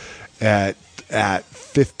at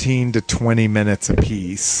 15 to 20 minutes a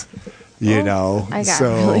piece. You know, I got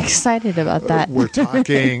really excited about that. We're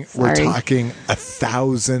talking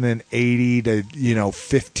 1,080 to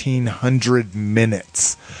 1,500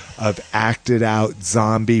 minutes of acted out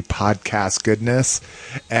zombie podcast goodness.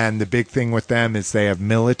 And the big thing with them is they have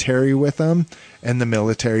military with them, and the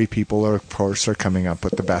military people are, of course, are coming up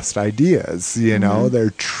with the best ideas. You know,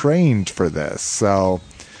 they're trained for this. So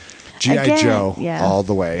G.I. Joe, all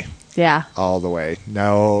the way. Yeah, all the way.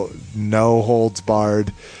 No holds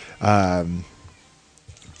barred. Yeah,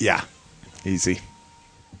 easy.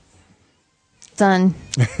 Done.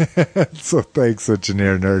 So thanks,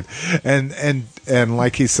 Engineer Nerd. And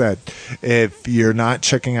like he said, if you're not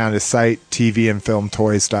checking out his site,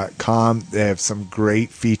 tvandfilmtoys.com, they have some great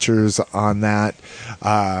features on that.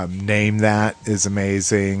 Name That is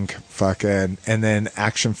amazing. And then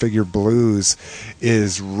Action Figure Blues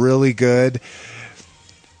is really good.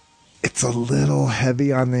 It's a little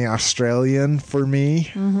heavy on the Australian for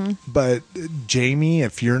me, but Jamie,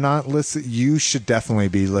 if you're not listening, you should definitely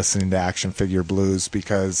be listening to Action Figure Blues,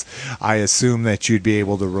 because I assume that you'd be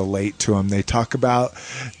able to relate to them. They talk about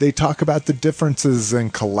the differences in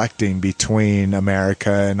collecting between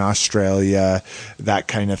America and Australia, that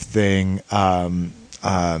kind of thing.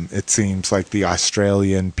 It seems like the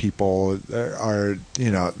Australian people are,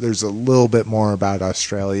 there's a little bit more about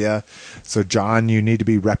Australia. So, John, you need to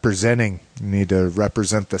be representing. You need to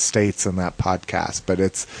represent the States in that podcast. But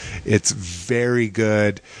it's very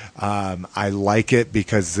good. I like it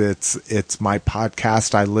because it's my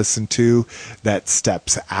podcast I listen to that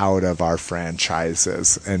steps out of our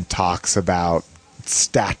franchises and talks about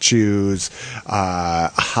statues,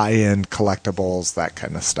 high-end collectibles, that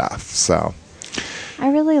kind of stuff. So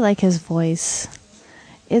I really like his voice.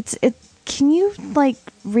 Can you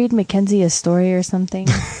read Mackenzie a story or something?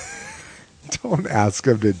 Don't ask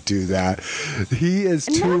him to do that. He is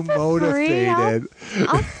too motivated.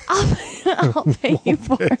 I'll pay you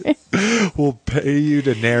for it. We'll pay you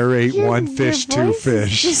to narrate One Fish, Two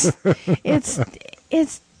Fish. It's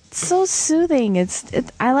so soothing.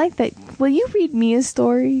 I like that. Will you read me a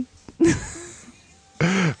story?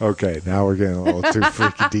 Okay, now we're getting a little too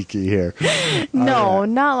freaky deaky here. No,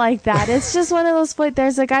 not like that. It's just one of those places.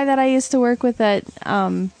 There's a guy that I used to work with at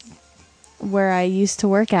where I used to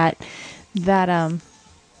work at that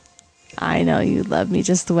I know you love me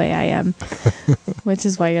just the way I am, which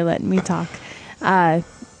is why you're letting me talk.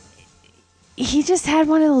 He just had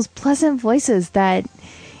one of those pleasant voices that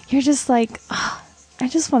you're just like, oh, I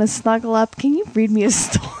just want to snuggle up. Can you read me a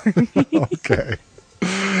story? Okay.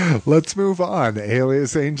 Let's move on.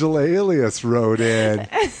 Alias Angel Alias wrote in.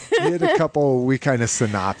 He had a couple, we kind of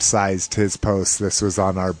synopsized his post. This was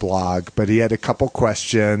on our blog, but he had a couple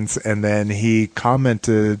questions, and then he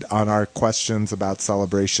commented on our questions about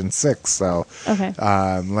Celebration 6. So okay.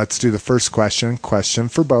 Let's do the first question. Question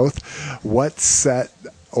for both. What set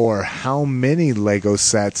or how many Lego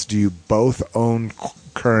sets do you both own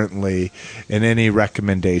currently, and any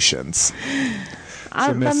recommendations?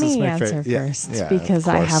 So let me answer first, because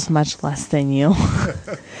I have much less than you.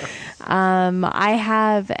 I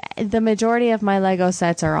have the majority of my Lego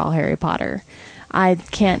sets are all Harry Potter. I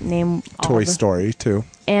can't name Toy Story too,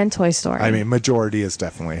 and Toy Story. I mean, majority is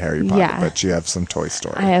definitely Harry Potter, but you have some Toy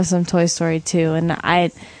Story. I have some Toy Story too, and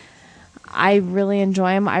I really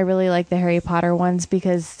enjoy them. I really like the Harry Potter ones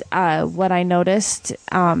because what I noticed,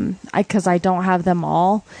 because I don't have them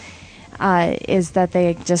all, is that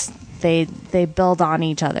they just. They build on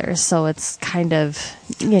each other, so it's kind of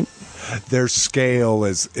their scale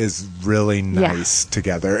is really nice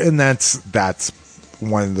together, and that's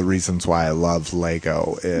one of the reasons why I love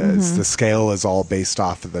Lego is the scale is all based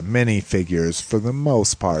off of the minifigures for the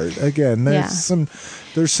most part. Again,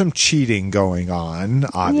 there's some cheating going on,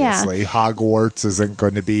 obviously. Yeah. Hogwarts isn't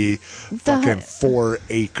going to be fucking 4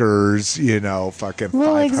 acres, fucking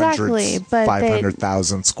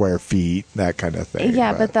 500,000 square feet, that kind of thing.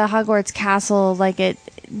 Yeah, but the Hogwarts castle,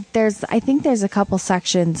 I think there's a couple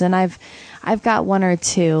sections, and I've got one or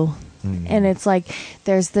two And it's like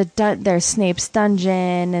there's Snape's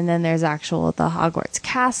dungeon, and then there's the Hogwarts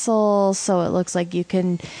castle. So it looks like you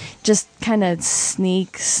can just kind of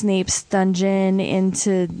sneak Snape's dungeon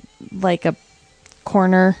into like a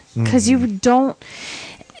corner, because you don't.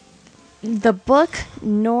 The book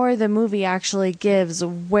nor the movie actually gives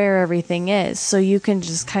where everything is, so you can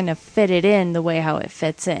just kind of fit it in the way how it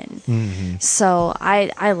fits in. So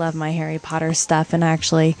I love my Harry Potter stuff, and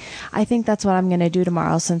actually I think that's what I'm going to do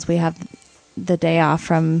tomorrow, since we have the day off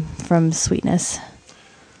from Sweetness.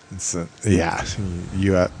 So, yeah,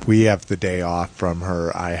 we have the day off from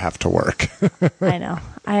her. I have to work. I know.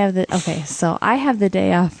 So I have the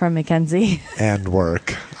day off from Mackenzie. And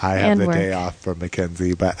work. I have the day off from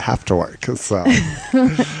Mackenzie, but have to work. So,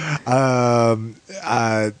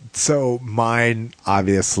 so mine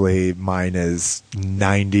is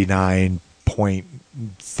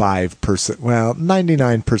 99.5%. Well,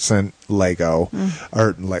 99% Lego,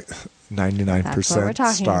 or like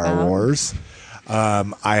 99% Star Wars.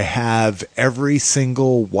 I have every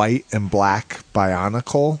single white and black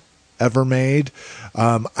Bionicle ever made.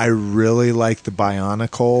 I really like the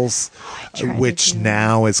Bionicles, which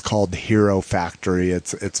now is called Hero Factory.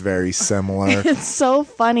 It's very similar. It's so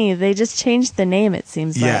funny. They just changed the name, it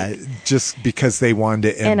seems like. Yeah, just because they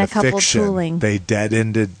wanted to end the fiction. Tooling. They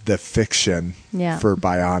dead-ended the fiction for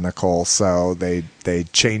Bionicle, so they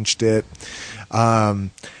changed it.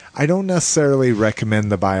 I don't necessarily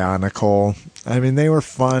recommend the Bionicle. I mean, they were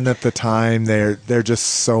fun at the time. They're just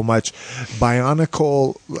so much.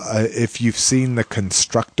 Bionicle, if you've seen the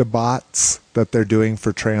Constructabots that they're doing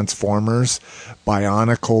for Transformers,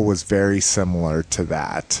 Bionicle was very similar to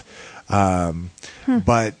that.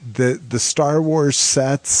 But the Star Wars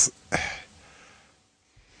sets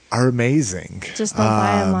are amazing. Just don't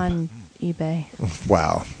buy them on eBay.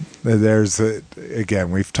 Well,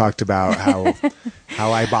 again, we've talked about how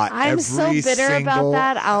I bought I'm so bitter about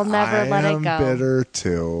that. I'll never let it go. I'm bitter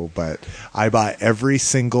too, but I bought every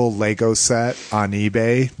single Lego set on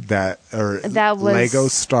eBay that was Lego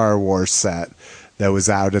Star Wars set that was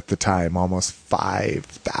out at the time, almost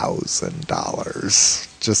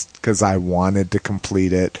 $5,000, just because I wanted to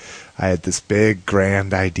complete it. I had this big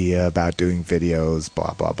grand idea about doing videos,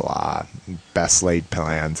 blah, blah, blah, best laid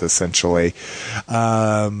plans, essentially.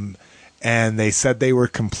 And they said they were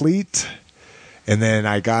complete. And then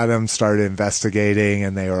I got them, started investigating,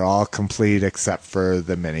 and they were all complete except for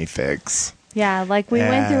the minifigs. Yeah, like we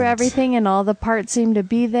went through everything, and all the parts seemed to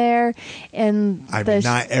be there. And I mean,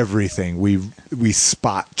 not everything. We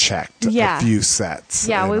spot checked a few sets.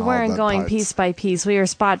 Yeah, we weren't going piece by piece. We were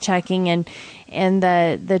spot checking, and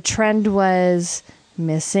the trend was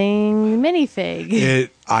missing minifig.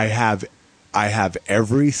 I have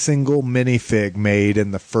every single minifig made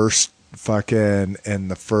in the first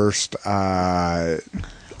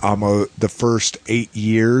almost the first 8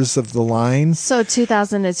 years of the line. So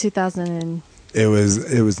 2000 to 2000 it was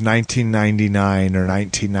 1999 or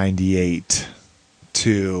 1998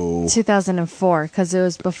 to 2004, because it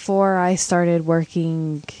was before I started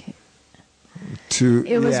working.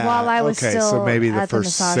 It was while I was still so maybe the at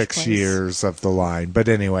first the 6 place. years of the line. But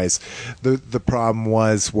anyways, the problem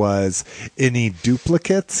was any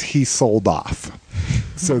duplicates he sold off.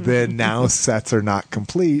 So then now sets are not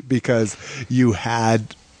complete because you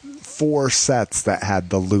had 4 sets that had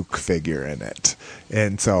the Luke figure in it.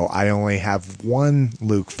 And so I only have one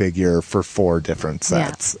Luke figure for 4 different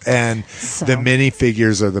sets. Yeah. And the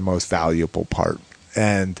minifigures are the most valuable part.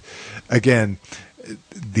 And again,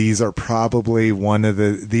 these are probably one of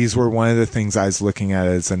the things I was looking at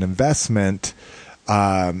as an investment.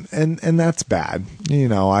 And that's bad. You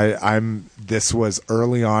know, this was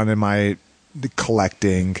early on in my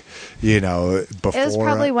collecting, before. It was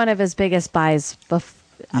probably one of his biggest buys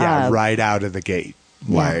right out of the gate.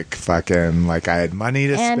 Yeah. Like I had money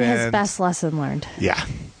to spend. And his best lesson learned. Yeah.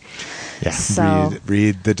 Yeah. So,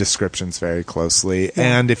 read the descriptions very closely.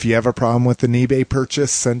 Yeah. And if you have a problem with an eBay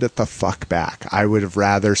purchase, send it the fuck back. I would have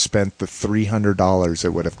rather spent the $300 it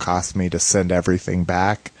would have cost me to send everything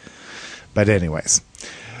back. But anyways,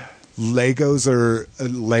 Legos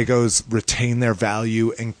retain their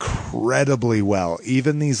value incredibly well.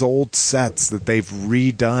 Even these old sets that they've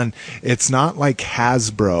redone, it's not like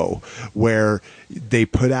Hasbro where they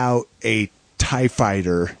put out a TIE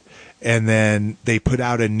Fighter and then they put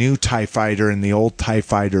out a new TIE Fighter and the old TIE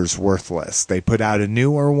Fighter's worthless. They put out a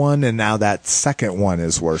newer one and now that second one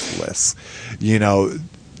is worthless. You know,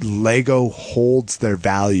 Lego holds their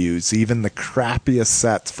values, even the crappiest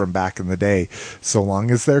sets from back in the day, so long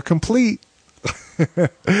as they're complete,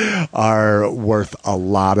 are worth a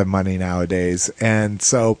lot of money nowadays. And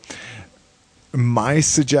so my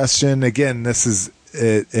suggestion, again, this is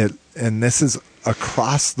and this is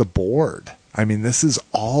across the board. I mean, this is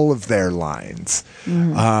all of their lines.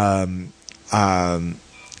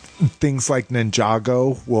 Things like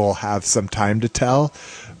Ninjago will have some time to tell,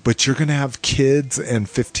 but you're going to have kids in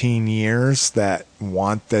 15 years that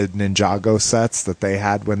want the Ninjago sets that they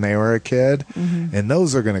had when they were a kid, and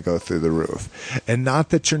those are going to go through the roof. And not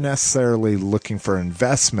that you're necessarily looking for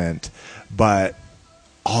investment, but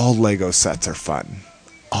all Lego sets are fun.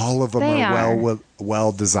 All of them are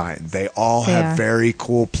well designed. They all have very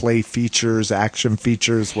cool play features, action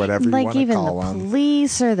features, whatever you want to call them. Like even the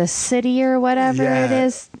police or the city or whatever it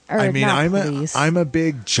is. Or I mean, police. I'm a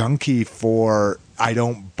big junkie for. I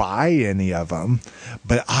don't buy any of them,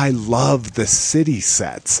 but I love the city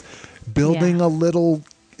sets. Building a little,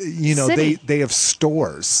 they have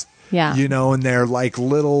stores. Yeah. And they're like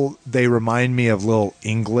they remind me of little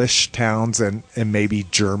English towns and maybe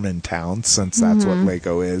German towns, since that's what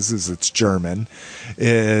Lego is it's German,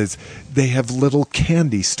 is they have little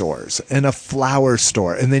candy stores and a flower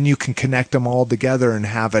store, and then you can connect them all together and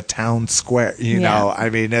have a town square, know. I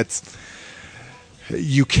mean,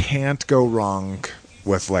 you can't go wrong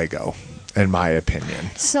with Lego, in my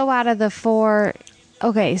opinion. So out of the 4,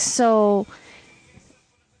 okay, so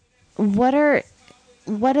what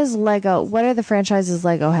is Lego? What are the franchises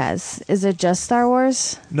Lego has? Is it just Star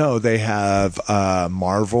Wars? No, they have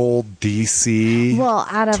Marvel, DC. Well,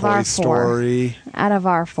 out of Toy our Story. 4. Out of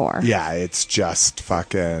our 4. Yeah, it's just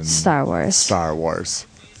fucking Star Wars.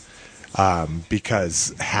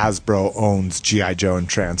 Because Hasbro owns G.I. Joe and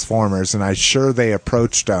Transformers, and I'm sure they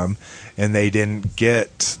approached them and they didn't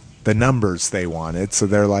get the numbers they wanted, so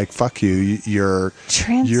they're like, "Fuck you, your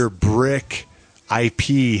brick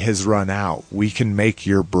IP has run out. We can make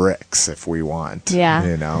your bricks if we want."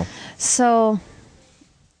 Yeah. So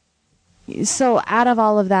out of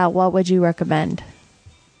all of that, what would you recommend?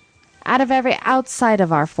 Outside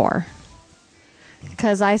of our 4.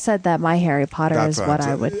 Because I said that my Harry Potter is what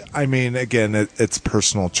I would. I mean, again, it's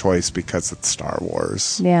personal choice because it's Star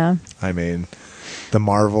Wars. Yeah. I mean, the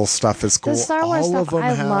Marvel stuff is cool. The Star Wars stuff,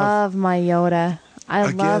 I love my Yoda.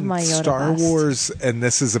 I love my Yoda. Star Wars, and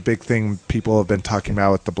this is a big thing people have been talking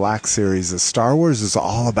about with the Black Series, is Star Wars is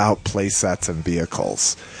all about play sets and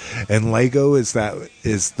vehicles. And Lego is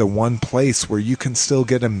the one place where you can still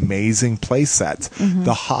get amazing play sets.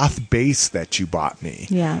 The Hoth base that you bought me.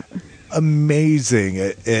 Yeah. Amazing.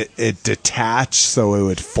 It detached so it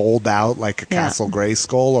would fold out like a Castle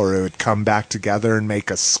Grayskull, or it would come back together and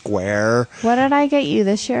make a square. What did I get you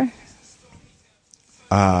this year?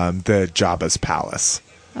 The Jabba's Palace.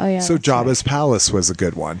 Oh yeah. So Jabba's Palace was a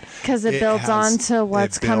good one because it builds onto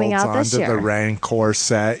what's coming out this year. The Rancor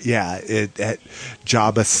set. Yeah,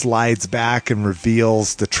 Jabba slides back and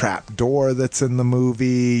reveals the trap door that's in the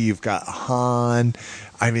movie. You've got Han.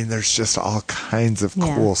 I mean, there's just all kinds of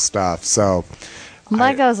cool stuff. So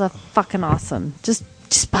Legos are fucking awesome. Just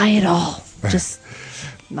buy it all. Just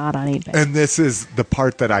not on eBay. And this is the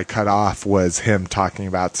part that I cut off, was him talking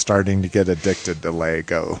about starting to get addicted to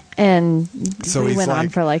Lego. And so we went on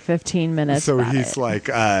for like 15 minutes. So he's like,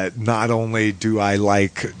 not only do I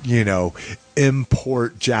like,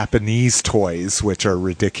 import Japanese toys, which are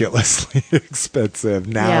ridiculously expensive.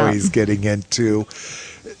 Now he's getting into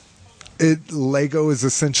Lego is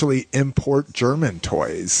essentially import German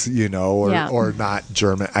toys, or not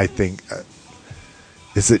German. I think,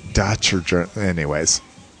 is it Dutch or German? Anyways,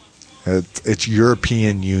 it's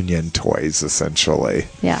European Union toys, essentially.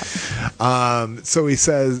 Yeah. So he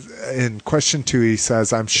says, in question 2, he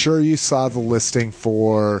says, I'm sure you saw the listing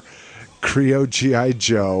for Creo G.I.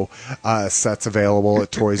 Joe sets available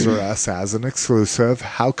at Toys R Us as an exclusive.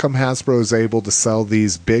 How come Hasbro is able to sell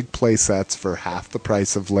these big play sets for half the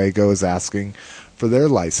price of Lego is asking for their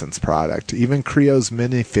licensed product? Even Creo's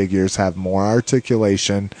minifigures have more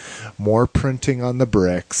articulation, more printing on the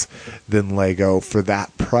bricks than Lego for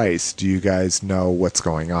that price. Do you guys know what's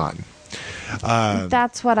going on?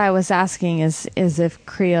 That's what I was asking, is if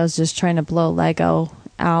Creo's just trying to blow Lego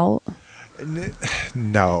out.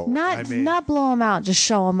 No, not blow them out, just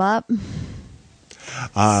show them up.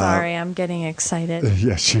 Sorry, I'm getting excited.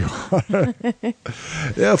 Yes, you are.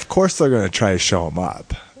 Yeah, of course they're going to try to show them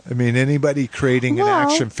up. I mean, anybody creating an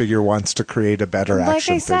action figure wants to create a better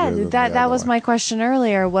action figure. Like I said, that was my question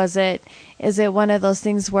earlier. Is it one of those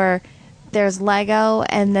things where there's Lego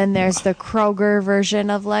and then there's the Kroger version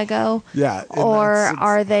of Lego? Yeah. Or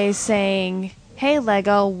are they saying, "Hey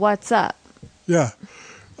Lego, what's up?" Yeah.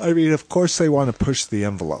 I mean, of course they want to push the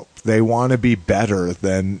envelope. They want to be better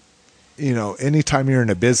than, anytime you're in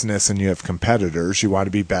a business and you have competitors, you want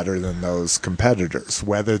to be better than those competitors.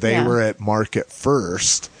 Whether they were at market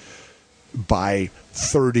first by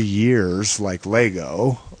 30 years like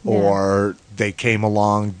Lego, or they came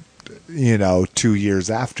along, 2 years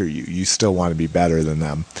after you. You still want to be better than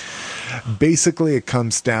them. Basically, it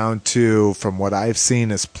comes down to, from what I've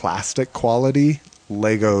seen, is plastic quality.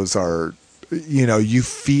 Legos are, you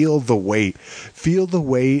feel the weight. Feel the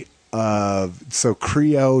weight of, so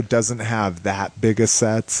Creo doesn't have that big of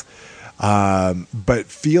sets, but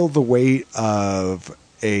feel the weight of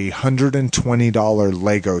a $120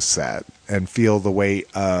 Lego set and feel the weight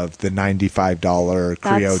of the $95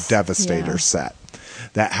 Creo Devastator set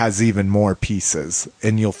that has even more pieces,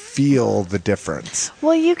 and you'll feel the difference.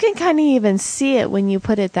 Well, you can kind of even see it when you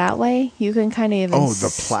put it that way. You can kind of even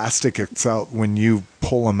the plastic itself, when you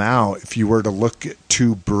pull them out, if you were to look at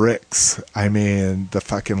 2 bricks, I mean, the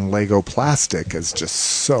fucking Lego plastic is just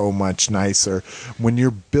so much nicer when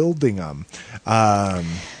you're building them.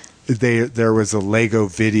 There was a Lego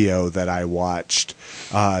video that I watched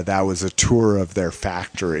that was a tour of their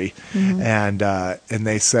factory, and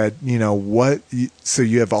they said, so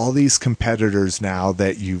you have all these competitors now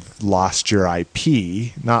that you've lost your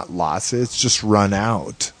IP, not lost, it's just run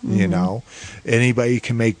out. Anybody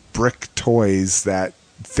can make brick toys that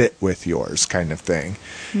fit with yours, kind of thing.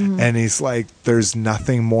 And he's like, there's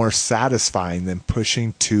nothing more satisfying than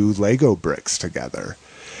pushing 2 Lego bricks together.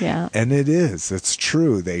 Yeah. And it's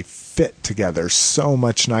true. They fit together so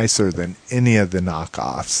much nicer than any of the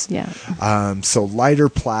knockoffs. Yeah. So lighter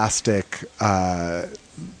plastic,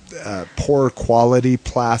 poor quality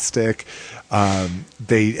plastic.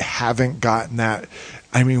 They haven't gotten that.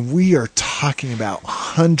 I mean, we are talking about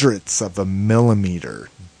hundredths of a millimeter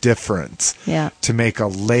difference to make a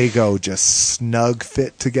Lego just snug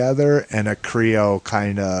fit together and a Creo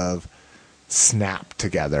kind of snap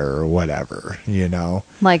together or whatever,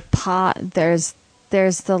 like there's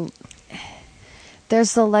the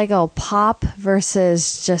Lego Pop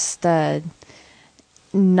versus just the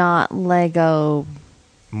not Lego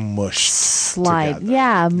mush slide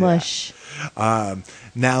together. Mush.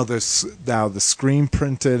 Now the screen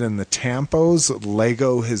printed and the tampos,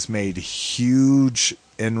 Lego has made huge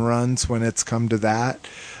inruns when it's come to that.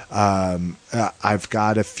 I've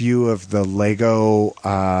got a few of the Lego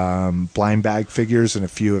blind bag figures and a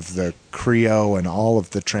few of the Creo and all of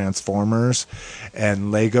the Transformers,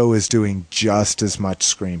 and Lego is doing just as much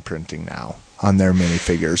screen printing now on their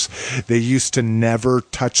minifigures. They used to never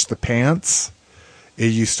touch the pants. It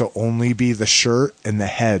used to only be the shirt, and the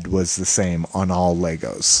head was the same on all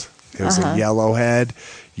Legos. It was a yellow head.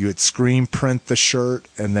 You would screen print the shirt,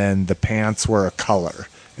 and then the pants were a color.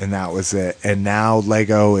 And that was it. And now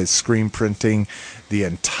Lego is screen printing the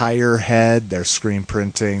entire head. They're screen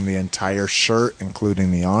printing the entire shirt,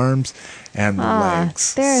 including the arms and the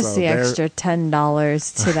legs. There's the extra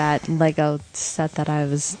 $10 to that Lego set that I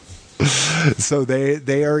was... So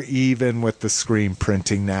they are even with the screen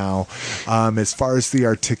printing now. As far as the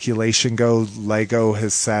articulation goes, Lego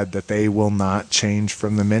has said that they will not change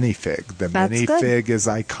from the minifig. That's minifig good. is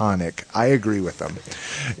iconic. I agree with them.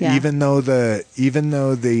 Yeah. Even though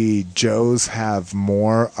the Joes have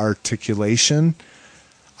more articulation,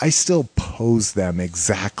 I still pose them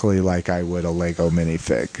exactly like I would a Lego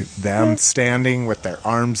minifig. Them standing with their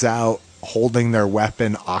arms out, holding their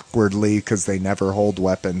weapon awkwardly because they never hold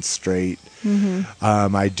weapons straight.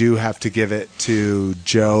 I do have to give it to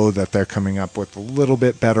Joe that they're coming up with a little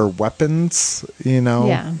bit better weapons, but it's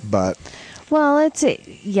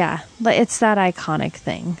that iconic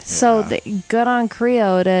thing. So good on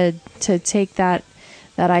Creo to take that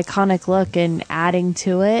iconic look and adding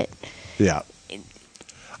to it. Yeah.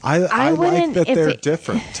 I like that they're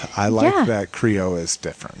different. I like that Creo is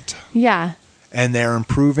different. Yeah. And they're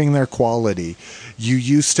improving their quality. You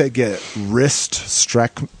used to get wrist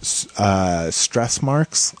stress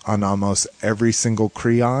marks on almost every single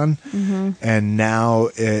crayon, and now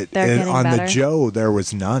on the Joe there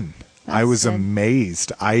was none. I was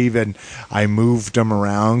amazed. I moved them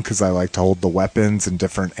around because I like to hold the weapons in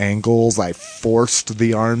different angles. I forced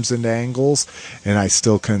the arms into angles, and I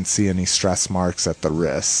still couldn't see any stress marks at the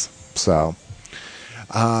wrists. So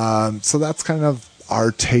that's kind of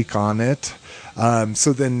our take on it.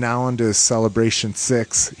 So then now on to Celebration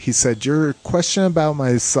 6. He said, your question about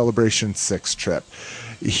my Celebration 6 trip.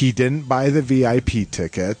 He didn't buy the VIP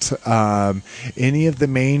ticket. Any of the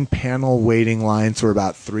main panel waiting lines were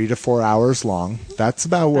about 3 to 4 hours long. That's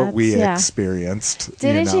about what we experienced.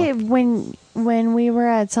 Didn't you when we were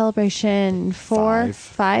at Celebration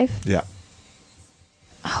 5? Yeah.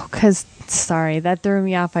 Oh, because, sorry, that threw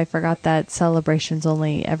me off. I forgot that Celebration's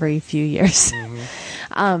only every few years.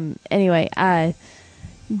 Anyway,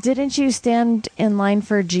 Didn't you stand in line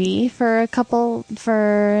for G for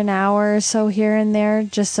an hour or so here and there,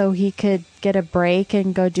 just so he could get a break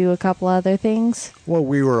and go do a couple other things? Well,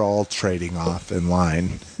 we were all trading off in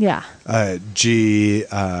line. Yeah. G,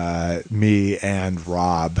 me, and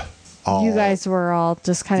Rob. You guys were all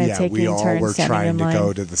just kind of taking turns standing in line. we all were trying to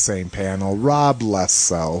go to the same panel. Rob less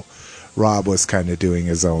so. Rob was kind of doing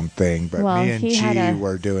his own thing, but me and G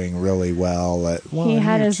were doing really well. He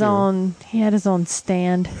had his own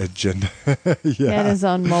stand. Agenda. He had his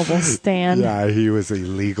own mobile stand. Yeah, he was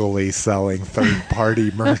illegally selling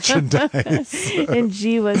third-party merchandise. And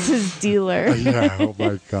G was his dealer. Yeah, oh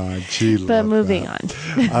my God, G. But moving on.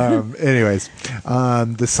 Anyways,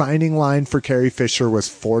 the signing line for Carrie Fisher was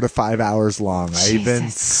 4 to 5 hours long. I even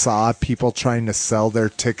saw people trying to sell their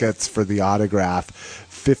tickets for the autograph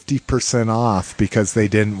 50% off because they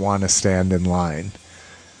didn't want to stand in line.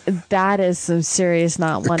 That is some serious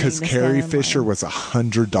not wanting to stand in line. Because Carrie Fisher was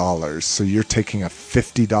 $100, so you're taking a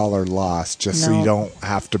 $50 loss just so you don't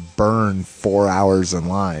have to burn 4 hours in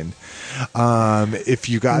line. If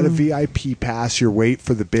you got a VIP pass, your wait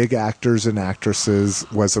for the big actors and actresses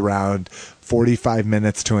was around 45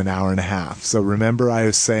 minutes to an hour and a half. So remember I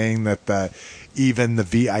was saying that even the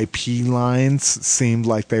VIP lines seemed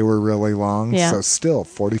like they were really long. Yeah. So still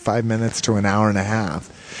 45 minutes to an hour and a half.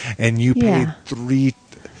 And you paid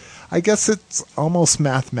I guess it's almost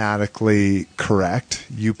mathematically correct.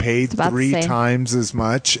 You paid 3 times as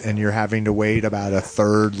much and you're having to wait about a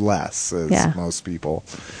third less as most people.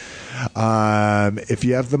 If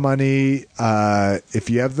you have the money,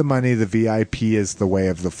 the VIP is the way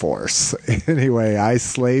of the force. Anyway, I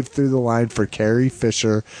slaved through the line for Carrie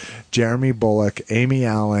Fisher, Jeremy Bulloch, Amy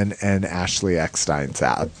Allen, and Ashley Eckstein's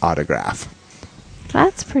autograph.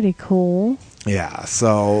 That's pretty cool. Yeah,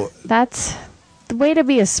 so that's the way to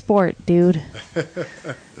be a sport, dude.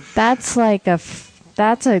 That's like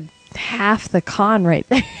that's a half the con right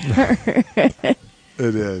there.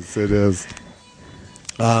 It is.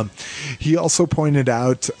 He also pointed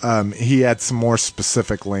out he had some more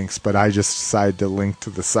specific links, but I just decided to link to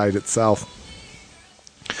the site itself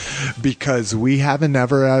because we haven't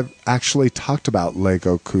ever actually talked about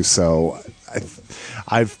Lego Cuusoo.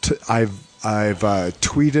 I've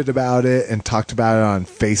tweeted about it and talked about it on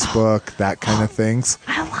Facebook, that kind of things.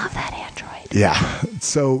 I love that Android. Yeah.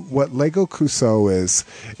 So what Lego Cuusoo is,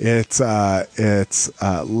 it's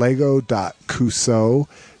lego.cuusoo,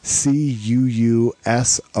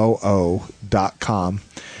 CUUSOO.com.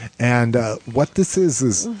 And what this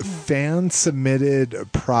is fan submitted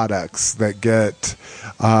products that get,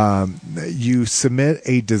 you submit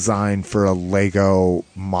a design for a Lego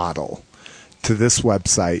model to this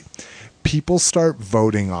website. People start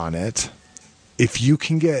voting on it. If you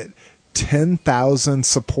can get 10,000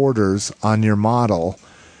 supporters on your model,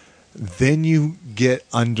 then you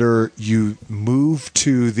move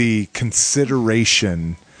to the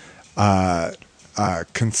consideration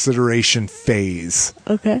phase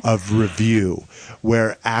of review,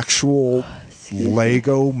 where actual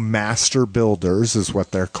Lego master builders is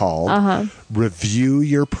what they're called, review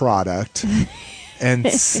your product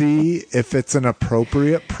and see if it's an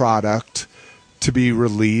appropriate product to be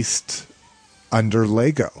released under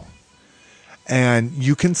Lego. And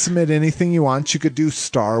you can submit anything you want. You could do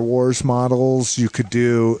Star Wars models. You could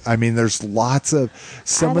do, there's lots of,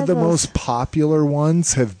 some of the most popular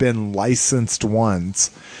ones have been licensed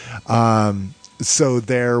ones. So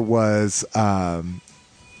there was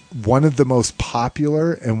one of the most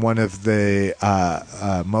popular and one of the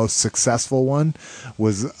most successful one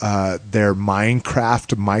was their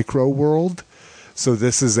Minecraft Micro World. So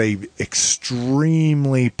this is a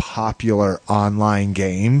extremely popular online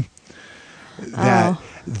game. That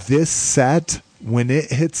this set, when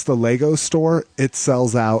it hits the Lego store, it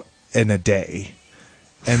sells out in a day,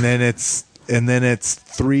 and then it's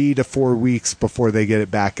 3 to 4 weeks before they get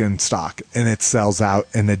it back in stock, and it sells out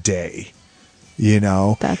in a day.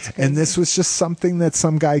 That's crazy. And this was just something that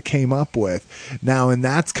some guy came up with. Now, and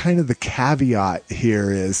that's kind of the caveat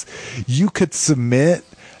here is you could submit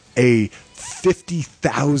a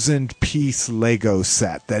 50,000 piece Lego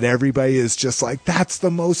set that everybody is just like, that's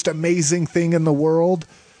the most amazing thing in the world.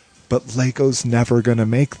 But Lego's never going to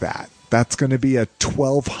make that. That's going to be a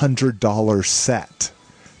 $1,200 set.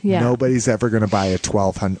 Yeah. Nobody's ever going to buy a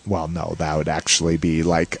 $1,200. Well, no, that would actually be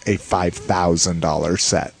like a $5,000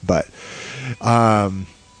 set. But,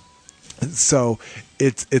 so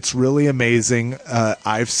it's really amazing.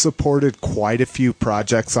 I've supported quite a few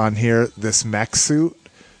projects on here. This mech suit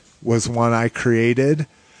was one I created.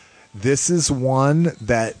 This is one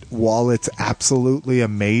that, while it's absolutely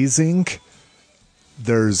amazing,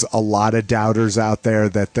 there's a lot of doubters out there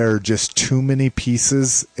that there are just too many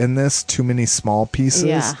pieces in this, too many small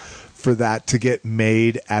pieces for that to get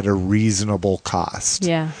made at a reasonable cost.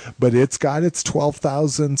 Yeah. But it's got its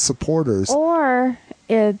 12,000 supporters. Or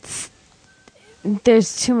there's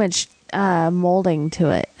too much molding to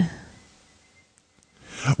it.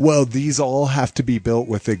 Well, these all have to be built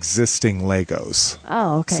with existing Legos.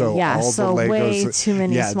 Oh, okay. So yeah, all so the Legos, way too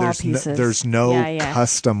many small pieces. There's no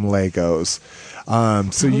custom Legos.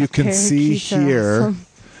 So you can see here.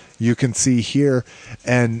 You can see here,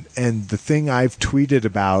 and the thing I've tweeted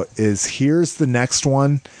about is here's the next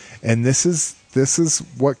one, and this is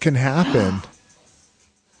what can happen.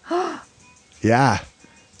 Yeah,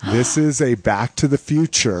 this is a Back to the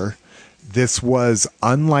Future. This was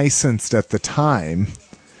unlicensed at the time,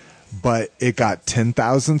 but it got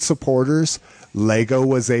 10,000 supporters. Lego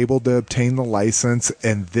was able to obtain the license,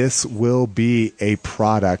 and this will be a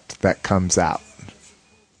product that comes out.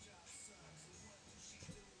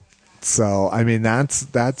 So, I mean, that's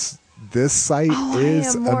this site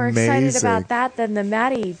is I am more amazing. excited about that than the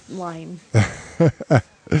Maddie line.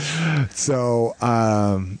 So,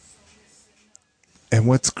 and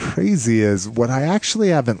what's crazy is what I actually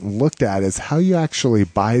haven't looked at is how you actually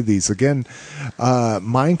buy these. Again,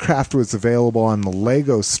 Minecraft was available on the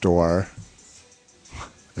Lego store.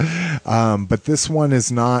 But this one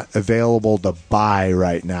is not available to buy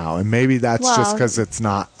right now. And maybe that's just because it's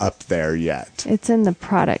not up there yet. It's in the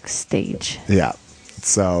product stage. Yeah.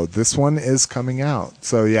 So this one is coming out.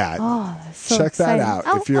 So yeah, that's so check exciting. that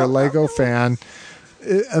out. If you're a Lego fan,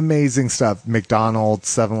 amazing stuff. McDonald's,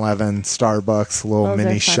 7-Eleven, Starbucks, little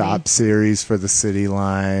mini shop series for the city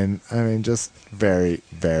line. I mean, just very,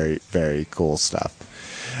 very, very cool stuff.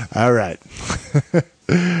 All right.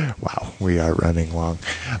 Wow, we are running long.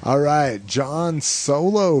 All right, John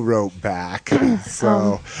Solo wrote back.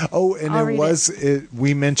 So,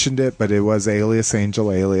 we mentioned it, but it was Alias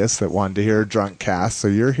Angel Alias that wanted to hear a drunk cast. So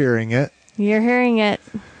you're hearing it. You're hearing it.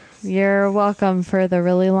 You're welcome for the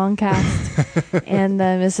really long cast and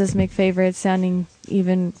the Mrs. McFavorite sounding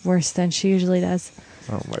even worse than she usually does.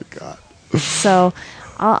 Oh my God. So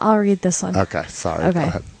I'll read this one. Okay, sorry. Okay. Go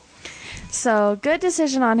ahead. So, good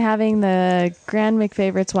decision on having the Grand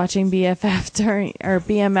McFavorites watching BMF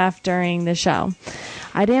during the show.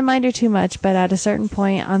 I didn't mind her too much, but at a certain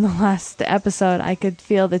point on the last episode, I could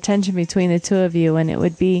feel the tension between the two of you, and it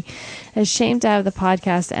would be a shame to have the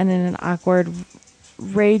podcast end in an awkward,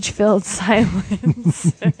 rage-filled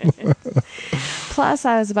silence. Plus,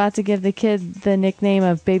 I was about to give the kid the nickname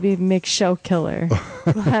of Baby McShow Killer,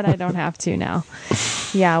 but I don't have to now.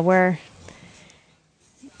 Yeah,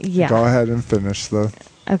 Go ahead and finish though.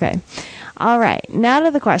 Okay. All right. Now to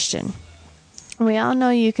the question. We all know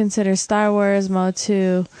you consider Star Wars,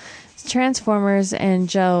 Motu, Transformers, and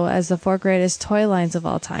Joe as the 4 greatest toy lines of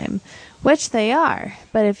all time, which they are.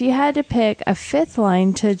 But if you had to pick a 5th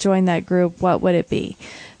line to join that group, what would it be?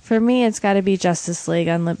 For me, it's got to be Justice League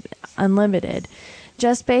Unlimited.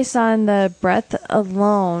 Just based on the breadth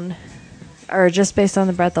alone.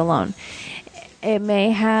 It may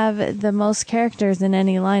have the most characters in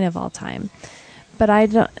any line of all time. But I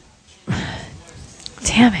don't...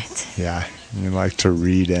 Damn it. Yeah, you like to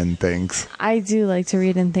read in things. I do like to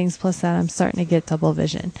read in things, plus that I'm starting to get double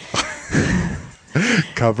vision.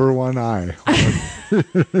 Cover one eye. In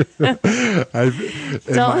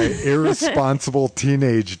my irresponsible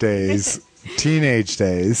teenage days,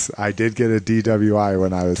 I did get a DWI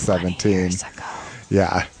when I was 17. Years ago.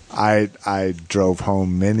 Yeah. I drove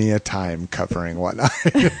home many a time covering one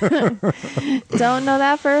eye. Don't know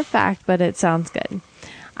that for a fact, but it sounds good.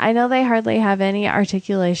 I know they hardly have any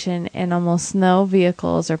articulation and almost no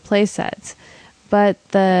vehicles or playsets, but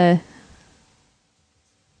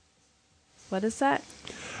what is that?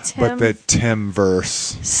 But the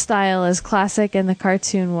Timverse style is classic, and the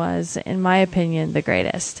cartoon was, in my opinion, the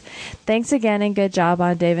greatest. Thanks again, and good job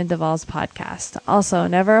on Dave and Duvall's podcast. Also,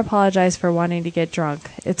 never apologize for wanting to get drunk.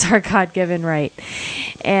 It's our God-given right.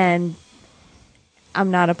 And I'm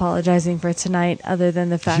not apologizing for tonight, other than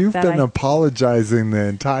the fact you've that been apologizing the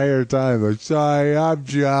entire time. Like, sorry, I'm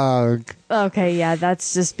drunk. Okay, yeah,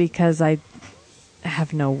 that's just because I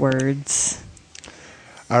have no words.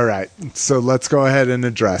 All right, so let's go ahead and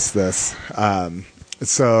address this.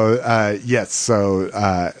 He's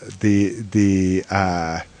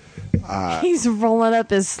rolling up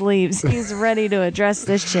his sleeves. He's ready to address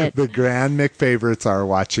this shit. The Grand McFavorites are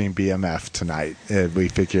watching BMF tonight, and we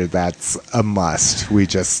figured that's a must. We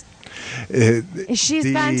just...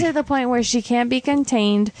 She's gotten to the point where she can't be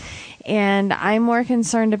contained, and I'm more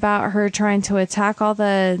concerned about her trying to attack all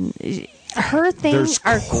the... her thing There's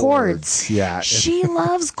are cords. Yeah. She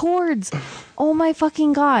loves cords. Oh my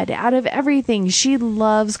fucking God. Out of everything, she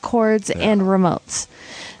loves cords and remotes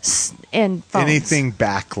and phones. Anything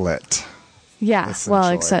backlit. Yeah. Well,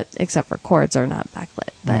 except for cords are not backlit.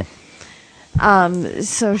 But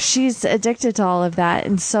so she's addicted to all of that.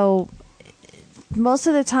 And so most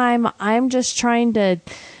of the time I'm just trying to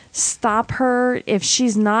stop her. If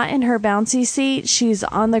she's not in her bouncy seat, she's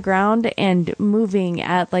on the ground and moving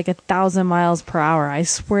at like 1,000 miles per hour. I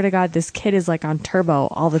swear to God, this kid is like on turbo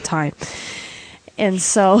all the time. And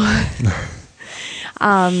so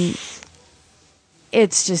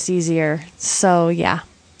it's just easier. So yeah.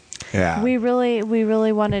 We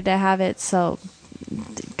really wanted to have it so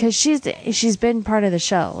because she's been part of the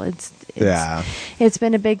show. It's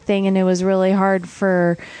been a big thing, and it was really hard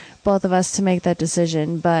for both of us to make that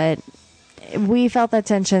decision, but we felt that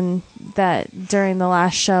tension that during the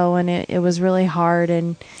last show, and it was really hard.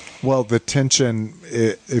 And well, the tension,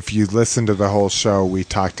 if you listen to the whole show, we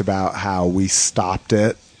talked about how we stopped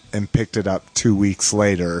it and picked it up 2 weeks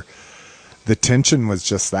later. The tension was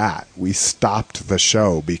just that. We stopped the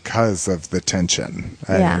show because of the tension.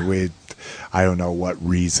 Yeah. I don't know what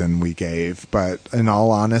reason we gave, but in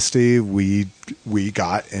all honesty, we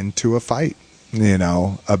got into a fight,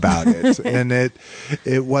 about it. And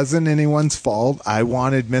it wasn't anyone's fault. I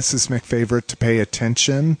wanted Mrs. McFavorite to pay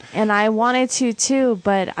attention. And I wanted to too,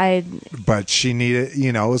 but she needed,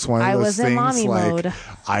 it was one of those things in mommy mode.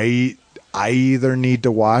 I either need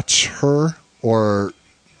to watch her or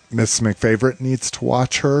Mrs. McFavorite needs to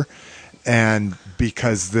watch her. And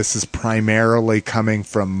because this is primarily coming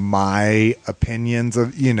from my opinions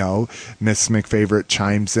of, Miss McFavorite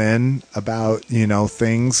chimes in about,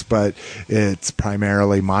 things, but it's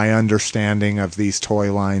primarily my understanding of these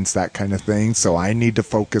toy lines, that kind of thing. So I need to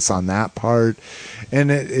focus on that part.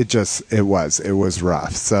 And it was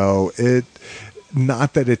rough. So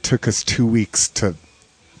not that it took us 2 weeks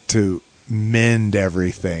to mend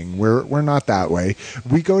everything. We're not that way.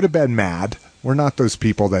 We go to bed mad. We're not those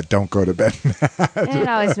people that don't go to bed mad. It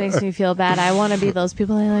always makes me feel bad. I want to be those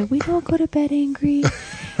people that are like, we don't go to bed angry.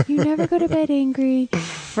 You never go to bed angry.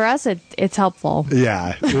 For us, it's helpful.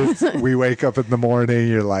 Yeah. We wake up in the morning,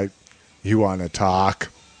 you're like, you want to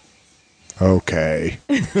talk? Okay.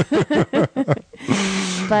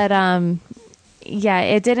 But, yeah,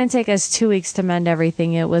 it didn't take us 2 weeks to mend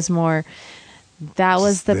everything. It was more... That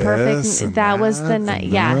was the perfect. That was the night.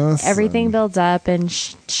 Yeah, everything builds up, and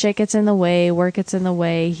shit gets in the way. Work gets in the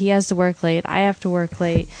way. He has to work late. I have to work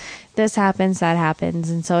late. This happens. That happens,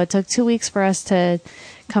 and so it took 2 weeks for us to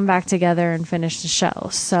come back together and finish the show.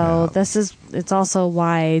 So it's also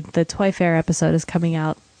why the Toy Fair episode is coming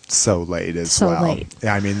out so late as well. Late.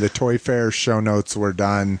 Yeah, I mean the Toy Fair show notes were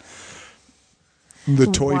done. The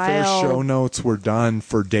Toy Fair show notes were done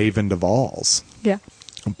for Dave and Duvall's. Yeah.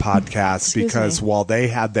 Podcast because while they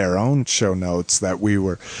had their own show notes that we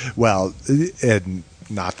were and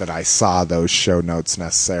not that I saw those show notes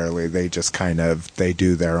necessarily, they just they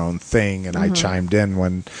do their own thing, and I chimed in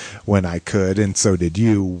when I could, and so did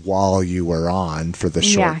you while you were on for the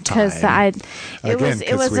short time. Yeah, because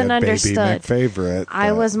it was an understood. McFavorite,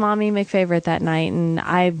 I was Mommy McFavorite that night, and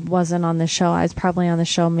I wasn't on the show. I was probably on the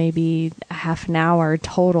show maybe a half an hour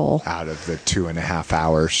total out of the 2.5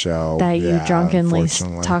 hour show that you drunkenly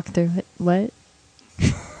talked through. What?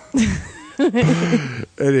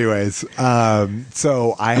 Anyways,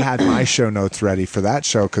 so I had my show notes ready for that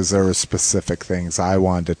show because there were specific things I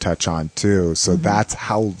wanted to touch on too. So that's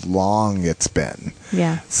how long it's been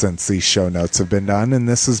since these show notes have been done, and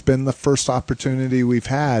this has been the first opportunity we've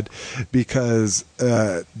had because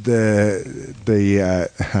the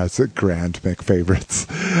Grand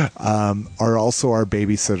McFavorites are also our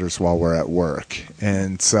babysitters while we're at work,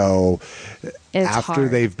 and so. After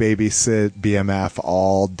they've babysit BMF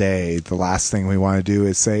all day, the last thing we want to do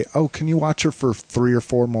is say, oh, can you watch her for 3 or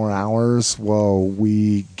 4 more hours while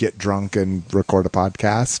we get drunk and record a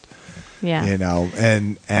podcast? Yeah.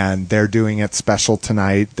 And they're doing it special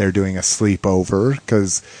tonight. They're doing a sleepover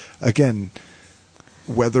because, again,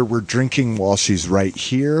 whether we're drinking while she's right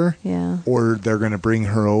here or they're going to bring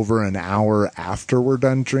her over an hour after we're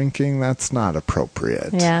done drinking, that's not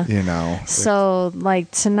appropriate. Yeah. So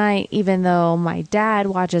like tonight, even though my dad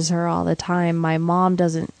watches her all the time, my mom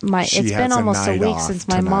doesn't. It's been almost a week since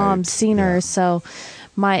my mom's seen her, so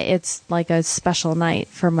it's like a special night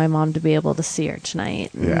for my mom to be able to see her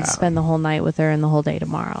tonight and spend the whole night with her and the whole day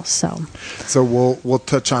tomorrow. So we'll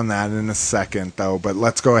touch on that in a second though, but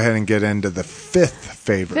let's go ahead and get into the 5th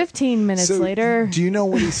favorite. 15 minutes later. Do you know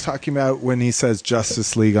what he's talking about when he says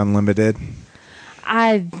Justice League Unlimited?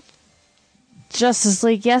 Justice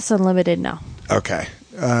League, yes. Unlimited, no. Okay.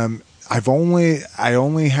 I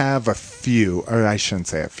only have a few, or I shouldn't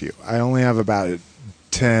say a few. I only have about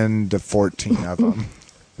 10 to 14 of them.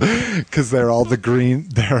 Because they're all the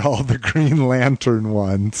Green Lantern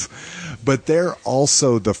ones, but they're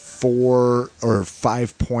also the 4 or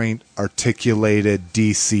 5 point articulated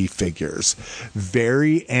DC figures,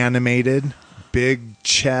 very animated, big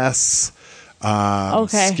chests,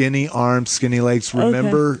 skinny arms, skinny legs.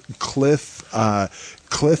 Remember Cliff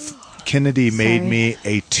Kennedy made me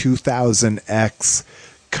a 2000X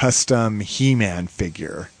custom He-Man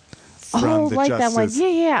figure. From the like Justice. that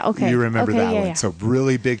one. Yeah, okay. You remember that one. Yeah. So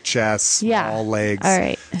really big chest, small legs. All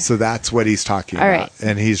right. So that's what he's talking about. Right.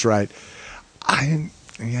 And he's right. I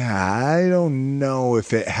don't know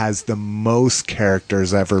if it has the most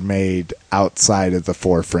characters ever made outside of the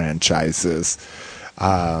 4 franchises.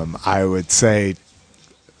 I would say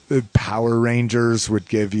the Power Rangers would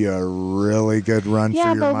give you a really good run for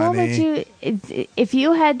your money. Yeah, but what would you, if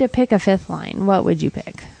you had to pick a 5th line, what would you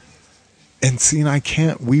pick? And see,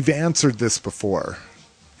 we've answered this before.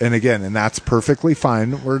 And again, and that's perfectly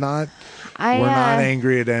fine. We're not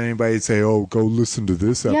angry at anybody and say, oh, go listen to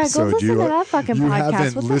this episode. Yeah, go listen to that fucking you podcast.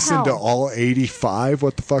 haven't What the listened to hell? all 85?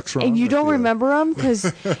 What the fuck's wrong And you with don't remember them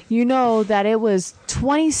because you know that it was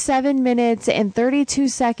 27 minutes and 32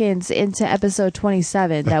 seconds into episode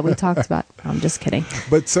 27 that we talked about. I'm just kidding.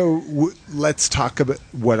 But so let's talk about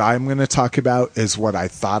what I'm going to talk about is what I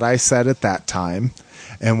thought I said at that time.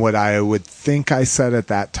 And what I would think I said at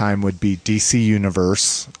that time would be DC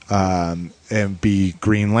Universe and be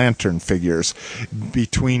Green Lantern figures.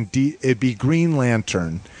 It'd be Green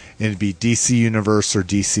Lantern, and it'd be DC Universe or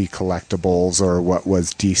DC Collectibles or what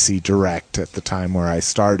was DC Direct at the time where I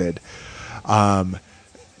started. Right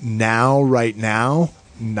now,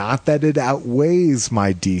 not that it outweighs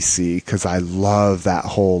my DC, because I love that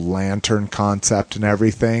whole lantern concept and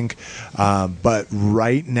everything. But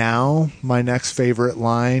right now, my next favorite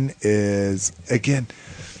line is, again,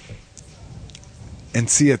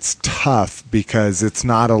 and see, it's tough because it's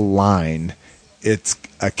not a line. It's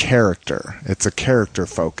a character. It's a character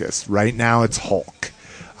focus. Right now, it's Hulk.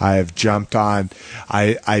 I've jumped on.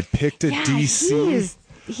 I picked a DC.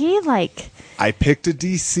 I picked a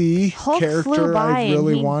DC Hulk character I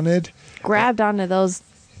really wanted. Grabbed onto those.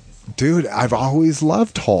 Dude, I've always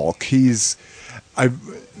loved Hulk.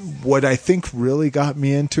 What I think really got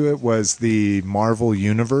me into it was the Marvel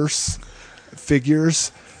Universe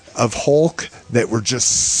figures of Hulk that were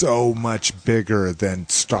just so much bigger than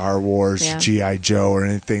Star Wars, G.I. Joe, or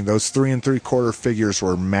anything. Those 3 3/4 figures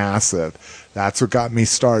were massive. That's what got me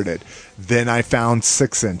started. Then I found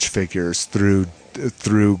 6-inch figures through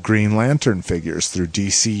Green Lantern figures, through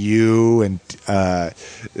DCU and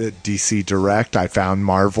DC Direct. I found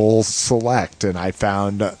Marvel Select, and I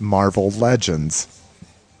found Marvel Legends.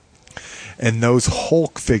 And those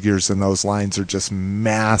Hulk figures in those lines are just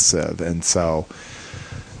massive. And so,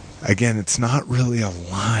 again, it's not really a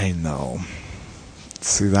line, though.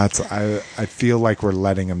 See, I feel like we're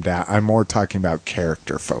letting them down. I'm more talking about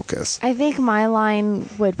character focus. I think my line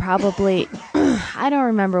would probably, I don't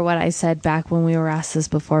remember what I said back when we were asked this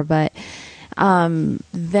before, but then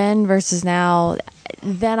versus now,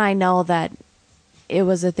 then I know that it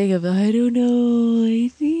was a thing of, I don't know.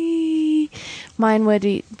 Mine would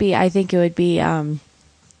be, I think it would be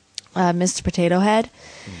Mr. Potato Head.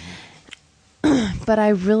 But I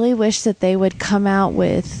really wish that they would come out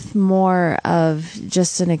with more of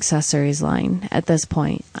just an accessories line at this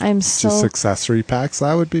point. Just accessory packs?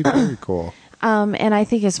 That would be very cool. And I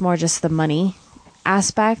think it's more just the money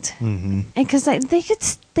aspect. Mm-hmm. And because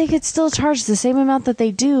they could still charge the same amount that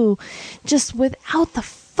they do just without the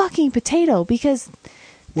fucking potato. Because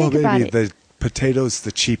think about it. The potato's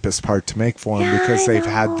the cheapest part to make for them because they've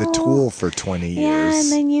had the tool for 20 years. Yeah,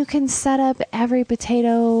 and then you can set up every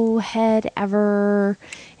potato head ever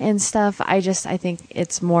and stuff. I think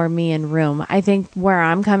it's more me and room. I think where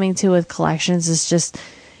I'm coming to with collections is just,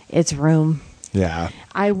 it's room. Yeah.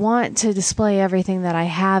 I want to display everything that I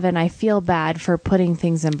have, and I feel bad for putting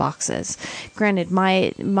things in boxes. Granted,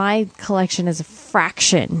 my collection is a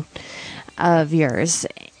fraction of yours,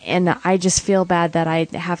 and I just feel bad that I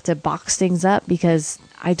have to box things up because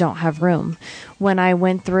I don't have room. When I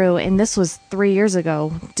went through, and this was 3 years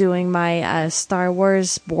ago, doing my Star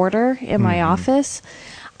Wars border in my office,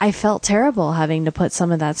 I felt terrible having to put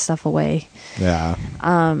some of that stuff away. Yeah.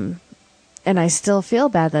 And I still feel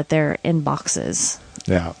bad that they're in boxes.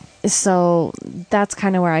 Yeah. So that's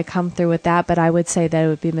kind of where I come through with that, but I would say that it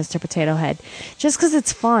would be Mr. Potato Head. Just because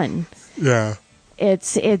it's fun. Yeah.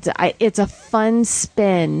 It's a fun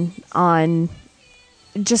spin on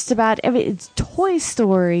just about it's Toy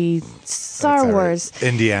Story, Star Wars,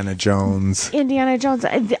 Indiana Jones.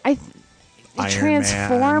 I Iron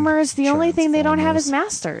Transformers. Man, The only thing they don't have is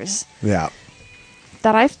Transformers. Masters.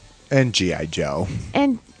 Yeah. And G.I. Joe.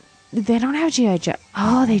 And they don't have G.I. Joe.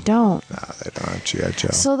 Oh, they don't. No, they don't have G.I. Joe.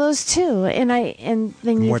 So those two, and then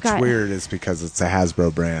you've What's got. weird is because it's a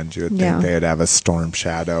Hasbro brand, you would Yeah. think they'd have a Storm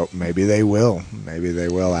Shadow. Maybe they will. Maybe they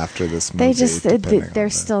will after this movie. They're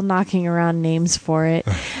still knocking around names for it.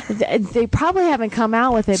 They probably haven't come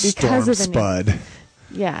out with it because of the Spud.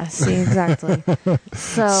 Yeah, see, exactly.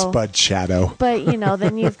 So Spud Shadow. But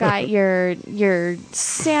then you've got your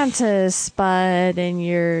Santa Spud and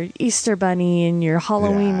your Easter Bunny and your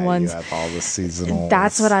Halloween ones. You have all the seasonal.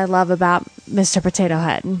 That's what I love about Mr. Potato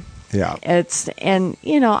Head. Yeah.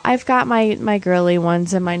 I've got my girly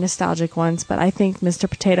ones and my nostalgic ones, but I think Mr.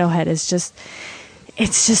 Potato Head is just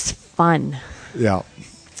fun. Yeah.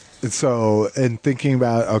 So, in thinking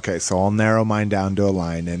about, so I'll narrow mine down to a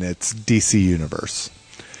line, and it's DC Universe.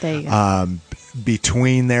 There you go.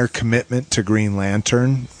 Between their commitment to Green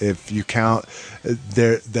Lantern, if you count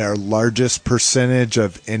their largest percentage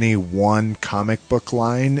of any one comic book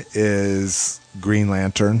line is Green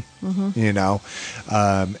Lantern, and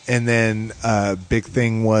then big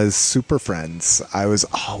thing was Super Friends. I was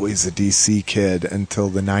always a DC kid until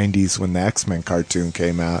the 90s when the X-Men cartoon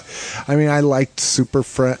came out. I mean, I liked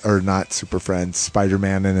Spider-Man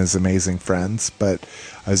and His Amazing Friends, but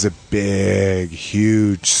I was a big,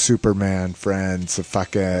 huge Superman Friends, the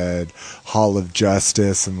fucking Hall of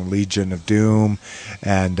Justice and the Legion of Doom,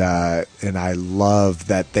 and I love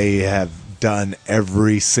that they have done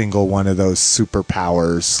every single one of those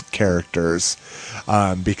superpowers characters,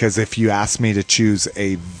 because if you ask me to choose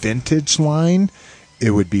a vintage line,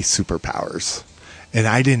 it would be superpowers, and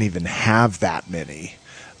I didn't even have that many.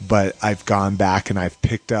 But I've gone back and I've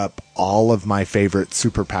picked up all of my favorite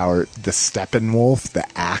superpower. The Steppenwolf, the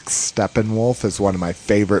Axe Steppenwolf, is one of my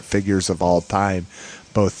favorite figures of all time,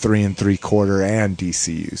 both 3 3/4 and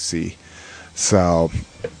DCUC. So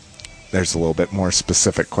there's a little bit more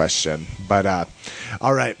specific question. But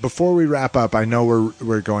all right, before we wrap up, I know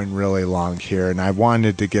we're going really long here, and I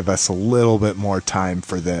wanted to give us a little bit more time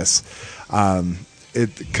for this.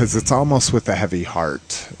 Because it's almost with a heavy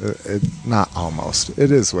heart. Not almost. It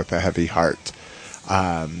is with a heavy heart.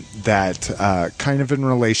 That kind of in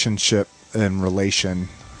relation.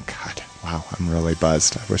 God, wow, I'm really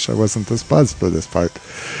buzzed. I wish I wasn't this buzzed for this part.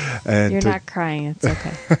 And You're not crying. It's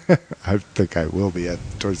okay. I think I will be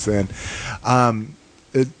towards the end.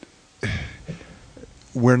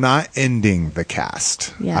 We're not ending the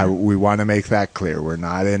cast. Yeah. We want to make that clear. We're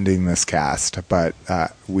not ending this cast, but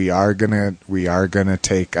we are gonna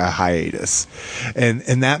take a hiatus, and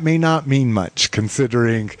that may not mean much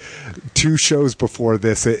considering 2 shows before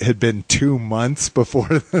this. It had been 2 months before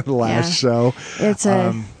the last show. It's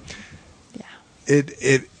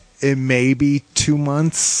It may be 2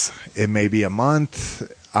 months. It may be a month.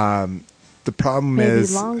 The problem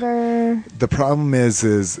is longer. The problem is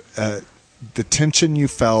the tension you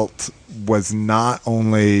felt was not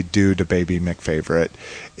only due to Baby McFavorite.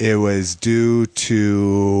 It was due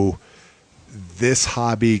to this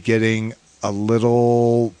hobby getting a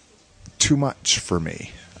little too much for me.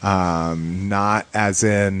 Not as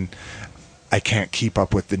in I can't keep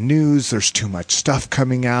up with the news, there's too much stuff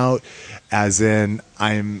coming out, as in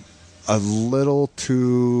I'm a little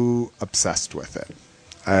too obsessed with it.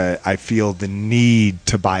 I feel the need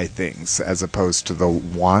to buy things as opposed to the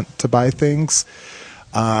want to buy things.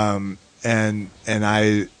 And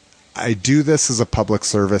I do this as a public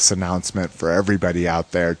service announcement for everybody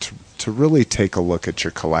out there to really take a look at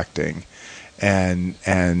your collecting and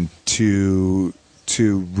to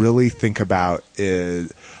really think about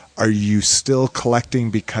are you still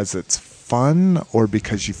collecting because it's fun or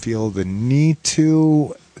because you feel the need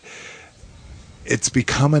to? It's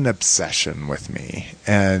become an obsession with me,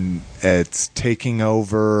 and it's taking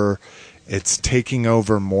over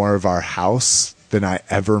more of our house than I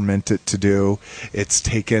ever meant it to do. It's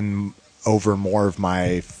taken over more of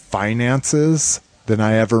my finances than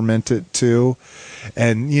I ever meant it to.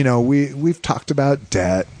 And we've talked about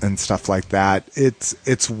debt and stuff like that.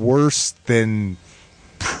 It's worse than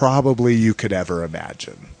probably you could ever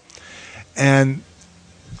imagine. And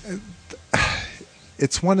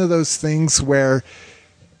it's one of those things where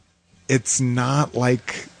it's not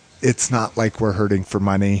like we're hurting for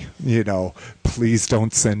money. Please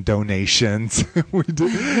don't send donations.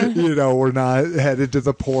 We're not headed to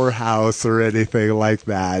the poorhouse or anything like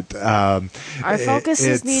that. Our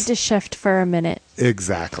focuses need to shift for a minute.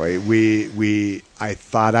 Exactly. I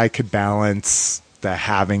thought I could balance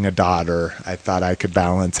having a daughter. I thought I could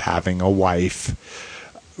balance having a wife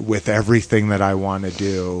with everything that I want to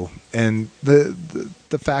do. And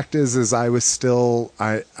the fact is I was still,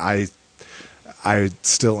 I I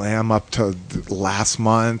still am up to last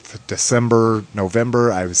month, December,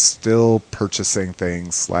 November. I was still purchasing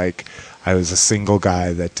things. Like, I was a single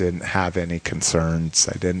guy that didn't have any concerns.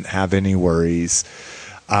 I didn't have any worries.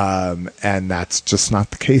 And that's just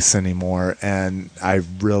not the case anymore. And I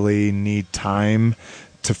really need time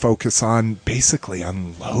to focus on basically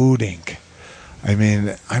unloading. I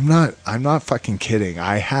mean, I'm not fucking kidding.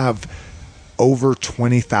 I have over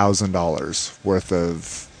 $20,000 worth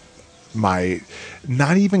of my,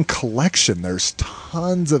 not even collection. There's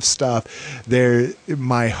tons of stuff there.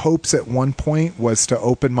 My hopes at one point was to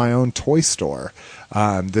open my own toy store.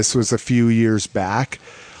 This was a few years back.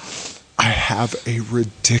 I have a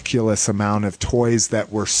ridiculous amount of toys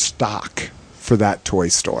that were stock for that toy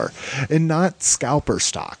store, and not scalper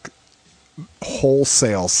stock,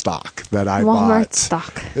 wholesale stock that I Walmart bought.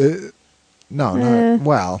 stock. Not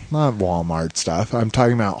Walmart stuff. I'm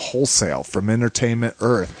talking about wholesale from Entertainment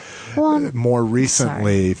Earth. Well, more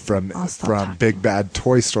recently from Big Bad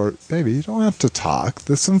Toy Store. Baby, you don't have to talk.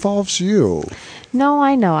 This involves you. No,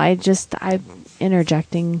 I know. I'm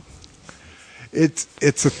interjecting. It's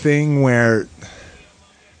a thing where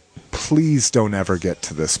please don't ever get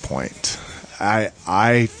to this point. I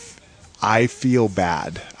feel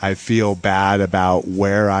bad. I feel bad about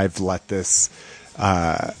where I've let this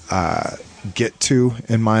get to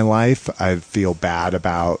in my life. I feel bad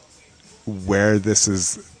about where this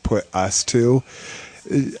has put us to.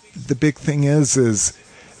 The big thing is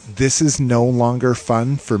this is no longer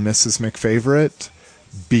fun for Mrs. McFavorite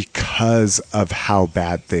because of how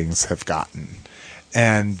bad things have gotten.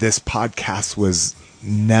 And this podcast was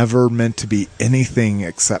never meant to be anything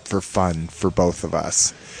except for fun for both of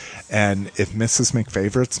us. And if Mrs.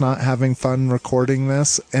 McFavorite's not having fun recording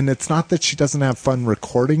this, and it's not that she doesn't have fun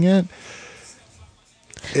recording it,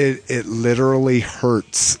 it literally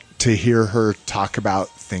hurts to hear her talk about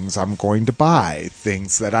things I'm going to buy,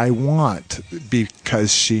 things that I want,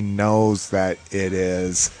 because she knows that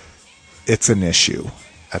it's an issue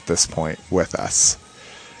at this point with us.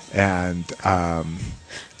 And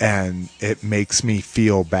it makes me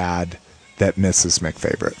feel bad that Mrs.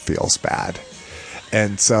 McFavorite feels bad.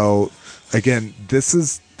 And so, again, this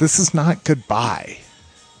is not goodbye.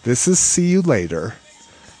 This is see you later.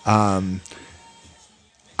 I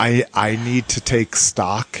need to take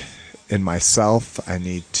stock in myself.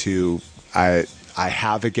 I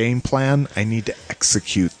have a game plan. I need to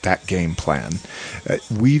execute that game plan.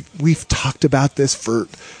 We've talked about this for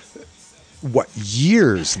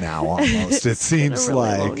years now almost. It seems really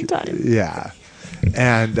like long time. Yeah.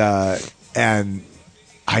 And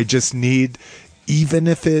I just need, even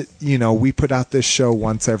if we put out this show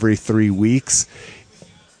once every 3 weeks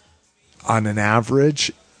on an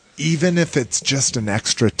average, even if it's just an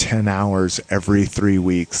extra 10 hours every 3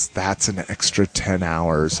 weeks, that's an extra 10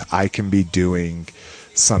 hours I can be doing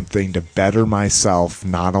something to better myself,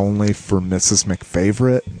 not only for Mrs.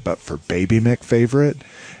 McFavorite, but for baby McFavorite,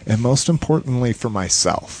 and most importantly for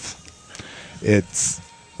myself. It's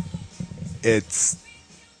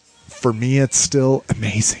for me, it's still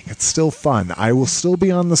amazing. It's still fun. I will still be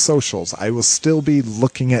on the socials. I will still be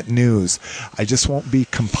looking at news. I just won't be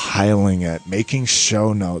compiling it, making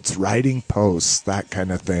show notes, writing posts, that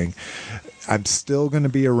kind of thing. I'm still going to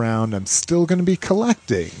be around. I'm still going to be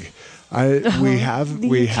collecting. We have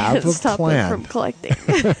a stop plan. It from collecting.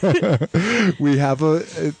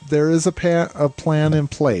 There is a plan in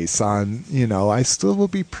place on, I still will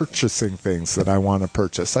be purchasing things that I want to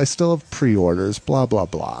purchase. I still have pre-orders, blah, blah,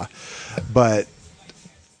 blah. But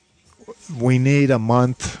we need a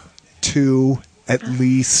month, 2 at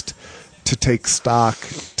least, to take stock,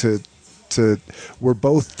 we're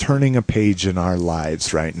both turning a page in our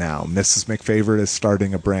lives right now. Mrs. McFavorite is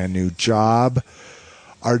starting a brand new job.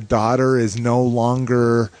 Our daughter is no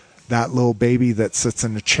longer that little baby that sits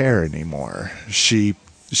in a chair anymore. She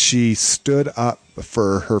stood up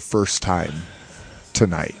for her first time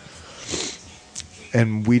tonight.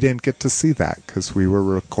 And we didn't get to see that because we were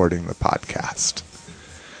recording the podcast.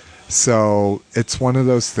 So it's one of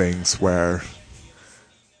those things where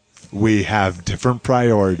we have different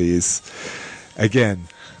priorities. Again,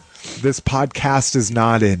 this podcast is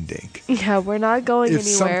not ending. Yeah, we're not going if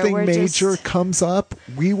anywhere. If something major comes up,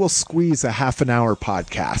 we will squeeze a half an hour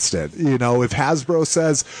podcast in. If Hasbro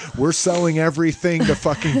says we're selling everything to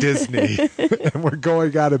fucking Disney and we're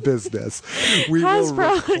going out of business, we will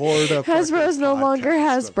record a Hasbro is no longer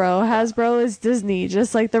Hasbro. Hasbro is Disney,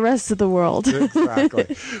 just like the rest of the world.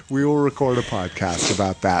 Exactly. We will record a podcast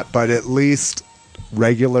about that. But at least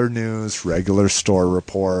regular news, regular store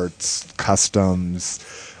reports, customs,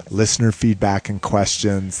 listener feedback and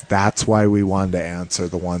questions. That's why we wanted to answer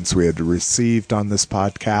the ones we had received on this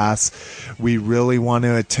podcast. We really want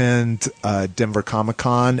to attend Denver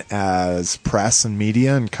Comic-Con as press and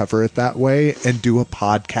media and cover it that way and do a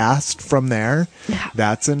podcast from there. Yeah.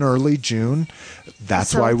 That's in early June.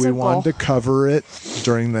 That's why we wanted to cover it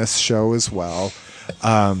during this show as well.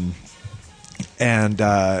 We're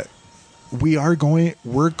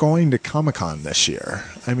going to Comic-Con this year.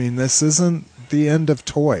 I mean, this isn't the end of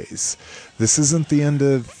toys. This isn't the end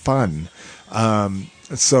of fun.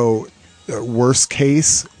 So worst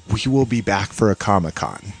case, we will be back for a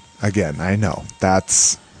Comic-Con. Again, I know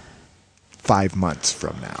that's 5 months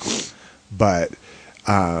from now, but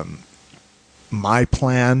my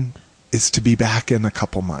plan is to be back in a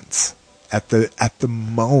couple months at the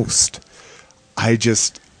most. I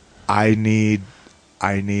need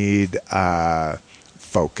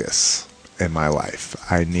focus in my life.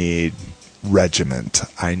 I need regiment.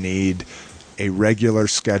 I need a regular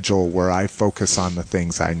schedule where I focus on the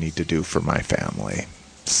things I need to do for my family.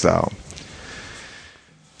 So,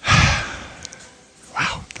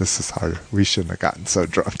 wow, this is hard. We shouldn't have gotten so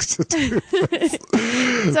drunk to do this.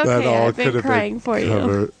 It's okay. I've been crying for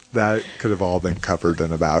you. That could have all been covered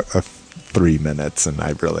in about 3 minutes, and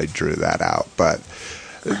I really drew that out. But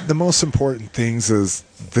the most important things is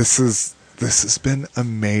this has been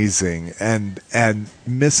amazing, and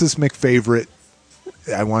Mrs. McFavorite,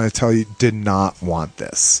 I want to tell you, did not want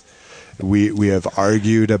this. We have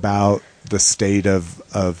argued about the state of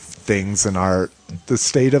things in the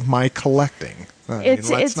state of my collecting.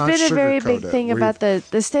 It's been a very big thing about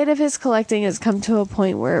the state of his collecting has come to a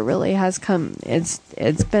point where it really has come. It's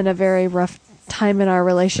been a very rough time in our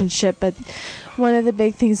relationship, but one of the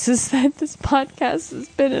big things is that this podcast has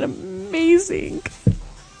been an amazing.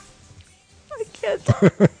 I can't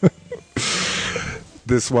talk.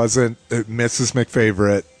 This wasn't Mrs.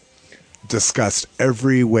 McFavorite discussed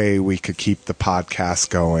every way we could keep the podcast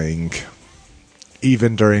going,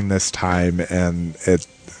 even during this time, and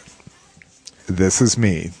this is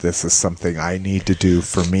me. This is something I need to do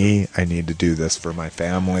for me. I need to do this for my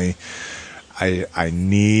family. I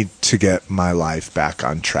need to get my life back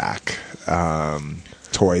on track.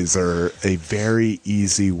 Toys are a very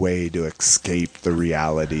easy way to escape the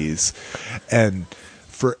realities. And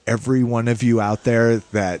for every one of you out there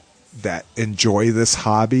that enjoy this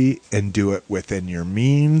hobby and do it within your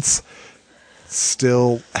means,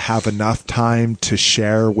 still have enough time to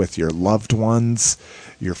share with your loved ones,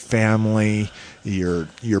 your family, your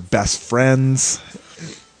best friends.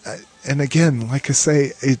 And again, like I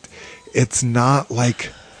say, it's not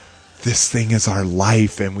like this thing is our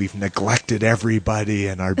life and we've neglected everybody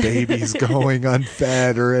and our baby's going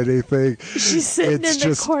unfed or anything. She's sitting in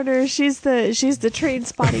the corner. She's the train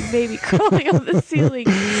spotting baby crawling on the ceiling.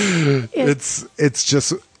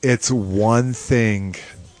 It's one thing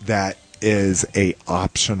that is a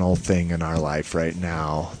optional thing in our life right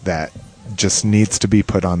now that just needs to be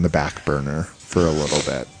put on the back burner for a little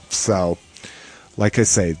bit. So, like I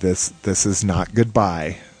say, this is not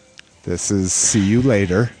goodbye. This is see you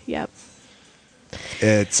later. Yep.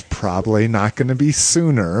 It's probably not going to be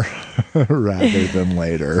sooner rather than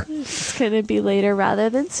later. It's going to be later rather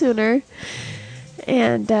than sooner.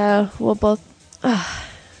 And we'll both... I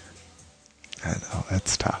know,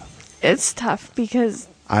 it's tough. It's tough because...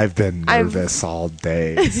 I've been nervous all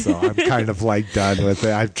day, so I'm kind of like done with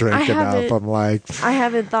it. I've drank enough. I'm like... I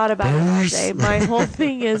haven't thought about it all day. My whole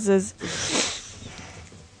thing is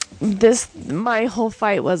my whole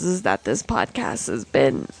fight is that this podcast has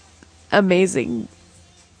been amazing.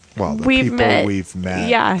 Well, we've met,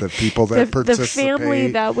 yeah, the people that participate, the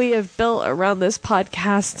family that we have built around this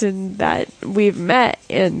podcast and that we've met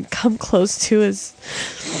and come close to is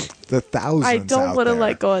the thousands. I don't want to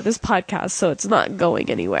let go of this podcast, so it's not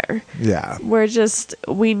going anywhere. Yeah,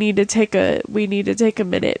 we need to take a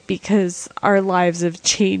minute because our lives have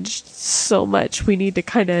changed so much. We need to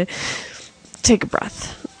kind of take a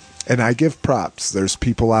breath. And I give props. There's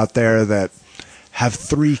people out there that have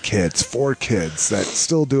 3 kids, 4 kids that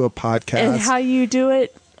still do a podcast. And how you do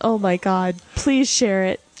it, oh my God, please share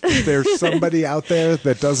it. There's somebody out there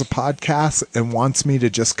that does a podcast and wants me to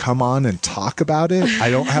just come on and talk about it. I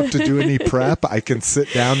don't have to do any prep. I can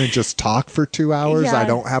sit down and just talk for 2 hours. Yeah. I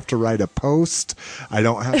don't have to write a post. I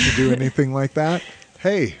don't have to do anything like that.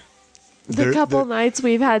 Hey. The couple nights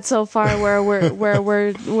we've had so far where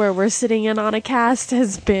we're sitting in on a cast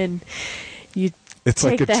has been, you It's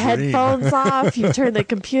take like a the dream. headphones off, you turn the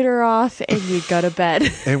computer off, and you go to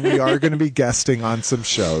bed. And we are going to be guesting on some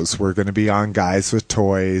shows. We're going to be on Guys with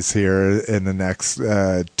Toys here in the next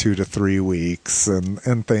 2 to 3 weeks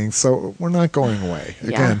and things. So we're not going away.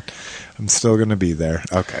 Again, I'm still going to be there.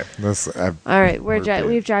 Okay. All right.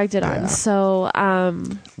 We've dragged it on. So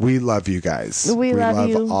we love you guys. We love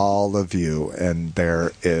you. All of you. And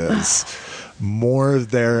there is more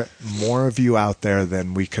of you out there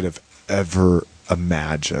than we could have ever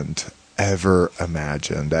imagined. I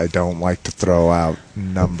don't like to throw out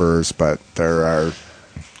numbers, but there are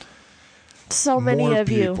so many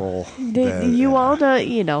of you. You all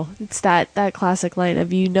know, it's that classic line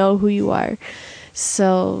of you know who you are.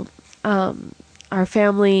 So our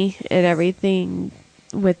family and everything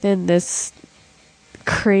within this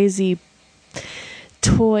crazy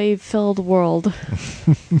toy-filled world.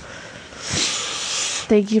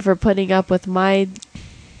 Thank you for putting up with my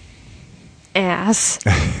ass.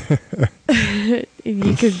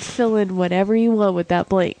 You can fill in whatever you want with that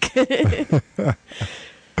blank.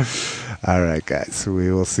 All right, guys.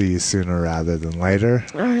 We will see you sooner rather than later.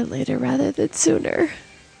 Or later rather than sooner.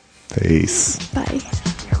 Peace. Bye.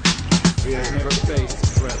 We have never faced a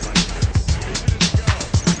threat like this.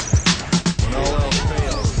 When all else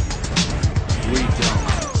fails, we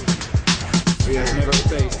don't. We have never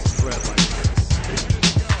faced